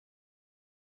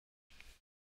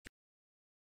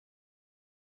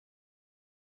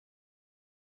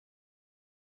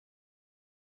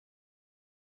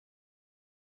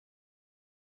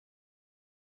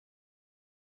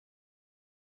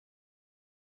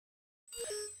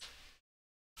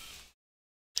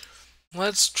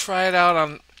 Let's try it out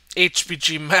on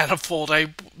HBG Manifold.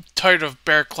 I'm tired of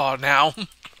Bear Claw now.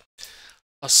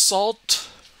 Assault.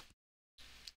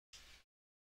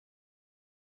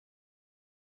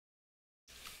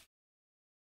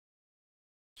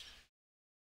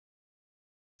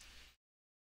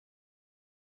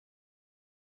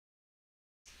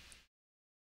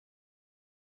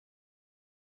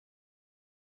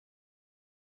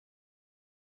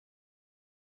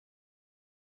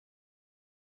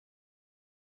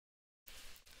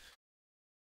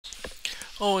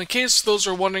 Oh, in case those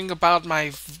are wondering about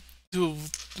my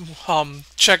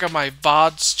check out my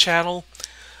VODs channel.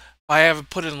 I haven't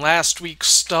put in last week's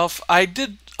stuff. I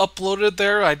did upload it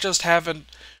there. I just haven't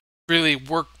really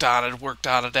worked on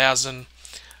it as in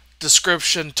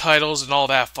description, titles, and all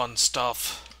that fun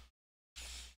stuff.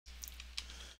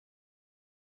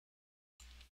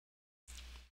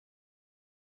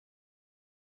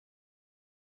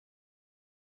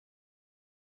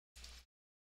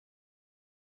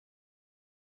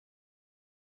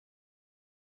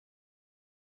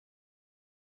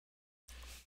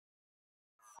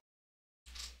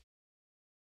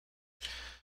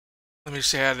 Let me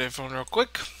say hi to everyone real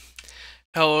quick.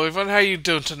 Hello everyone, how you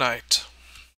doing tonight?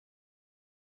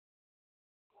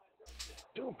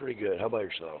 Doing pretty good. How about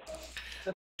yourself?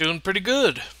 Doing pretty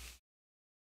good.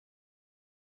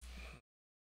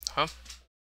 Huh?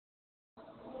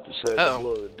 Just had to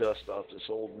blow the dust off this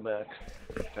old mech.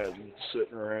 Had been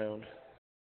sitting around.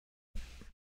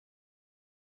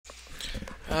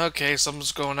 Okay,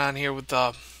 something's going on here with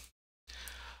the...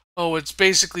 Oh, it's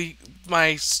basically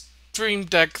my Stream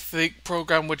Deck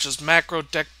program, which is Macro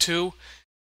Deck 2,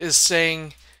 is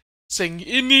saying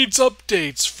it needs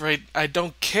updates. Right? I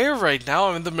don't care right now.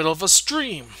 I'm in the middle of a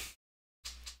stream.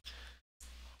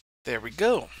 There we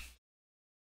go.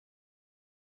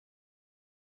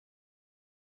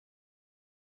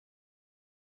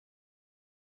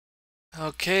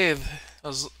 Okay,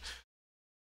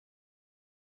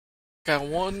 got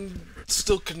one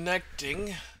still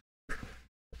connecting.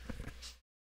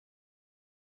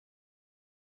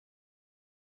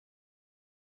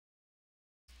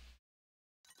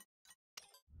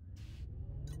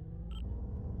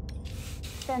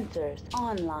 Sensors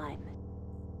online.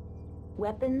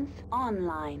 Weapons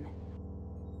online.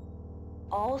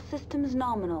 All systems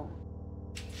nominal.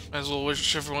 Might as well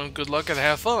wish everyone good luck and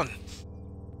have fun.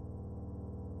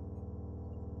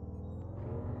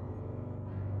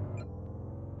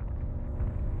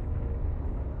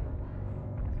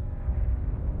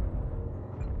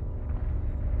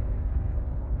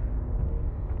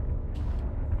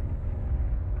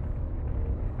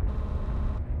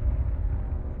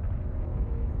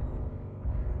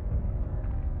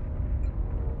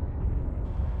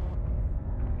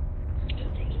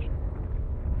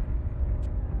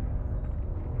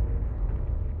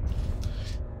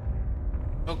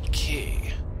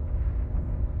 Okay.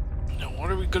 Now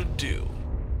what are we gonna do?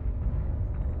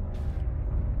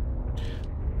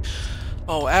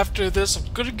 Oh, after this,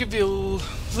 I'm gonna give you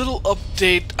a little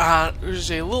update on... There's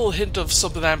a little hint of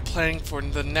something I'm planning for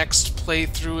the next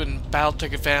playthrough in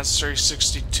Battletech Advanced Series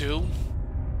 62.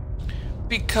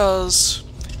 Because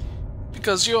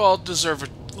you all deserve a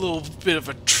little bit of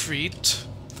a treat.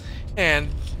 And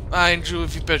mind you,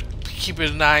 if you've been keeping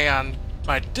an eye on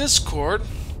my Discord,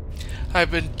 I've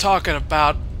been talking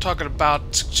about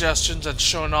suggestions and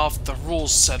showing off the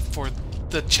rules set for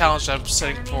the challenge I'm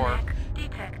setting for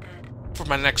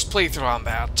my next playthrough on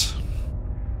that.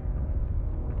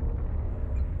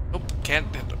 Nope,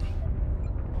 can't hit him.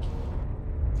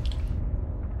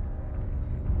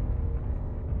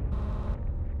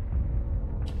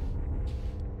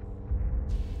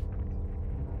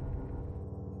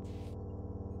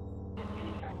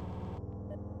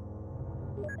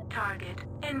 Target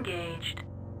engaged.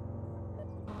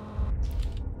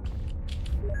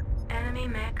 Enemy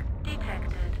mech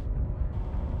detected.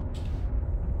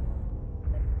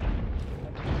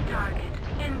 Target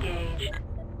engaged.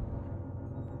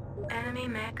 Enemy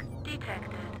mech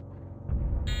detected.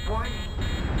 Warning.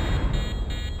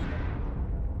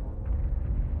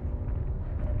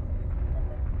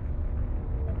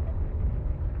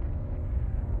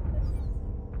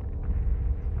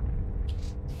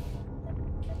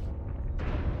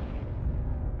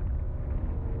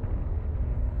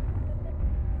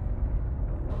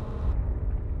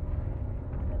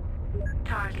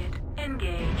 Target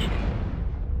engaged.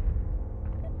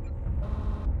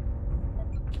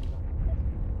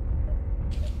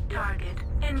 Target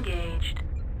engaged.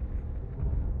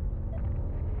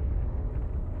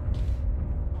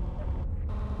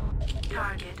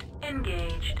 Target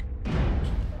engaged.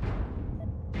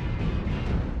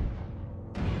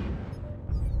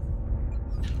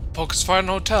 Focus fire in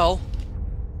hotel.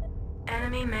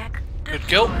 Enemy mech Good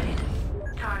kill.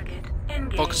 Target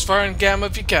engaged. Focus fire in Gamma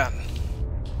if you can.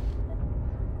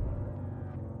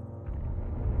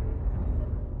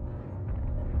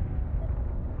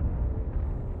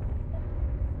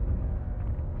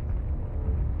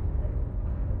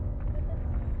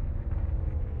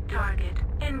 Target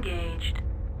engaged.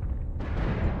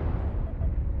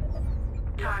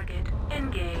 Target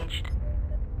engaged.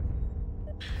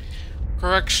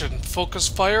 Correction. Focus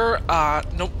fire.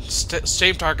 Nope.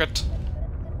 Same target.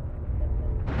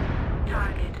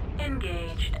 Target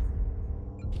engaged.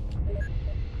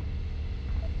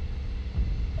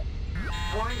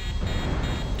 Warning.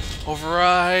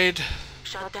 Override.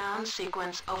 Shutdown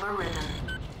sequence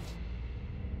overridden.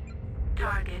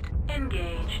 Target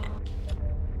engaged.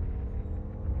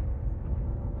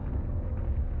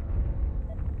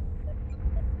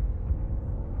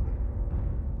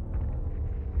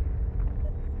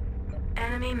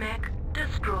 Enemy mech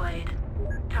destroyed.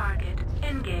 Target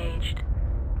engaged.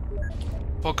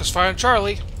 Focus fire on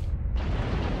Charlie.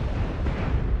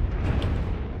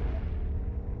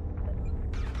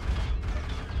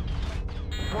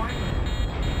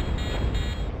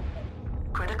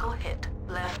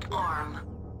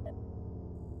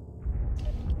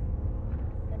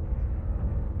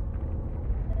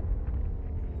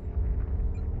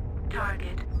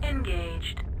 Target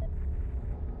engaged.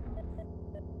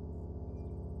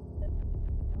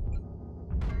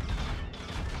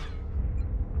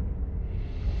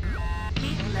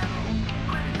 Heat level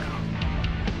critical.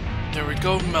 There we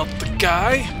go, melt the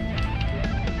guy.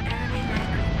 Enemy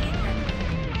mech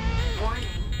detected. Warning.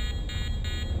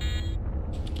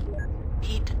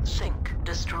 Heat sink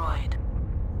destroyed.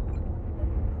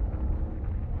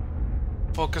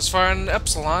 Focus fire on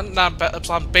Epsilon, not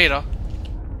Epsilon, Beta.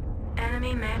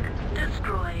 Enemy mech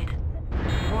destroyed.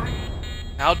 Warning.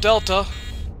 Now Delta.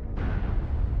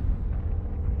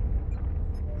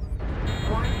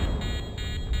 Warning.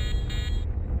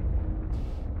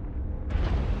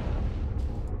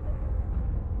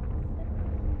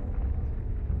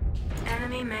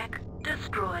 Enemy mech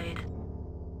destroyed.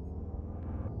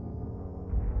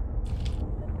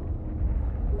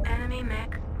 Enemy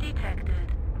mech detected.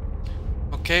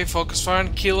 Okay, focus fire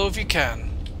on Kilo if you can.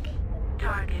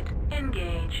 Target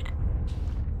engaged.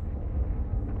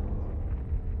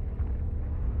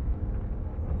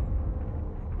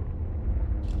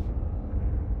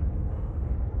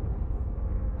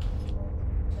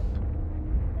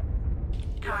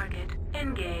 Target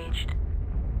engaged.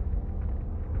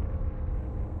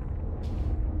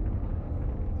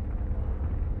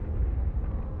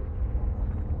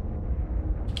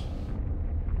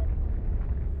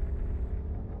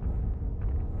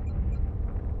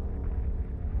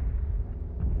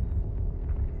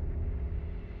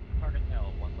 Target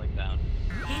L, one leg down.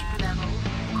 Heat level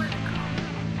critical.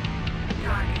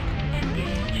 Target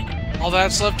engaged. All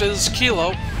that's left is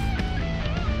Kilo.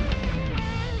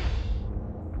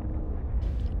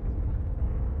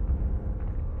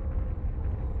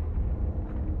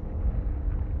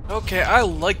 Okay, I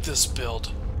like this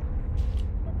build.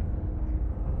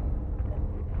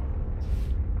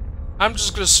 I'm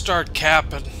just gonna start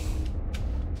capping.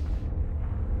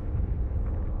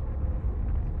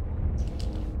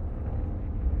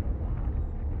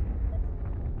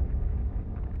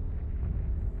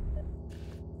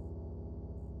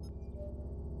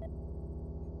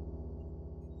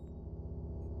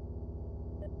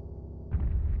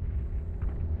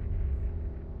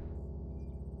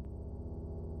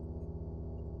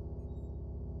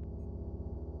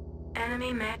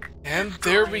 Enemy mech And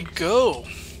there we go.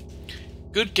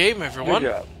 Good game, everyone. Good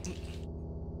job.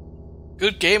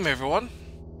 Good game, everyone.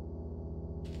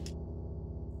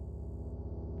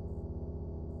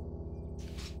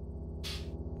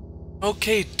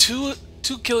 Okay, two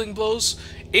killing blows,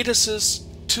 8 assists,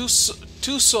 two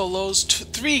solos,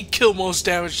 3 kill most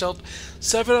damage dealt,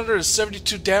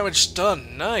 772 damage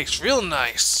done. Nice, real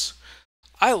nice.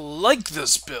 I like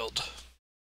this build.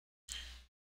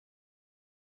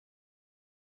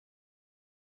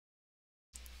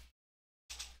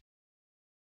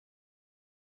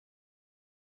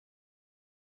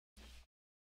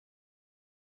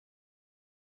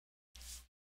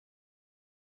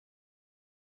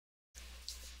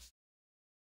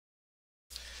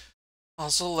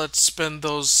 Also, let's spend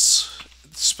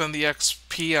the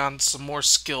XP on some more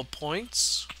skill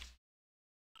points.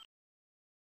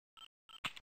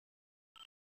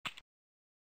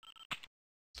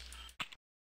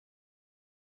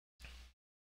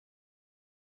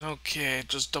 Okay,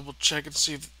 just double check and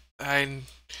see if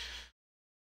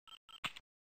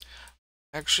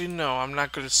actually, no, I'm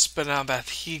not going to spend on that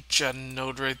heat gen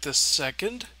node right this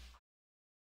second.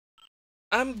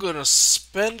 I'm going to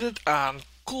spend it on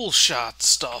cool shot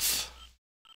stuff.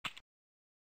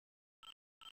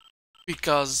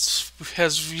 Because,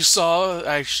 as you saw,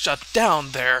 I shut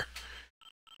down there.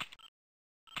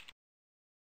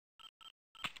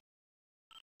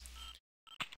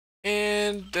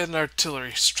 And an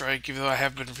artillery strike, even though I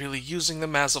haven't been really using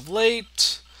them as of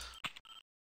late.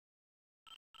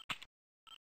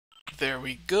 There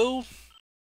we go.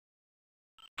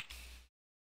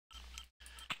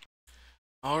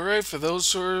 Alright, for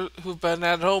those who've been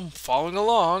at home following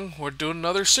along, we're doing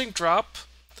another sync drop.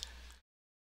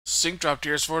 Sync drop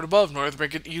tiers 4 and above. North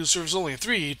American EU servers only.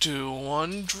 3, 2,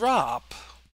 1, drop.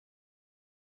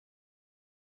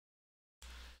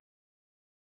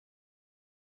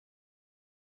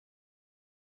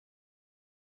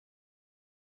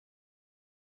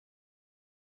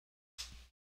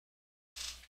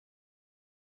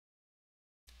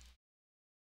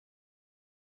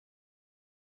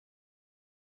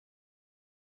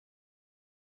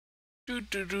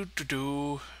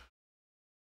 Do.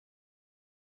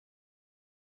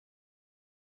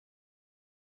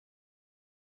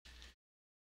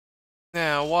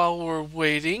 Now, while we're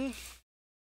waiting...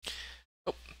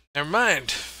 Oh, never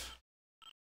mind.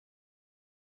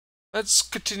 Let's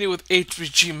continue with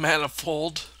H3G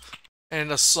Manifold.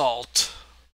 and assault.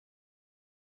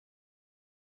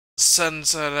 A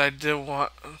sentence that I didn't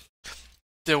want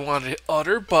to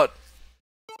utter, but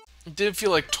it did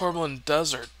feel like Tourmaline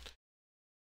Desert.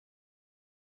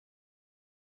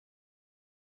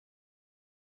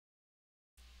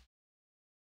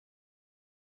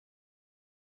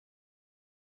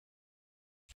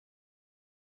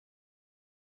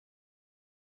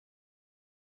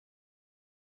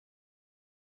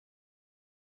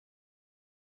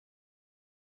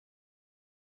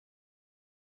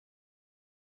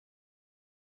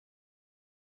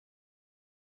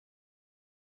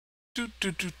 Do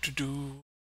do do do do.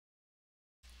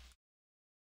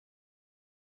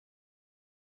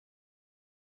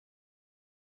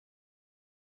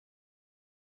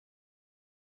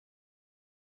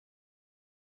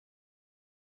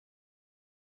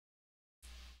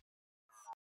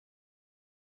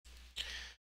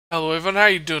 Hello, Evan. How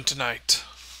you doing tonight?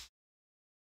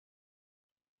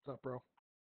 What's up, bro?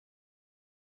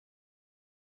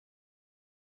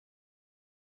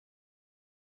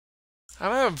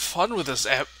 I'm having fun with this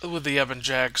with the Evan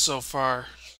Jag so far.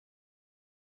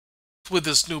 With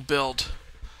this new build,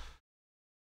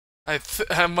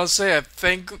 I must say I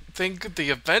thank the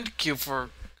event queue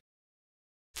for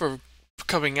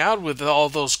coming out with all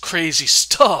those crazy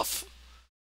stuff.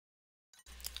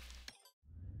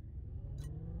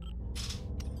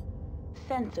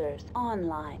 Sensors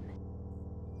online.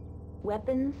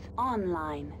 Weapons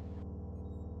online.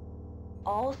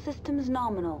 All systems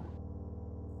nominal.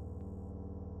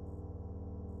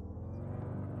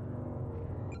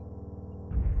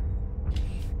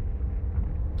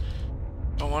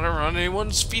 Don't want to run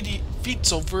anyone's feet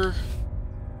over.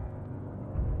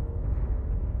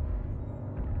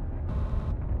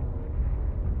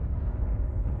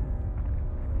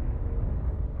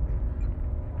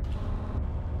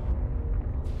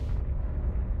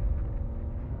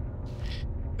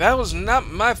 That was not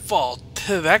my fault.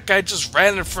 That guy just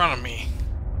ran in front of me.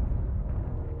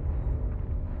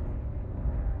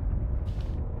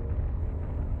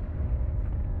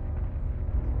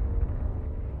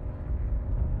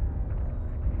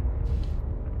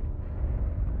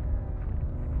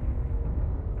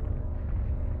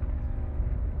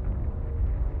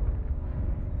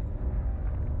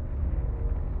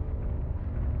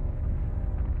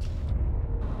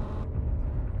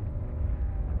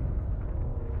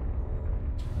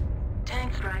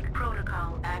 Tank strike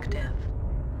protocol active.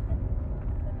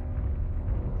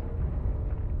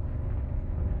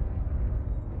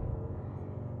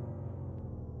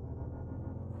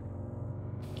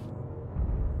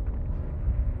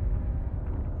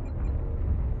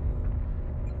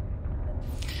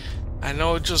 I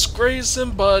know it just grazed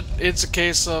him, but it's a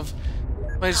case of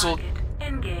might as well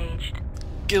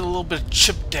get a little bit of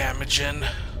chip damage in.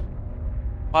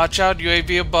 Watch out,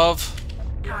 UAV above.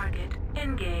 Target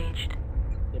engaged.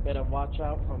 You better watch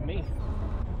out for me.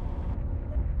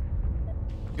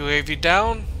 UAV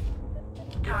down.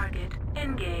 Target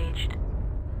engaged.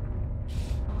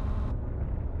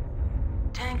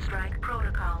 Tank strike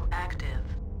protocol active.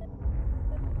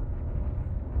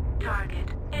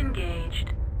 Target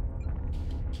engaged.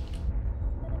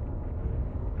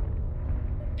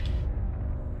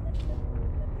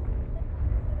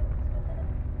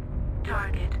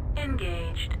 Target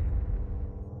engaged.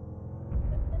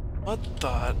 What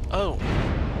the? Oh.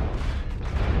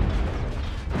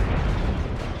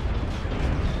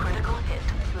 Critical hit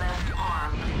left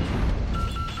arm.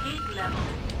 Heat level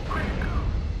critical.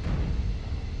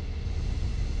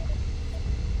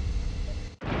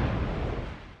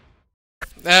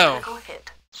 No. Critical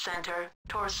hit center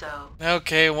torso.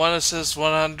 Okay, 1 assist,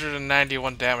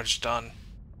 191 damage done.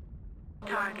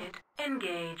 Target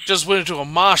engaged. Just went into a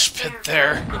mosh pit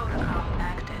there. Protocol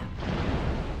active.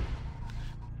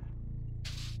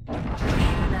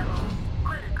 Heat level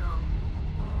critical.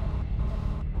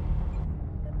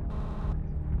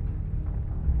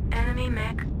 Enemy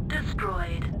mech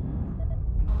destroyed.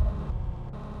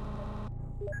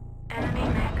 Enemy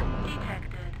mech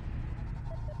detected.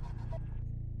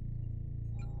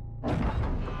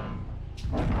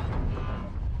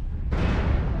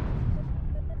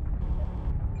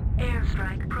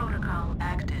 Airstrike protocol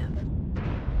active.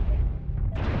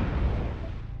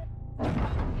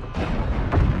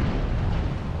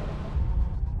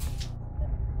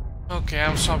 Okay,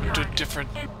 I'm swapping to a different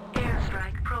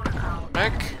Airstrike protocol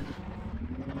mech. active.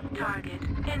 Target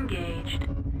engaged.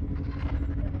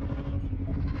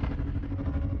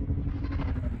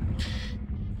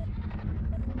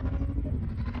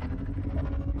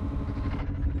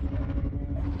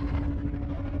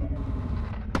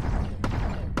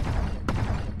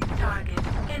 Target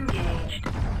engaged.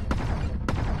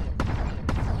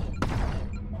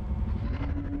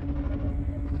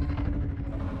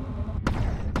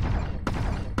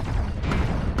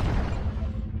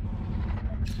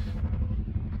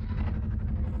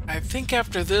 I think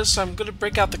after this, I'm gonna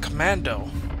break out the Commando.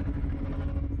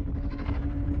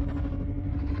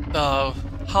 The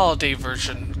holiday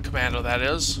version Commando, that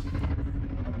is.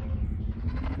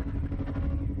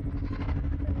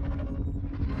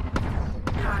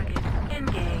 Target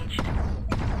engaged.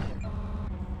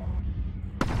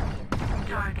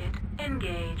 Target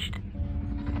engaged.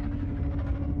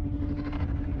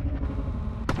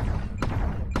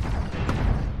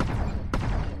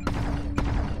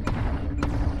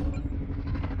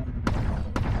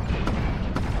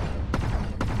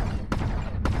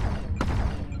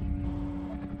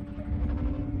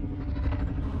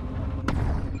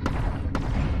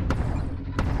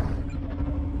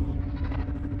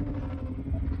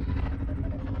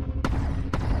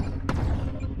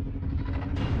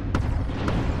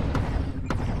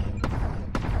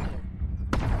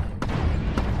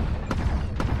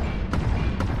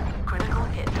 Critical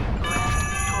hit.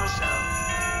 Left torso.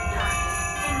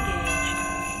 Target engaged.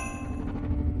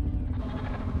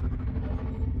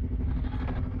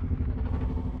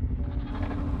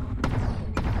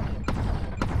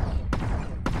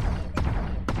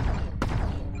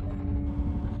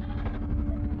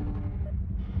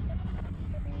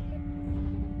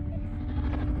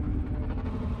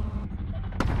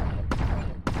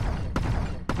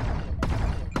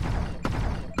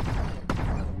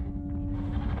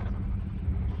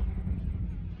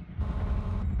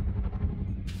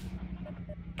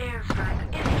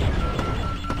 Airstrike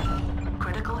initiated.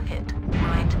 Critical hit.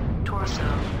 Right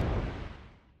torso.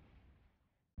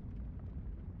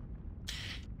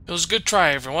 It was a good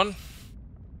try, everyone.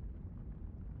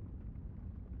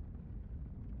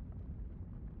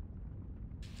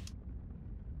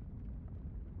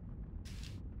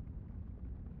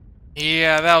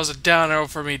 Yeah, that was a down arrow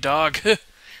for me, dog.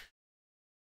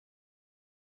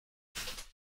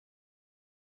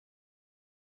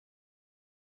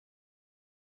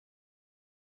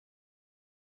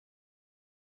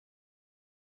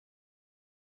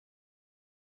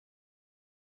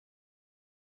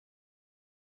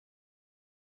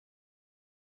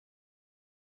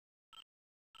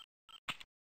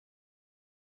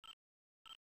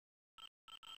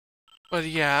 But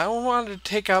yeah, I wanted to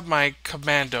take out my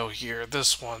Commando here.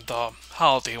 This one, the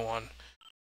holiday one.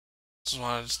 Just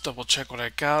wanted to double check what I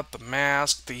got. The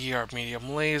mask, the ER medium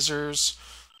lasers,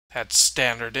 that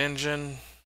standard engine.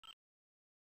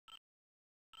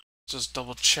 Just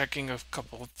double checking a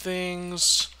couple of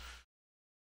things.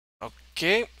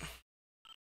 Okay.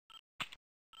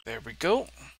 There we go.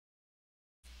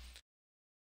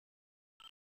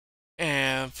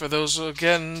 And for those,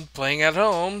 again, playing at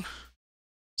home,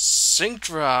 Sync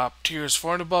Drop, tiers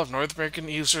 4 and above, North American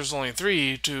users only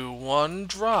 3 to 1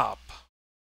 drop.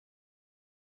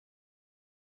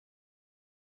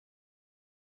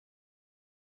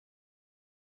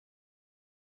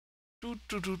 Do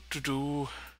do do do do.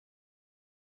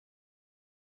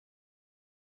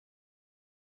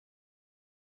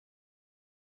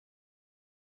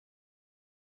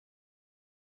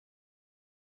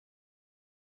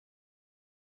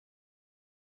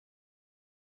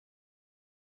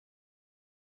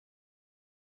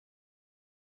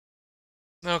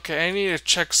 Okay, I need to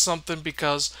check something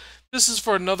because this is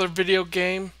for another video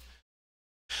game.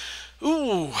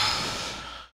 Ooh.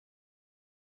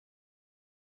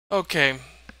 Okay,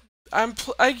 I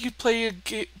could play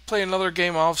another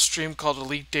game off stream called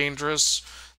Elite Dangerous.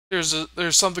 There's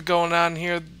something going on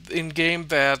here in game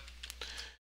that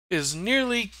is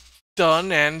nearly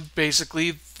done, and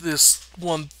basically this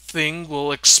one thing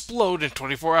will explode in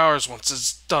 24 hours once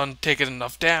it's done taking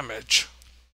enough damage.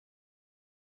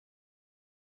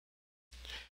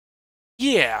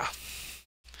 Yeah.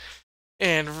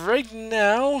 And right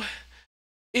now,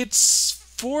 it's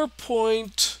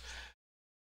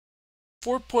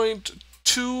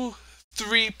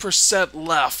 4.23%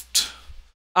 left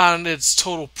on its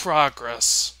total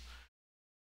progress.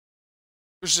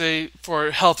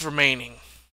 For health remaining.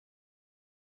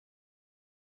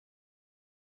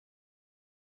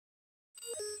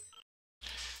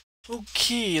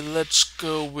 Okay, let's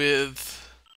go with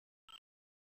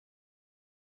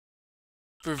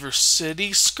River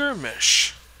City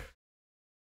Skirmish.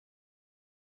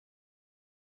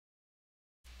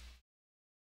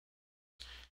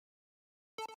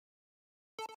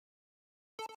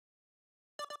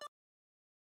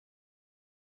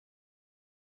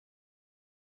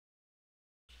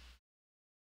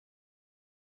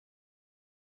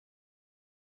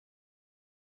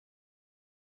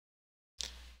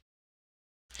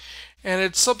 And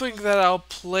it's something that I'll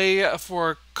play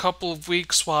for a couple of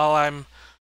weeks while I'm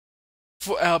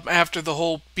after the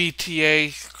whole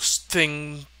BTA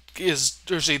thing is,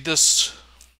 this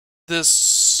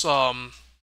this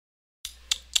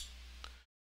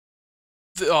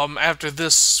after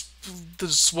this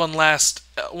one last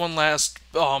bit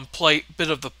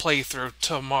of the playthrough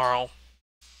tomorrow.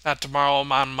 Not tomorrow,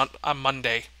 on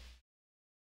Monday.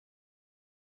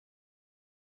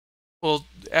 Well,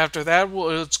 after that,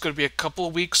 it's going to be a couple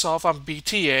of weeks off on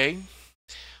BTA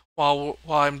while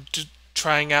I'm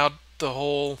trying out the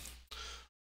whole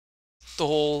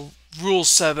rule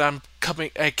set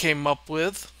I came up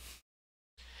with.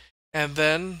 And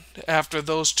then after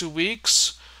those 2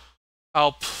 weeks,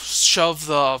 I'll shove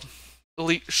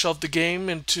the game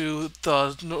into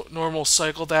the normal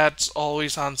cycle that's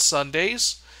always on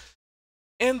Sundays,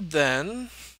 and then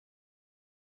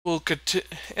we'll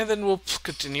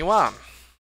continue on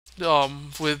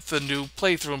with the new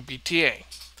playthrough in BTA.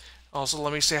 Also,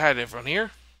 let me say hi to everyone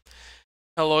here.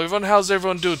 Hello, everyone. How's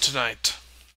everyone doing tonight?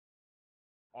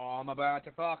 I'm about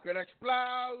to fucking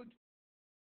explode.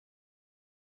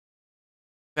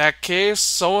 In that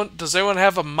case, does anyone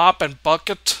have a mop and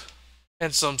bucket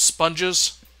and some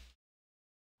sponges?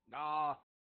 Nah,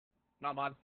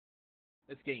 man.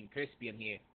 It's getting crispy in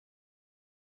here.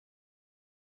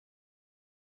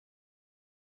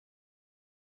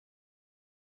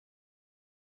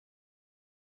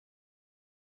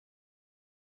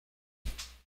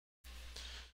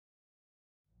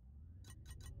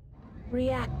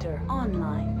 Reactor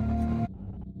online.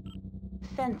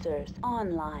 Sensors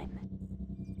online.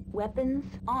 Weapons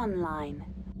online.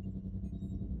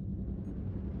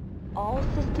 All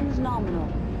systems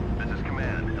nominal. This is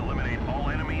command. Eliminate all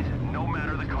enemies, no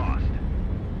matter the cost.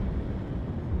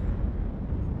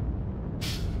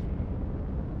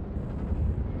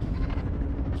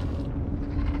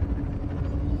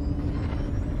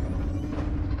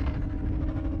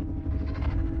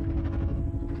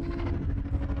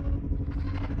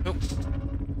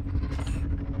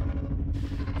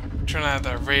 Turn on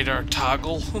the radar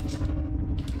toggle.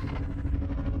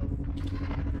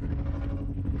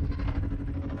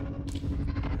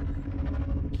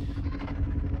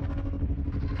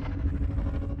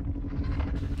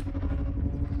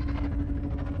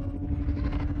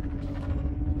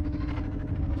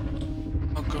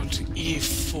 I'll go to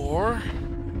E4.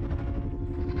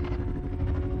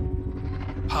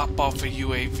 Pop off a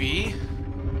UAV.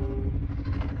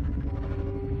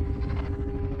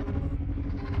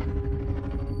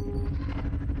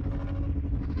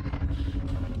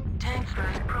 Tank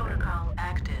strike protocol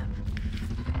active.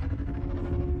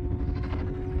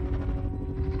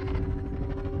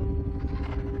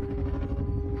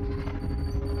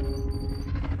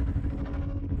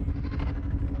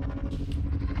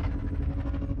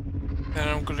 Then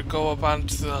I'm going to go up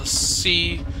onto the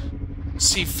C5,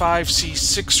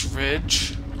 C6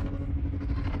 ridge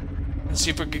and see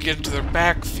if we can get into their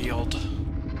backfield.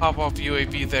 Pop off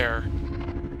UAV there.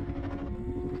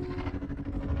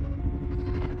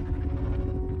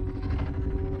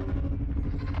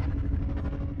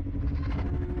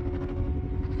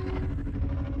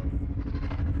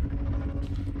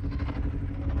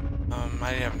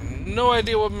 I have no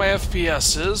idea what my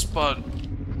FPS is, but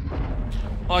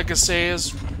all I can say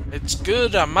is it's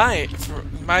good on my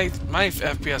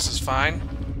FPS is fine.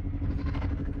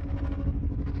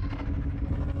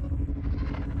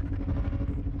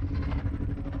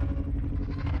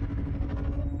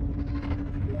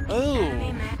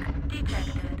 Oh.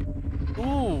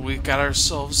 Ooh, we got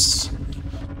ourselves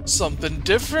something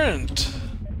different.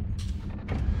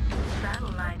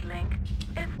 Satellite link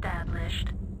established.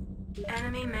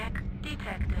 Enemy mech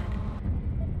detected.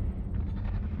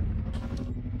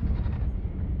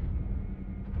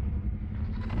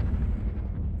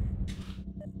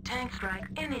 Tank strike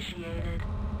initiated.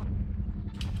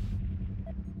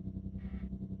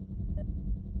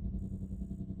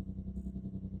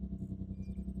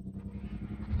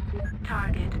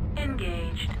 Target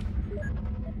engaged.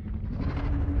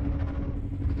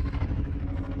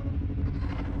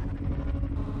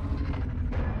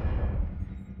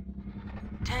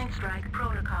 Tank strike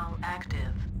protocol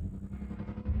active.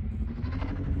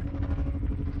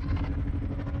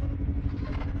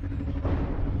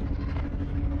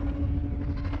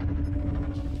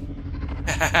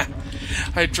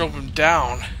 I drove him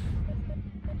down.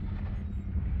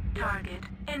 Target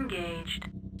engaged.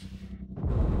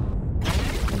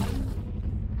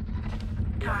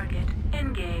 Target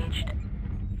engaged.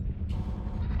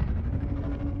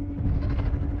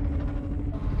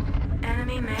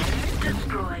 Enemy mech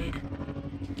destroyed.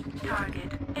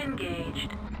 Target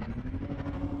engaged.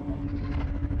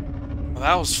 Well,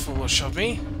 that was foolish of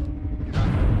me.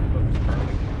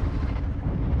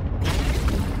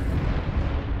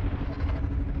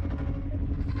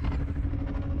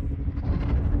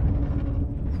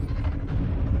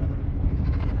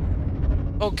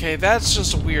 Okay, that's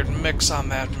just a weird mix on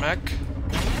that mech.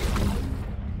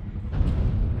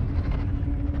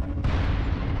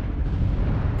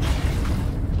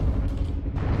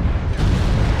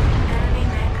 Enemy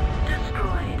mech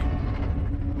destroyed.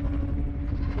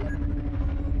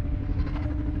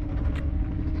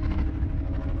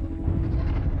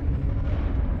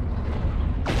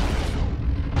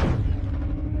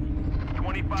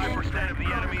 Of the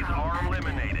enemies are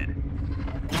eliminated.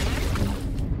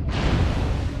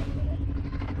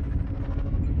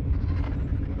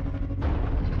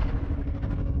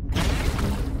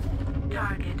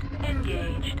 Target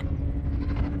engaged.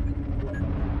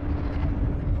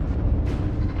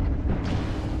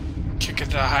 Kick it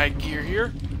to high gear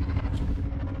here.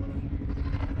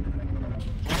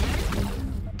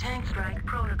 Tank strike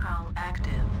protocol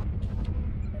active.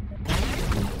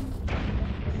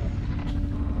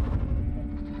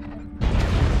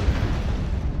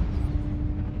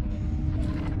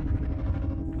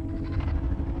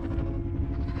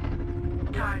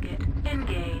 Target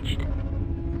engaged.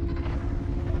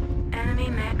 Enemy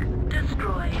mech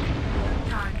destroyed.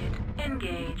 Target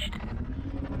engaged.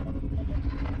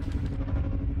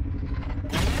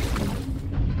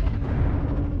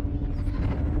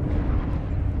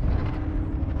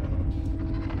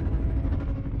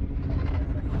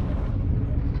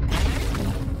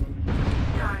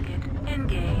 Target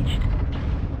engaged.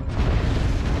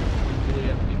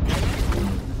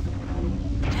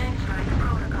 Tank strike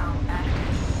protocol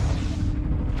active.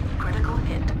 Critical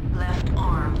hit left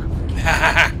arm.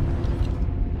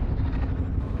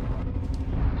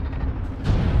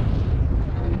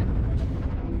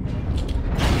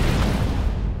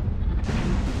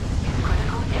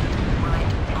 Critical hit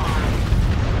right arm.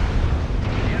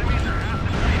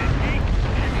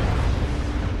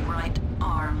 Right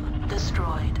arm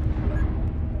destroyed.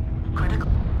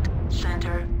 Critical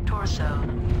center torso.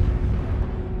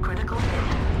 Critical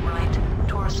hit right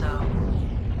torso.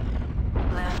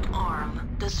 Left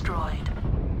arm destroyed.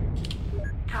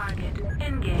 Target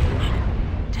engaged.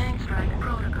 Tank strike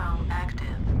protocol active.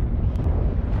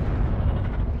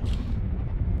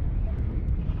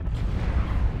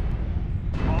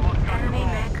 Enemy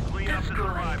mech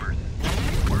destroyed.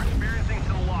 We're experiencing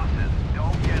some losses.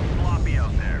 Don't get sloppy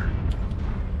out there.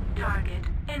 Target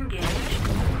engaged.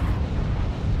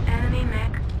 Enemy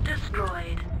mech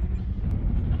destroyed.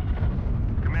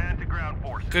 Command to ground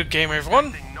forces. Good game,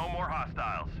 everyone. No more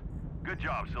hostiles. Good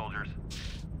job, soldiers.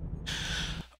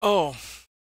 Oh.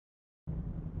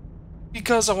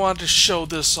 Because I wanted to show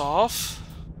this off.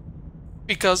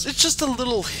 Because it's just a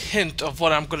little hint of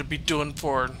what I'm going to be doing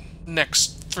for the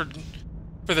next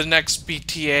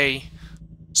BTA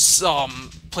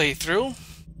playthrough.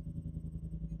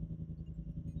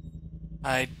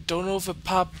 I don't know if it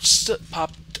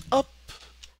popped up.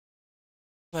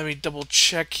 Let me double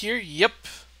check here. Yep,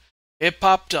 it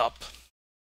popped up.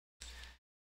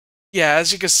 Yeah,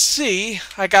 as you can see,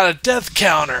 I got a death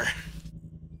counter.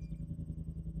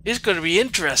 It's going to be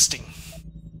interesting.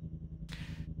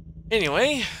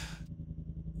 Anyway,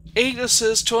 8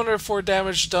 assists, 204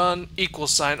 damage done, equal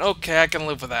sign. Okay, I can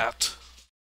live with that.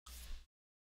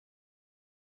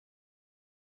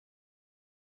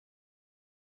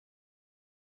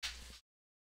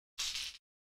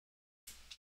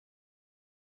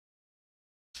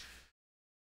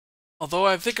 Although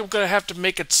I think I'm going to have to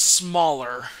make it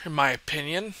smaller, in my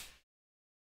opinion.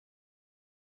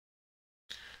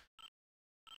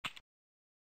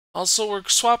 Also, we're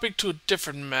swapping to a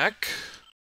different mech.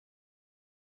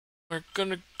 We're going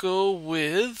to go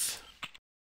with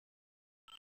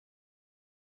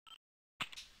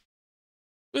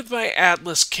my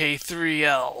Atlas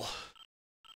K3L.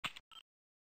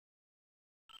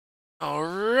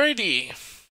 Alrighty.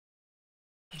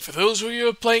 For those of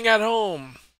you playing at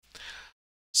home,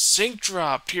 sync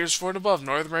drop, tiers 4 and above,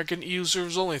 North American EU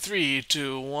servers only, 3,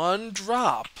 2, 1,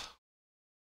 drop.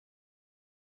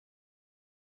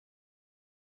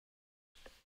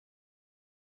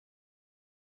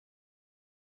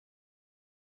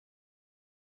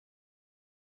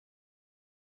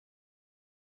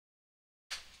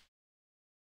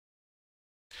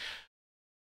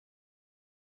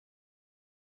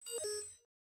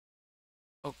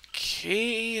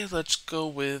 Okay, let's go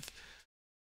with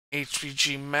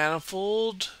HPG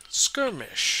Manifold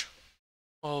Skirmish.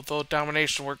 Although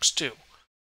Domination works too.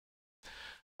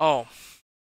 Oh.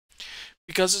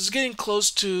 Because it's getting close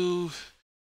to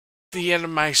the end of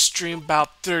my stream,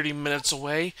 about 30 minutes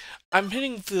away, I'm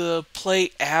hitting the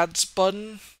play ads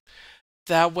button.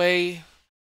 That way,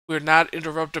 we're not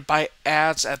interrupted by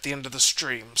ads at the end of the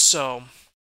stream. So,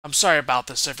 I'm sorry about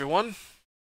this, everyone.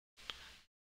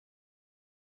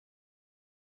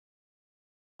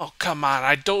 Oh, come on.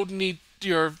 I don't need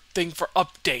your thing for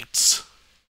updates.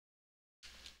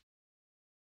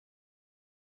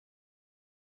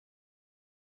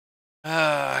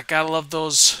 I gotta love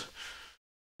those.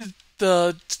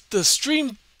 The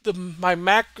stream, the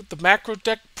macro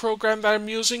deck program that I'm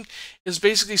using is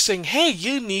basically saying, hey,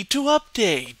 you need to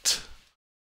update.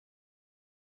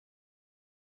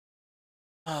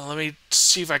 Let me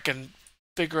see if I can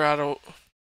figure out a...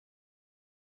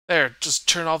 There, just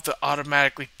turn off the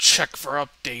automatically check for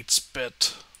updates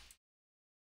bit.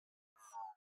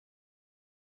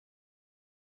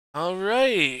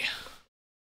 Alright.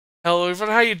 Hello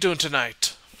everyone, how you doing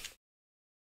tonight?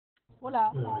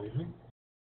 Hola.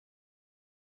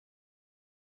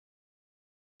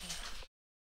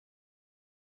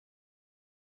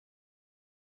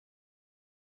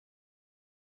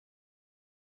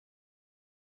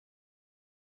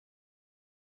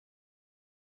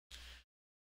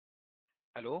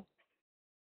 Hello?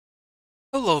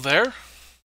 Hello there.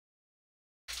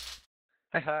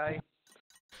 Hi.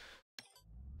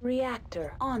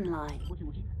 Reactor online.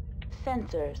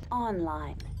 Sensors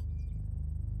online.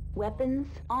 Weapons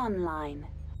online.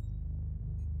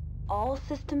 All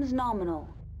systems nominal.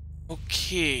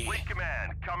 Okay. Fleet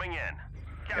command, coming in.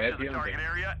 Capture the target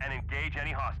area and engage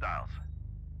any hostiles.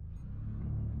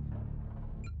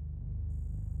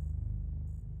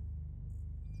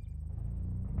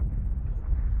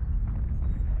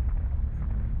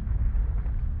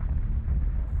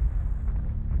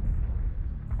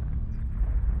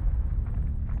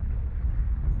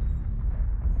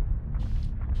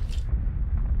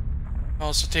 I'll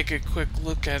also take a quick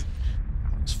look at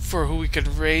for who we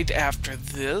can raid after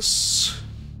this.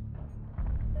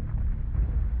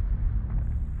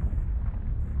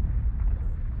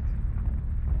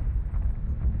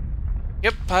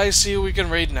 Yep, I see who we can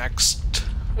raid next.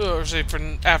 Or say for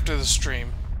after the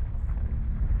stream.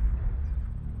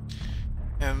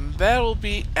 And that'll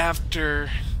be after...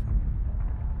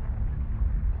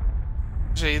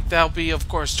 Say, that'll be, of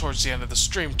course, towards the end of the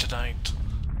stream tonight.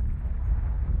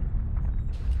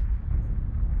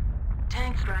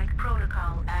 Tank strike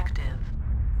protocol active.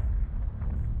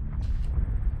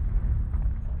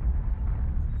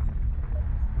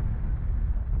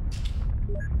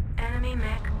 Enemy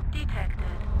mech detected.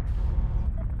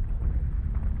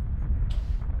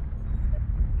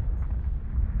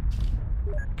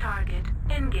 Target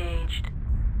engaged.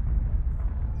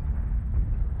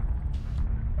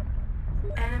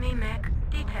 Enemy mech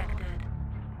detected.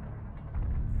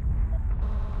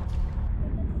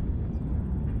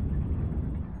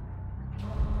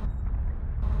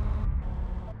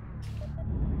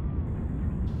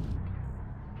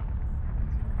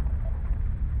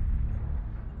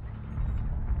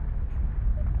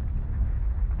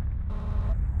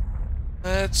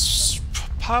 Let's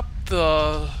pop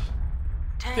the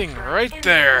thing right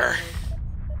there.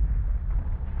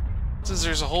 Since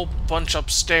there's a whole bunch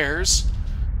upstairs.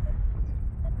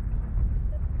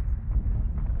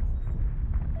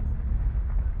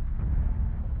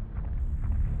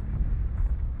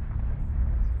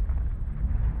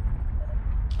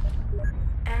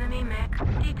 Enemy mech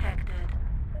detected.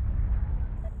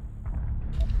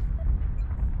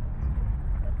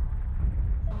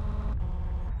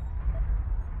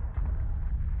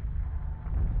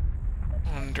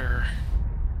 Under.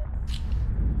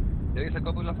 There is a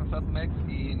couple of assault mechs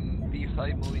in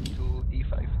D5 moving to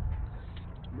E5.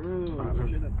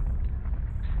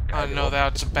 I know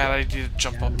that's a bad idea to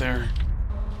jump up there.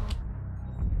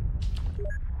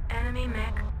 Enemy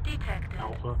mech detected.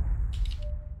 Alpha.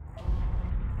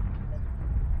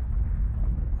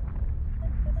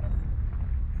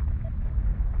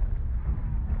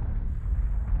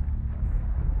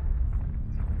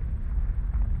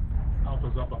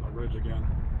 Alpha's up on the ridge again.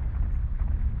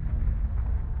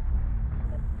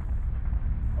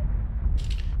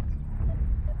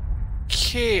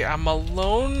 Okay, I'm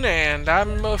alone and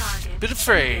I'm a bit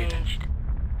afraid.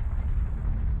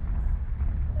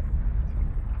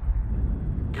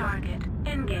 Target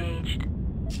engaged.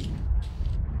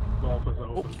 Alpha's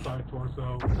open side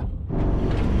torso.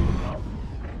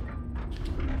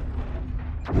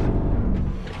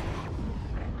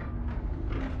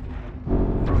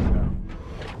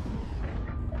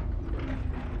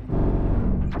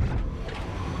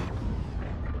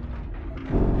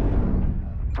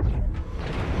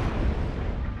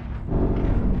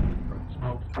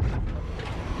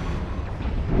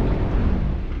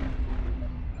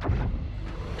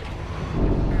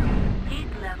 Heat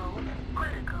level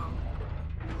critical.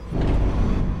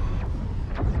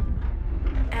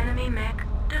 Enemy mech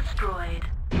destroyed.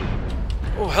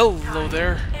 Oh, hello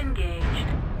there. Engaged.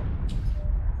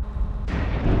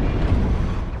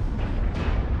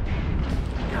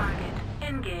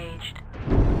 engaged.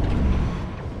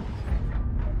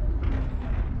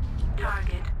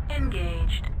 Target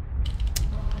engaged.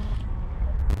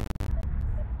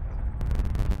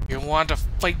 You want to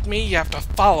fight me, you have to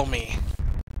follow me.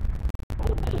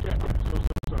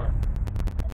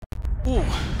 Ooh.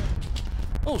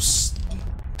 Oh,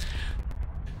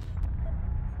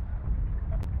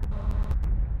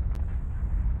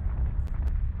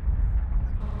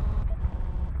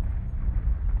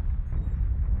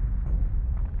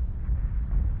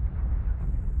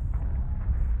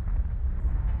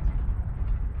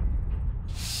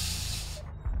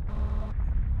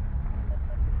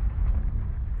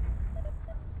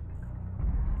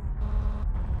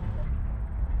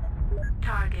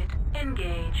 Target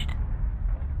engaged.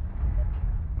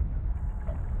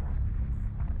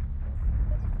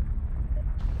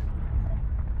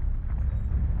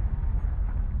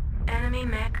 Enemy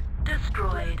mech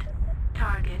destroyed.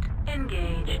 Target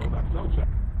engaged.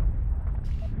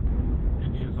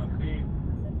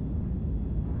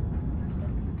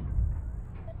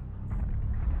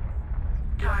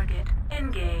 Target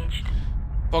engaged.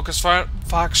 Focus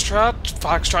Foxtrot.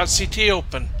 Foxtrot CT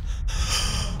open.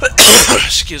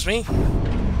 Excuse me.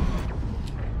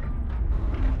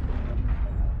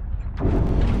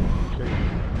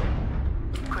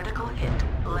 Critical hit.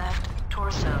 Left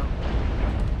torso.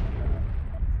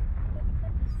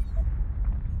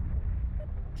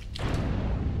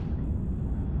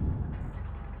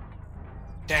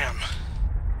 Damn.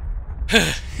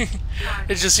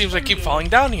 It just seems like I keep falling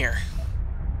down here.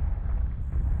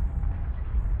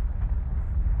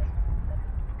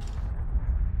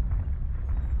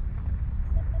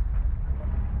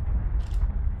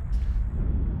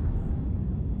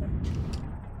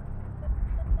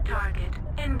 Target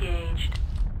engaged.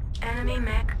 Enemy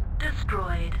mech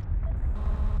destroyed.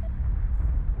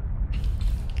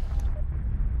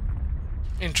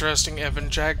 Interesting Evan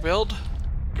Jag build.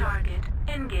 Target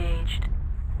engaged.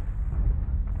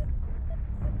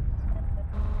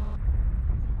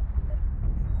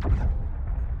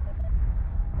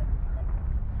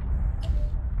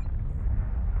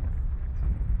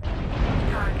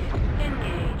 Target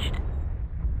engaged.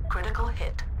 Critical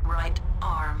hit. Right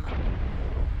arm.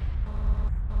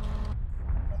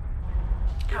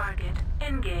 Target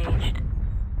engaged.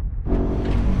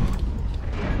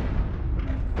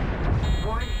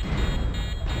 Warning.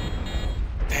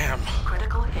 Damn.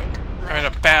 Critical hit. I'm in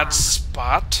a bad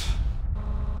spot.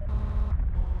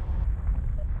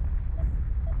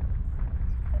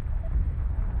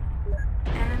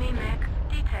 Enemy mech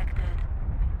detected.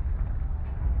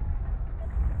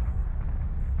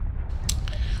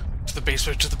 To the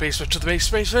basement, to the basement, to the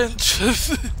basement.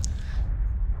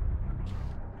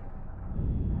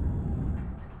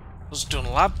 I was doing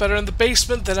a lot better in the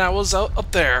basement than I was out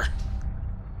up there.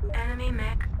 Enemy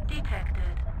mech detected.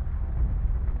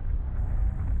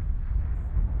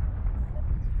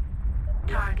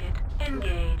 Target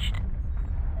engaged.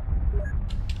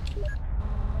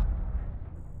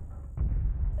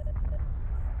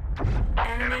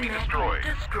 Enemy mech destroyed.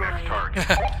 Next target.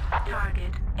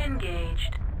 Target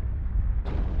engaged.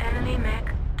 Enemy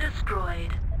mech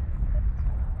destroyed.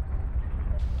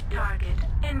 Target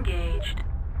engaged.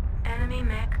 Enemy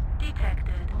mech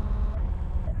detected.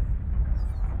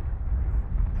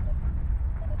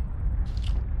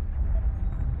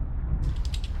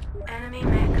 Enemy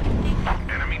mech detected.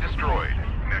 Enemy destroyed.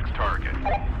 Next target.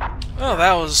 Oh,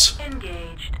 that was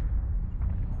Engaged.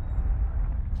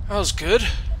 good.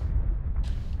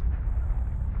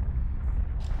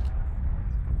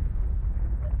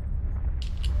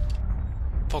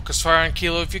 Focus fire on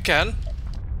Kilo if you can.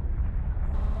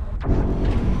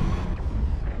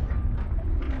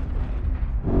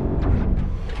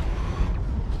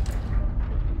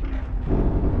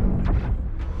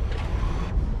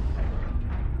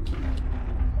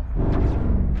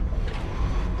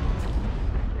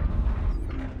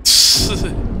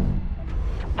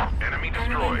 Enemy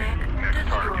destroyed. Next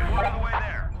target. We're on the way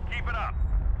there. Keep it up.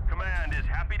 Command is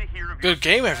happy to hear of your Good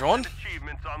game, everyone.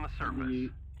 achievements on the surface.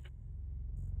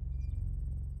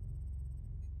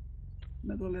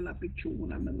 Me duele la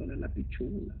pichula, me duele la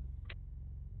pichula.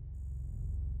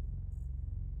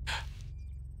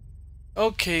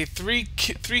 Okay, three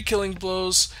killing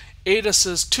blows, 8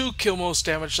 assists, 2 kill most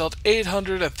damage dealt,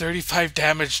 835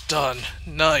 damage done.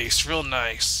 Nice, real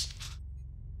nice.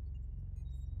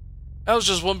 That was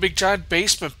just one big giant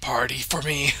basement party for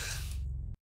me.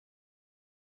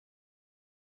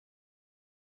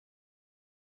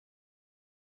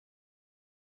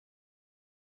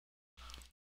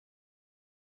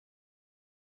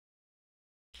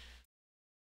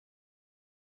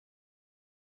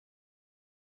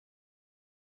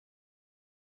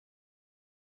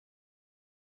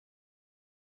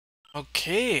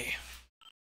 Okay.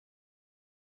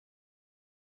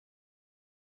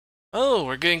 Oh,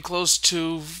 we're getting close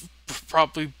to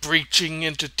probably breaching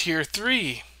into Tier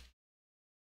 3.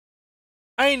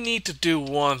 I need to do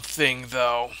one thing,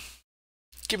 though.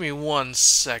 Give me 1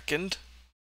 second.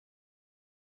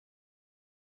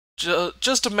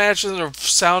 Just imagine the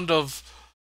sound of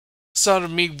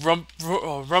me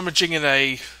rummaging in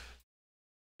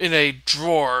a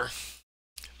drawer.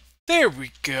 There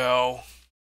we go.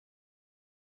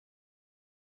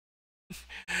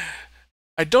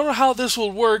 I don't know how this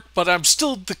will work, but I'm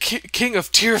still the king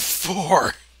of Tier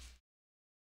 4.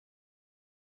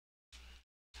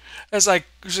 As I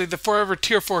say, the forever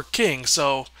Tier 4 king,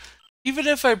 so even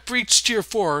if I breach Tier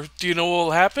 4, do you know what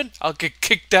will happen? I'll get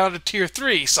kicked down to Tier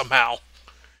 3 somehow.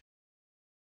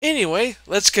 Anyway,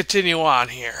 let's continue on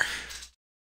here.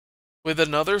 With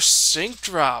another sync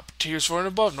drop. Tiers 4 and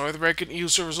above. North American EU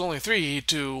servers only. 3,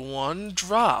 2, 1,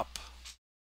 drop.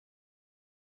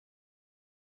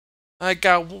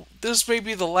 This may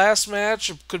be the last match.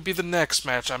 It could be the next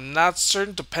match. I'm not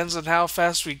certain. Depends on how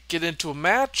fast we get into a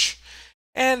match.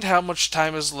 And how much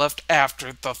time is left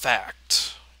after the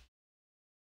fact.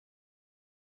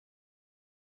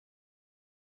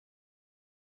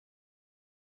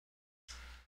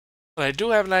 But I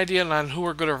do have an idea on who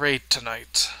we're going to raid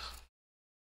tonight.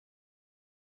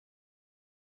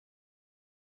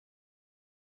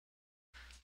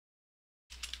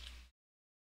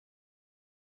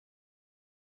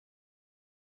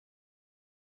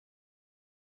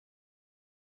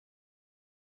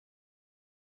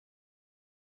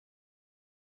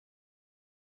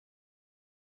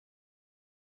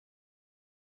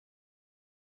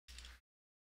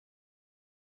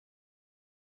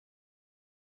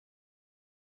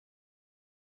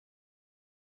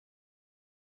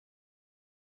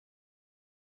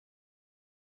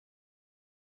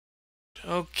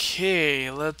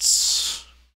 Okay, let's...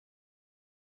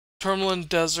 Tourmaline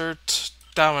Desert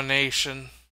Domination.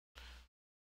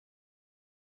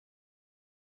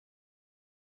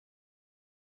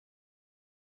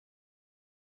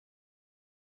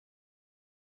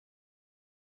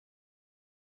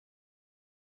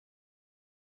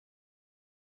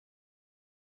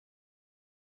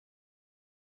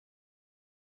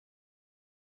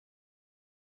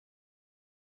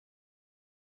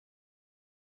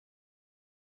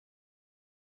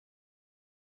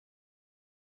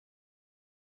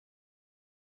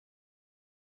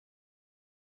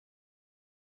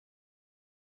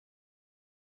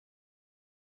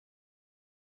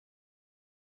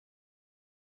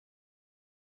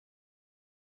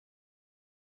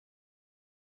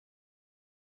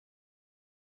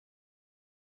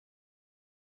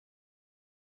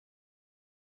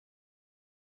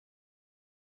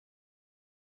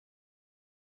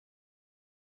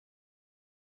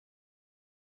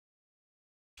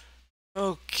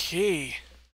 Okay.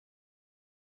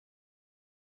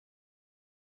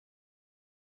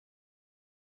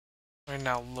 We're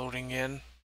now loading in.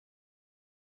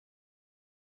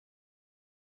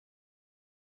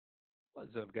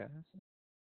 What's up, guys?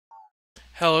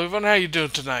 Hello, everyone. How you doing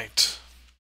tonight?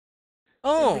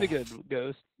 Oh, Pretty good,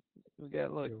 Ghost. We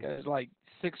got there's like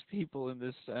 6 people in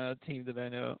this team that I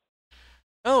know.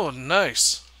 Oh,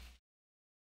 nice.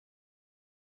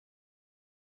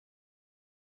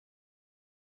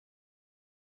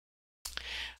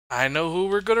 I know who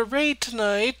we're gonna raid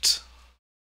tonight.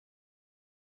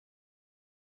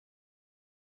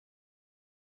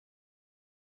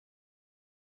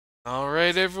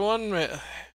 Alright, everyone.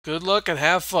 Good luck and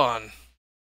have fun.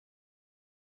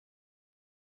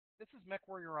 This is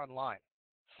Mechwarrior Online.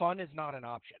 Fun is not an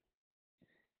option.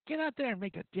 Get out there and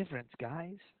make a difference,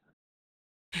 guys.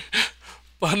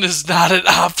 Fun is not an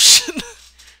option.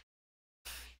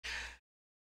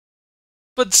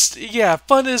 But yeah,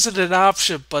 fun isn't an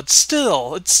option, but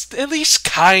still, it's at least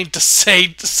kind to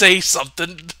say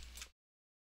something.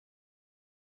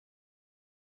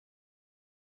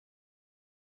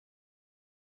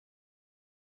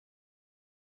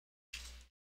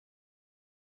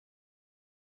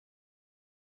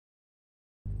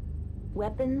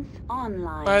 Weapons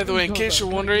online. By the way, in case you're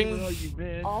wondering,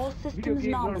 all systems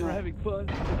nominal.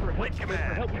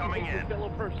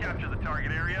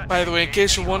 By the way, in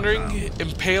case you're wondering,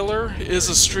 Impaler is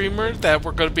a streamer that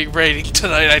we're going to be raiding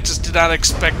tonight. I just did not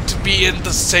expect to be in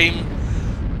the same,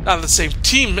 not the same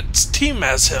team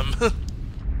as him.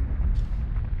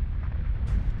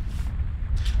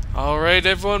 Alright,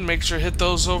 everyone, make sure to hit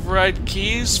those override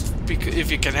keys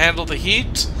if you can handle the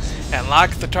heat, and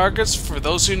lock the targets for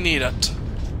those who need it.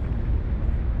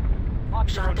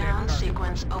 Shutdown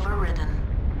sequence overridden.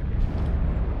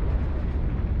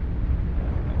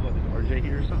 RJ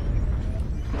here or something?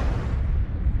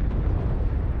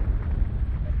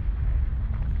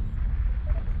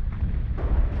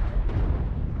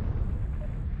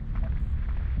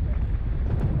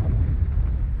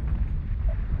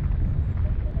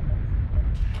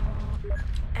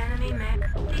 Enemy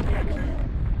mech detected.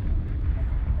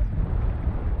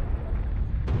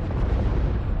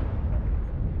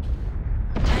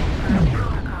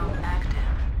 Protocol active.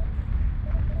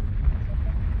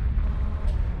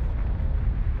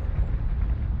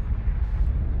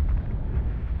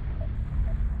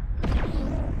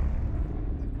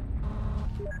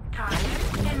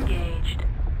 Target engaged.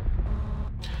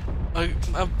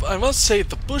 I must say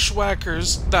the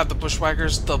bushwhackers, not the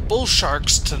bushwhackers, the bull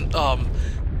sharks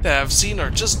that I've seen are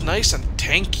just nice and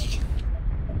tanky.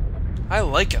 I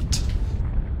like it.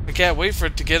 I can't wait for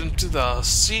it to get into the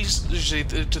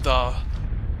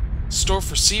store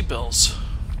for sea bills.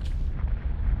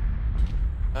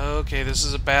 Okay, this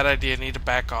is a bad idea. I need to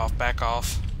back off. Back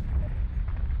off.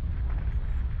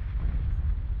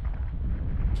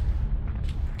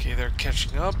 Okay, they're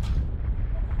catching up.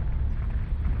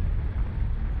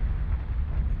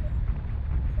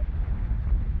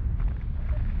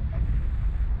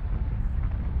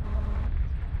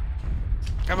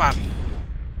 Come on.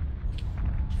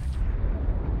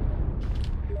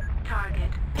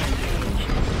 Target engaged.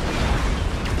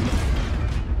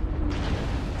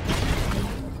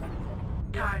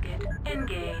 Target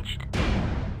engaged.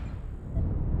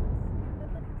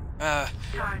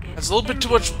 That's a little bit too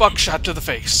much buckshot to the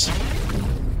face.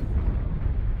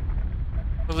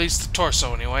 At least the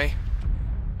torso, anyway.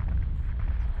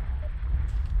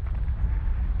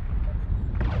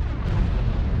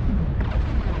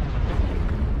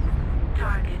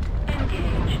 Target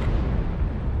engaged.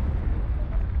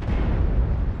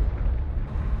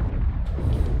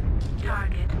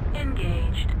 Target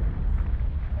engaged.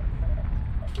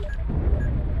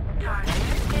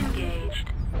 Target engaged.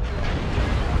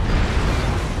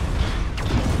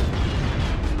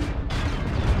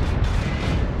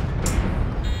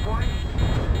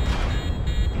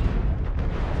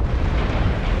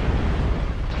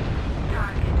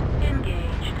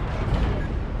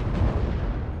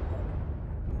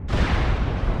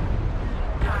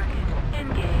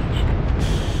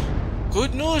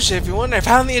 Good news, everyone! I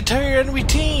found the entire enemy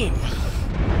team!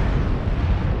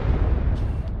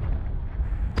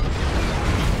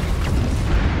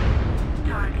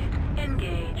 Target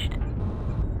engaged.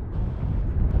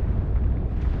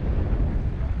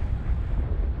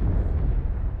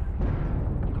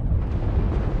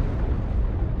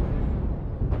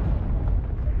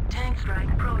 Tank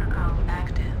strike protocol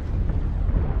active.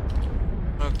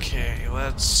 Okay,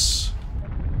 let's...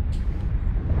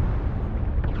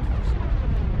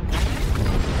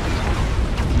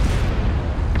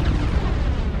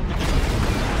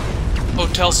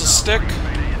 Hotel's a stick.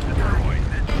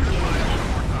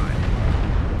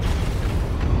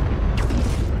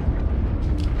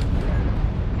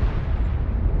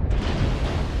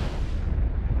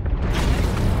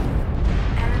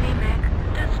 Enemy mech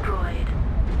destroyed.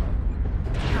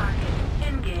 Target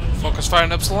engaged. Focus fire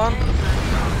on Epsilon.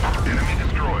 Enemy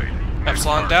destroyed.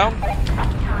 Epsilon down.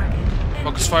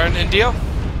 Focus fire on India.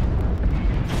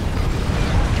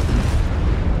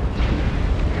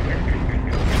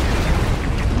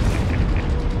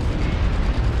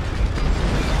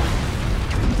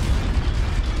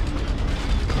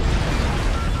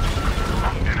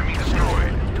 Enemy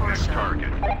destroyed. Next target.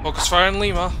 Focus fire on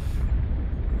Lima.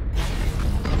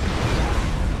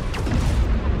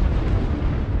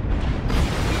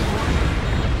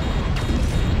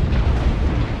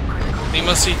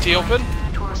 Lima CT open.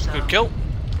 Good kill.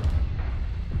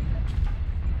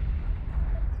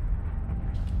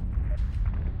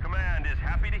 Command is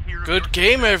happy to hear Good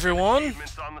game, everyone.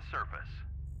 achievements on the surface.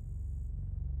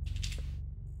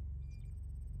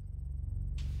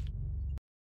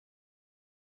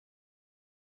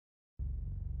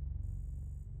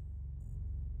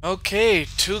 Okay,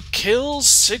 2 kills,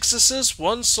 6 assists,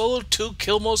 1 solo, 2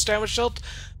 kill most damage dealt,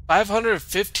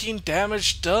 515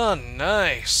 damage done.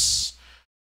 Nice.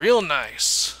 Real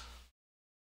nice.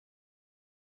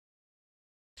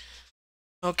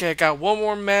 Okay, I got one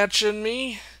more match in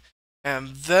me, and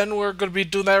then we're going to be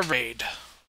doing that raid.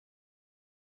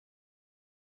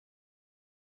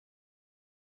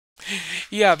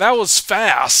 Yeah, that was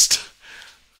fast.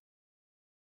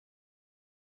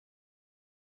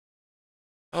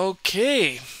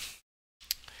 Okay.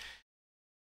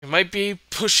 We might be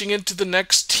pushing into the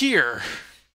next tier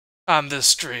on this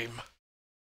stream.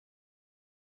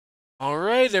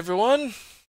 Alright, everyone.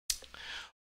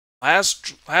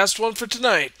 Last one for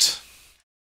tonight.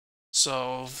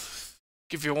 So,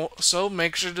 if you want, so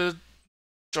make sure to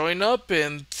join up.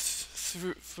 And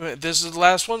this is the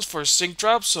last ones for sync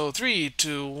drop. So 3,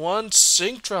 2, 1,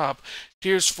 sync drop.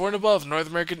 Tiers 4 and above, North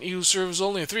American EU servers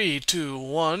only. 3, 2,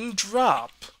 1,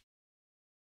 drop.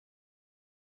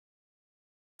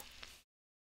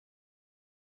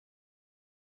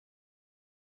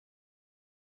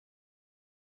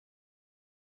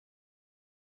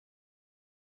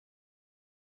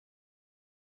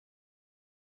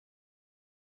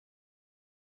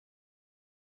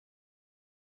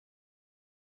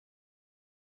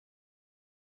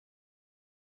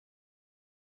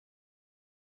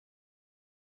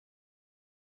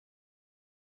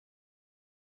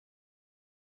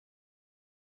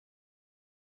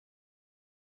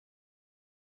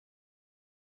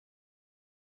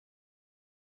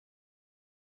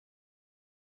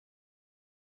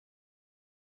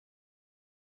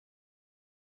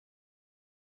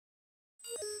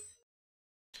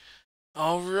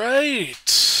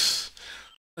 Alright.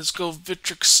 Let's go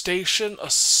Vitric Station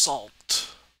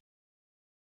Assault.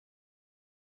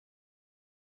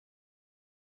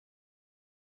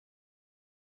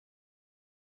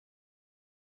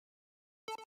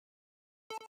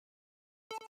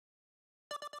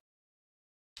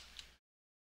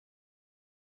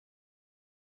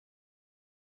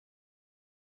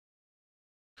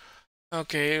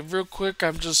 Okay, real quick,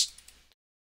 I'm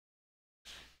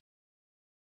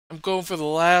going for the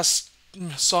last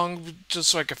song just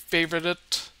so I can favorite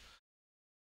it.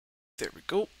 There we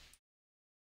go.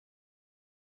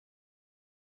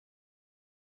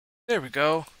 There we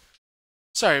go.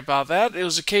 Sorry about that. It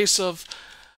was a case of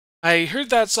I heard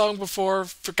that song before,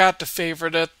 forgot to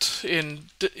favorite it in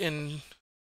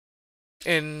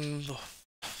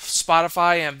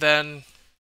Spotify, and then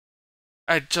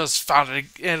I just found it,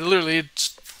 and literally it's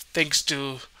thanks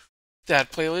to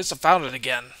that playlist I found it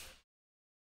again.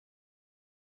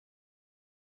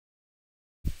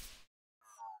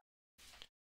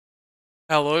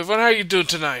 Hello everyone, how are you doing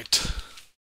tonight?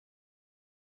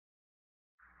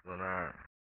 Alright.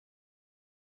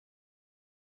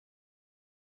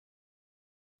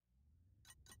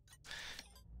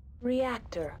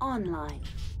 Reactor online.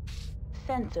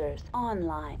 Sensors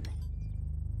online.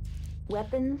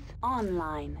 Weapons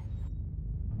online.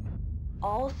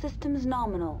 All systems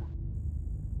nominal.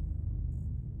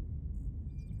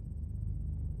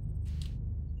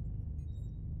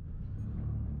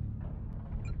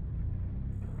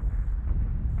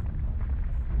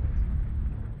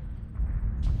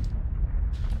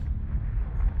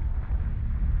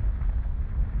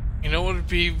 You know what would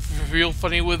be real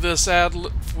funny with this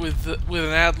with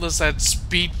an Atlas that's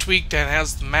speed tweaked and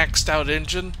has the maxed out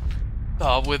engine,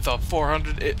 with a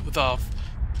 400,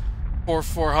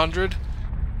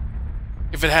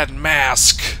 if it had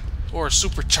mask or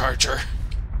supercharger.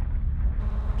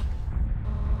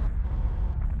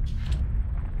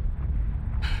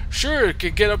 Sure, it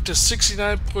could get up to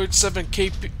 69.7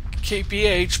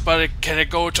 kph, but can it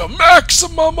go to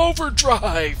maximum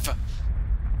overdrive?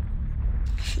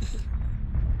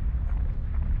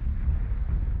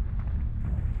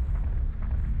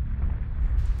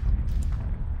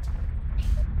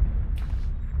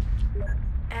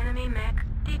 Enemy mech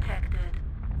detected.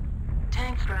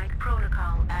 Tank strike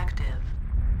protocol active.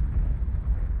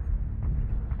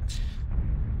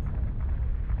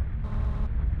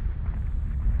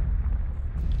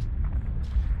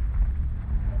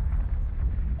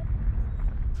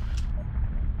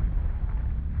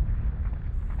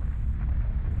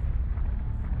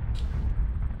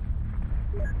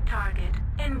 Target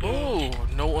engaged. Oh,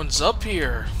 no one's up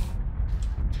here.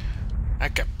 I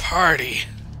can party.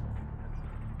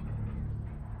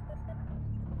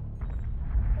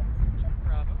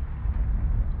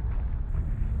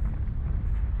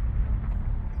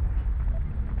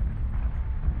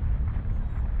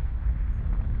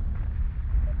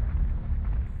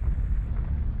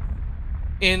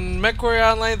 In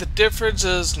Mechwarrior Online, the difference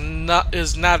is not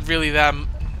really that.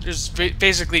 There's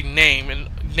basically name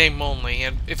only,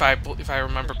 and if I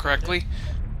remember correctly.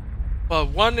 But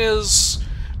one is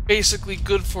basically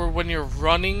good for when you're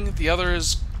running. The other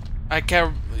is I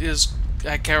can't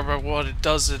remember what it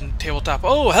does in tabletop.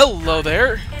 Oh, hello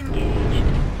there.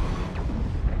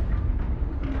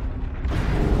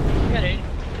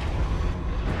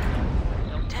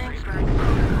 Tank strike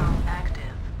protocol active.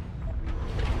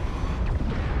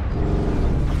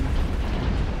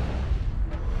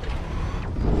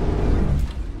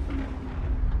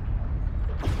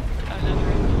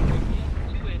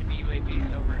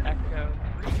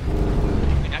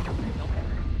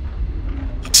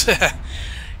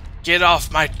 Get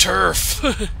off my turf.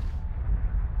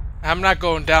 I'm not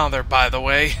going down there, by the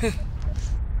way.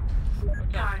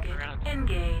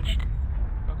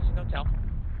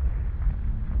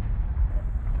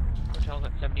 intel's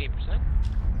at 78%.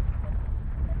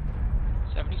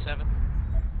 77.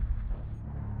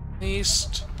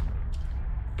 East.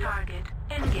 Target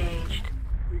engaged.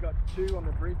 We got 2 on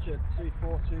the bridge at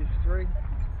C423.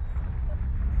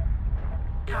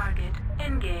 Target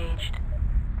engaged.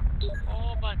 A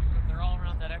whole bunch of them. They're all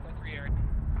around that Echo 3 area.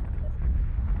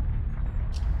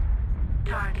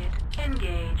 Target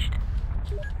engaged.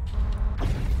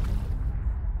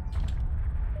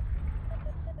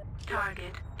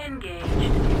 Target engaged.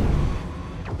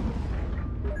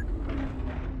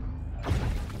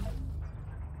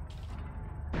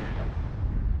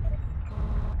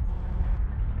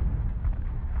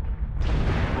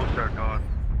 We'll start going.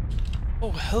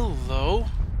 Oh, hello.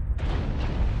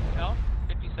 Health,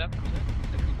 57%,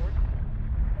 64.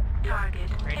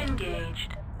 Target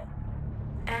engaged.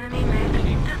 Enemy mech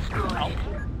destroyed.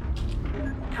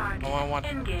 Target Oh, I want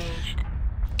engaged.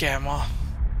 Gamma.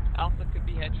 Alpha could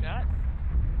be headshot.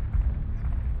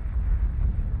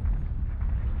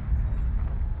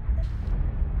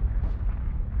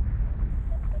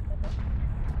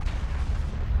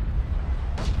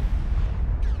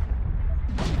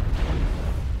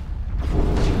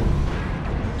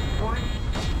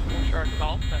 Shark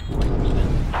golf, that's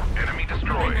 20%. Enemy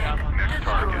destroyed. Next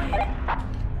target.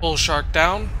 Bull shark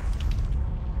down.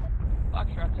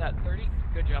 Foxtrot's at 30.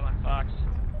 Good job on Fox.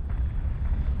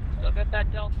 Still got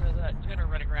that delta, that Jenner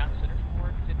running around center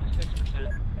forward,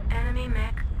 56%. Enemy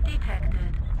mech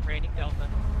detected. Raining delta.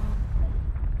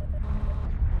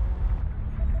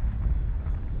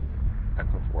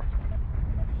 Echo 4.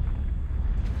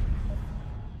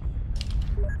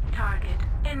 Target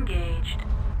engaged.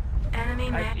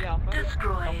 Enemy mech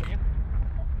destroyed.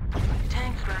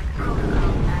 Tank strike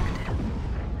protocol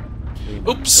active.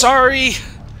 Oops, sorry.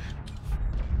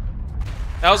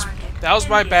 That was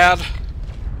my bad.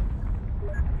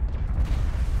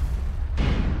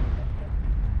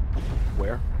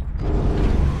 Where?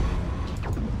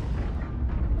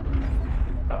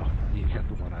 Oh, you got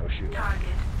the one I was shooting.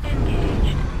 Target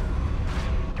engaged.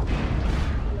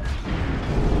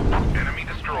 Enemy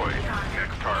destroyed.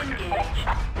 Next target. Engaged.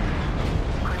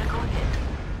 Critical hit.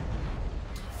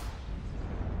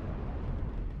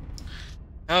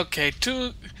 Okay,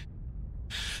 two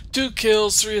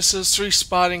kills, 3 assists, 3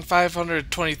 spotting,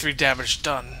 523 damage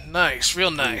done. Nice,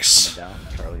 real nice. Down,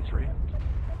 Charlie 3.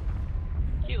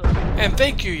 And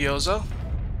thank you, Yozo.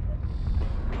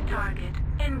 Target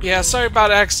engaged. Yeah, sorry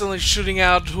about accidentally shooting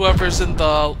out whoever was in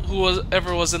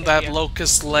that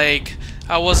locust leg.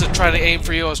 I wasn't trying to aim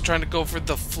for you, I was trying to go for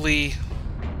the flea.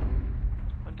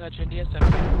 One touch India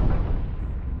 7.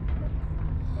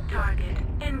 Target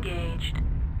engaged.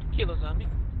 Kilo zombie.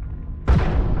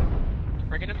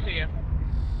 Bringing him to you.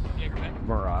 Jaeger mech.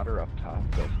 Marauder up top,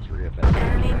 those 3 of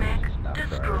Enemy mech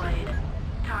destroyed.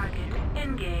 Target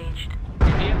engaged.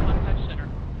 India, one touch center.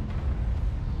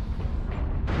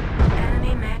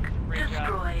 Enemy mech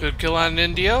destroyed. Good kill on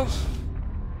India.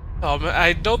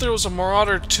 I know there was a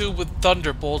Marauder 2 with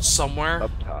Thunderbolts somewhere.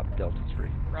 Up top, Delta 3.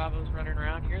 Bravo's running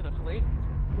around here, the fleet.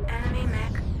 Enemy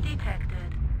mech detected.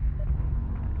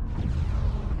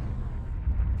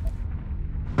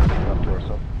 Left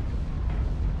torso.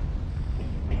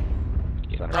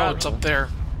 Oh, it's up there.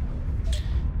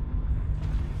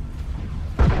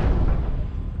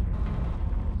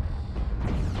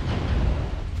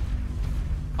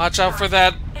 Watch out for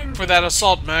that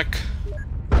assault mech.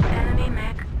 Enemy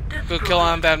mech destroyed. Good kill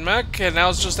on that mech, and now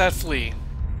it's just that flea.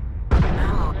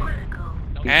 Ammo critical.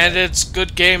 And it's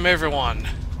good game, everyone.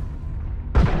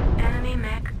 Enemy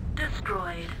mech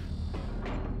destroyed.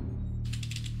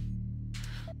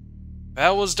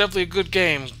 That was definitely a good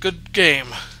game. Good game.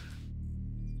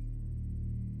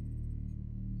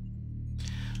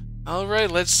 Alright,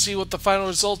 let's see what the final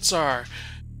results are.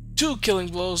 2 killing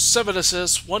blows, 7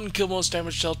 assists, 1 kill most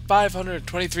damage dealt,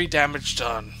 523 damage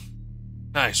done.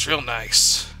 Nice, real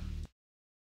nice.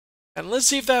 And let's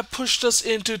see if that pushed us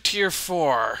into Tier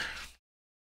 4.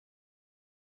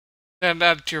 And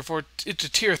not Tier 4, into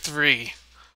Tier 3.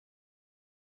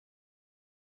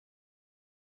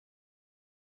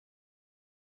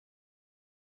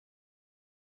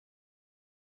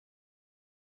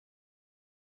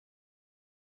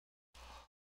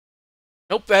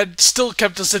 Nope, that still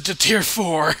kept us into Tier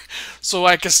 4, so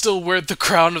I can still wear the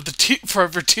crown of the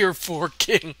forever Tier 4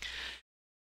 King.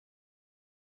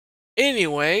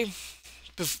 Anyway,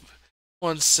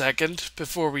 1 second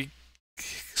before we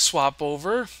swap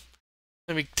over.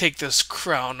 Let me take this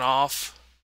crown off.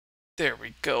 There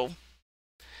we go.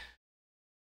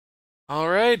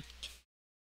 Alright,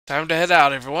 time to head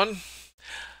out, everyone.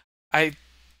 I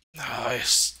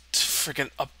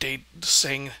freaking update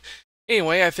saying...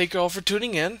 Anyway, I thank you all for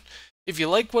tuning in. If you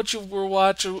like what you were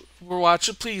watching,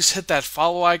 please hit that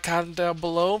follow icon down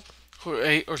below,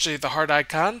 or say the heart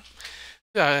icon.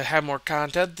 Have more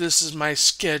content. This is my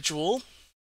schedule.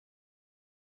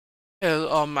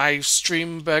 I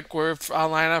stream Mechwarrior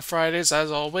Online on Fridays,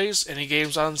 as always. Any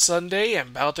games on Sunday,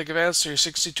 and Battletech Advanced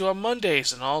 362 on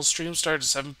Mondays, and all streams start at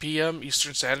 7 p.m.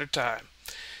 Eastern Standard Time.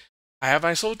 I have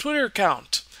my sole Twitter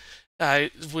account.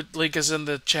 Link is in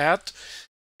the chat.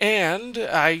 And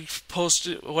I post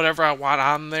whatever I want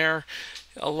on there,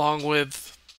 along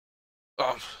with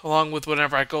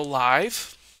whenever I go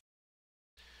live.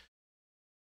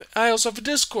 I also have a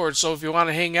Discord, so if you want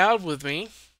to hang out with me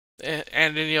and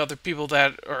any other people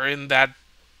that are in that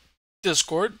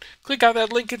Discord, click on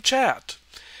that link in chat.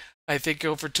 I thank you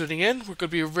all for tuning in. We're going to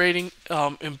be rating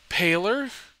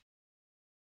Impaler.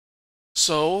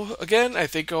 So, again, I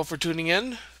thank you all for tuning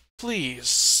in. Please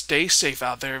stay safe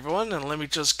out there, everyone, and let me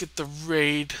just get the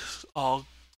raid all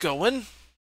going.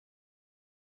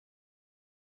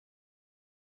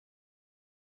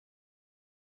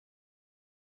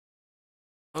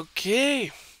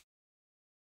 Okay.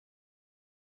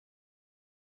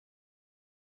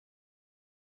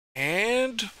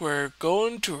 And we're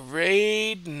going to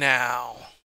raid now.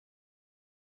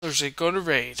 Thursday, going to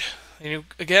raid. And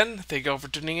again, thank you all for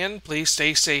tuning in. Please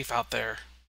stay safe out there.